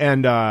 Yeah.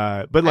 And, but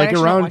I like actually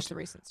don't around, watch the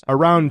recent stuff.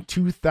 around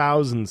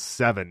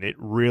 2007, it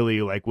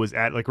really like was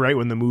at like right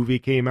when the movie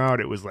came out,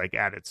 it was like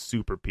at its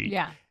super peak.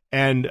 Yeah.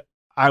 And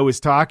I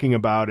was talking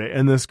about it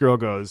and this girl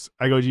goes,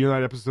 I go, do you know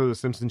that episode of The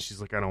Simpsons? She's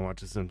like, I don't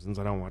watch The Simpsons.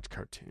 I don't watch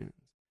cartoons.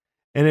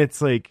 And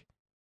it's like,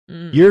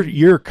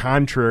 you're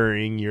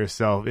contrarying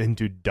yourself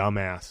into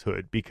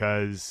dumbasshood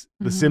because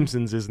The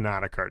Simpsons is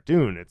not a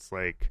cartoon. It's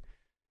like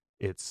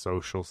it's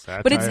social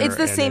satire. But it's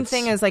the and same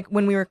thing as like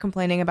when we were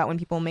complaining about when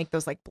people make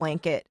those like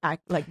blanket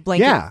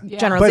Yeah.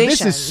 generalizations.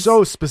 But this is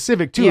so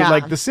specific too. Yeah.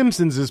 Like The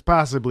Simpsons is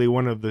possibly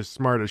one of the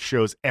smartest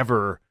shows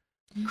ever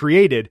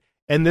created,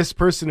 and this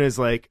person is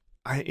like,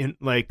 and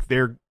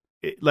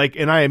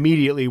I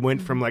immediately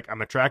went from like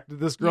I'm attracted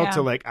to this girl Yeah.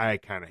 to like I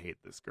kind of hate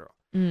this girl.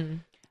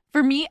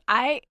 For me,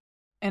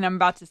 and I'm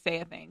about to say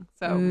a thing,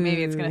 so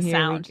maybe it's going to here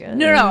we sound. go.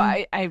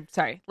 No, I'm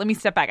sorry. Let me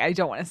step back. I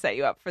don't want to set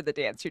you up for the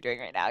dance you're doing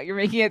right now. You're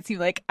making it seem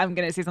like I'm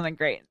going to say something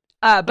great. is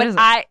But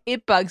it?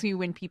 it bugs me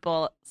when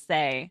people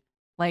say,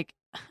 like,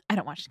 I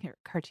don't watch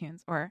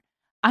cartoons, or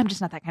I'm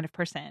just not that kind of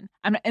person.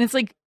 And it's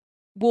like,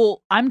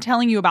 well, I'm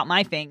telling you about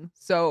my thing,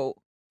 so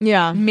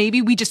Yeah.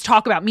 maybe we just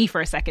talk about me for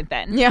a second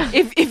then. Yeah.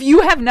 If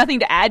you have nothing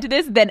to add to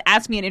this, then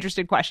ask me an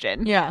interested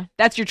question. Yeah.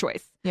 That's your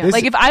choice. Yeah. This-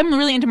 Like if I'm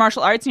really into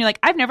martial arts and you're like,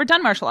 I've never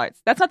done martial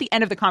arts, that's not the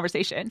end of the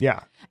conversation.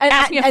 Yeah.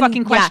 Ask me a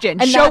fucking question.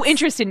 and Show that's-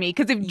 interest in me.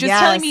 Because if just Yes.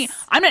 telling me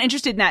I'm not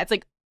interested in that, it's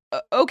like,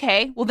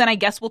 okay, well then I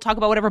guess we'll talk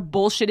about whatever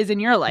bullshit is in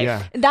your life.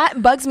 Yeah.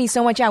 That bugs me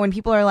so much. Yeah, when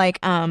people are like,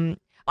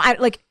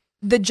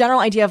 the general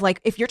idea of like,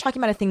 if you're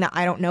talking about a thing that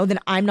I don't know, then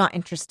I'm not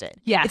interested.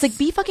 Yes. It's like,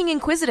 be fucking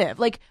inquisitive.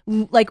 Like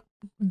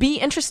be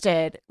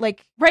interested.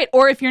 Like, Right.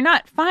 Or if you're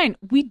not, fine.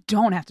 We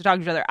don't have to talk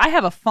to each other. I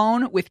have a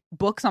phone with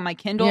books on my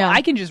Kindle. Yeah.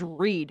 I can just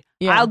read.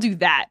 Yeah. I'll do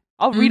that.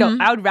 I'll read.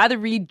 I would rather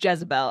read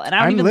Jezebel, and I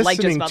don't I'm even like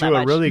listening Jezebel to that a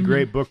much. really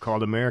great book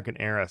called American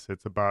Heiress.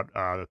 It's about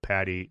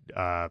Patty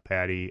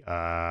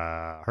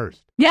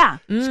Hearst. Yeah,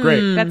 It's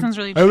great. that sounds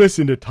really. I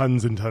listen to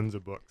tons and tons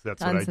of books.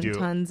 That's Tons what I and do.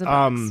 tons of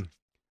books.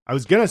 I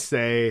was gonna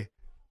say,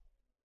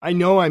 I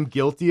know I'm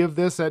guilty of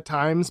this at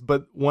times,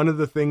 but one of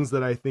the things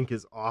that I think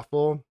is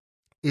awful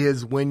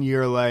is when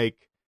you're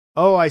like,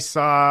 "Oh, I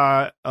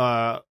saw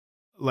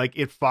like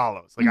It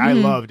Follows." Like I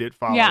loved It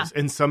Follows, Yeah.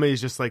 and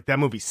somebody's just like, "That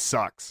movie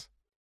sucks,"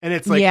 and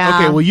it's like, Yeah.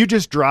 okay, well, you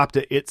just dropped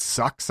It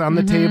Sucks on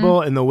the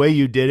table, and the way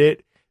you did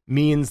it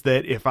means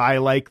that if I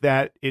like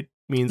that, it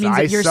means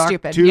I that you're suck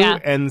stupid. too, Yeah.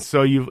 and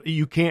so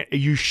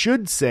you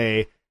should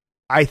say,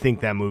 I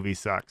think that movie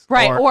sucks.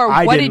 Right. Or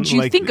I what didn't did you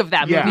like think of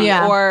that yeah. movie?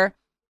 Yeah. Or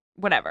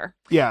whatever.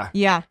 Yeah.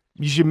 Yeah.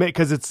 You should make,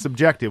 because it's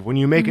subjective. When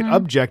you make it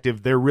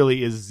objective, there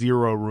really is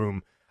zero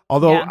room.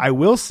 Although Yeah. I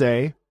will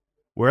say,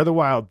 Where the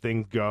Wild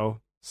Things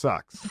Go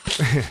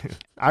sucks.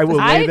 I will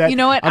lay that. You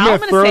know what? I'm I'm going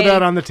to gonna throw say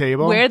that on the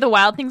table. Where the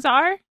Wild Things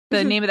Are,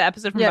 the name of the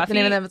episode from Yeah, Buffy. the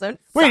name of the episode.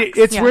 Wait, sucks.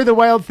 it's Yeah. Where the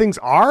Wild Things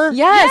Are?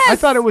 Yes. I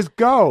thought it was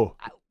Go.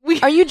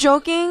 Are you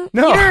joking?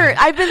 No. Peter,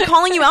 I've been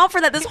calling you out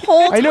for that this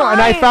whole time. I know, and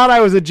I thought I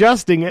was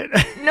adjusting it.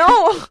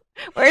 No.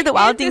 Where the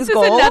Wild Things This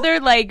Go. is another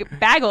like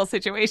bagel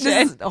situation.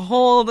 This is a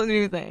whole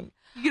new thing.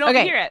 You don't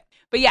Okay. hear it.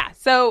 But yeah,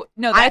 so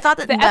no, I thought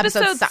that the the episode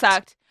episode sucked.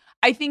 sucked.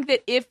 I think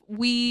that if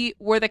we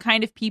were the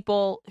kind of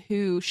people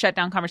who shut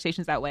down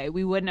conversations that way,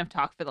 we wouldn't have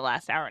talked for the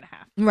last hour and a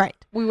half. Right.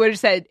 We would have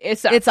said, it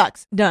sucks. It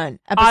sucks. Done.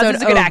 Oz Episode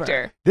is a good over.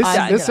 actor. This Oz is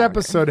a this good actor.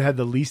 episode had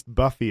the least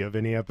Buffy of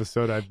any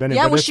episode I've been in.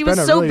 Yeah, but well, it's she was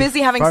been a so really busy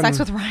having fun- sex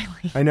with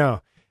Riley. I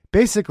know.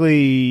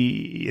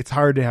 Basically, it's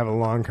hard to have a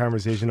long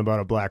conversation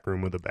about a black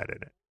room with a bed in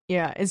it.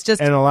 Yeah, it's just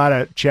And a lot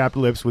of chapped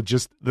lips with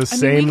just the I mean,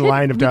 same we could,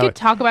 line of we dialogue. could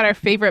talk about our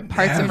favorite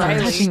parts of Never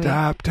Riley.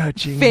 stop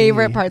touching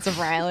favorite me. parts of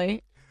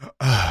Riley.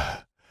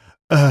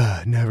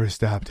 Never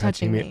stop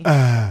touching me.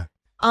 It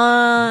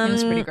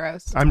was pretty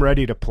gross. I'm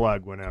ready to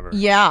plug whenever.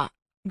 Yeah.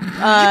 All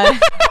Thanks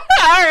for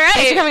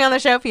right. coming on the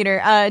show, Peter.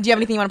 Do you have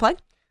anything you want to plug?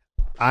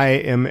 I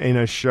am in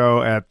a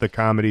show at the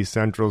Comedy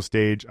Central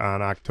stage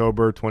on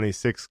October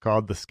 26th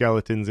called The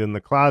Skeletons in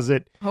the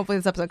Closet. Hopefully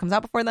this episode comes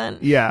out before then.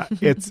 Yeah,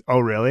 it's oh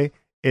really?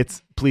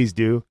 It's please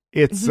do.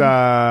 It's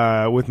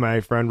with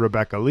my friend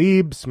Rebecca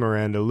Liebs,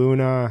 Miranda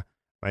Luna,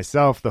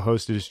 myself, the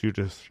host is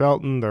Judith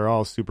Shelton. They're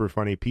all super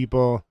funny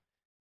people.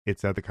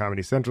 It's at the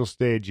Comedy Central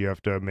stage. You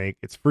have to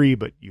it's free,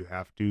 but you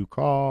have to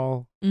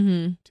call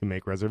to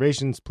make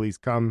reservations. Please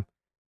come.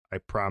 I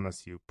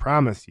promise you,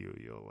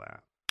 you'll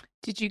laugh.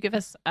 Did you give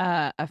us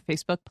a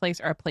Facebook place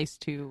or a place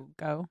to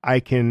go?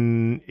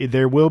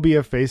 There will be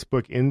a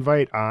Facebook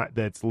invite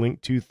that's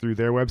linked to through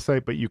their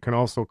website, but you can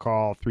also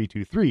call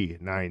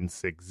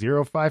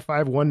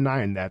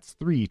 323-960-5519. That's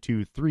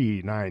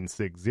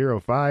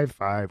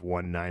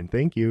 323-960-5519.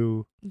 Thank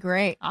you.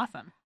 Great.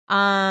 Awesome.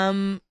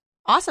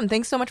 Awesome.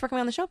 Thanks so much for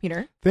coming on the show,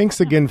 Peter.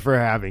 Thanks again for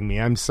having me.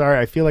 I'm sorry.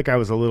 I feel like I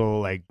was a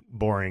little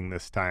boring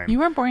this time. You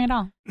weren't boring at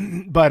all.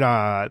 But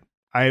I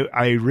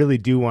really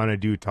do want to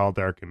do Tall,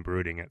 Dark, and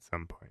Brooding at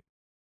some point.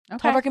 Okay.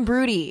 Tall, Dark, and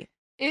Broody.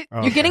 Okay.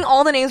 You're getting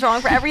all the names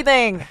wrong for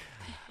everything.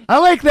 I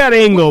like that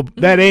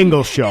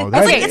angle show.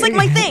 It's like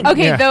my thing.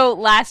 Okay, Yeah. though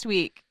last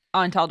week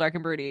on Tall, Dark,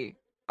 and Broody,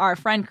 our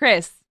friend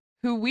Chris,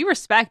 who we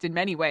respect in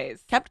many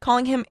ways, Kept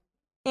calling him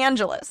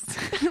Angelus.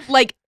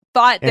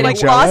 thought that it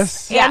Angelus? was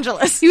Los Yeah.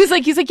 Angeles. He's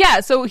like,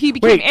 yeah. So he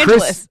became Wait,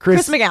 Angelus.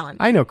 Chris McGowan.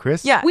 I know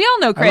Chris. Yeah. We all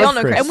know Chris. I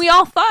love Chris. And we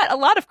all thought a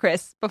lot of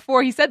Chris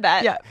before he said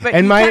that. Yeah. But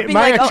And he my kept being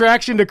like,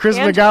 attraction to Chris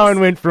Angelus.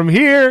 McGowan went from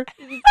here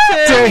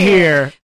to here.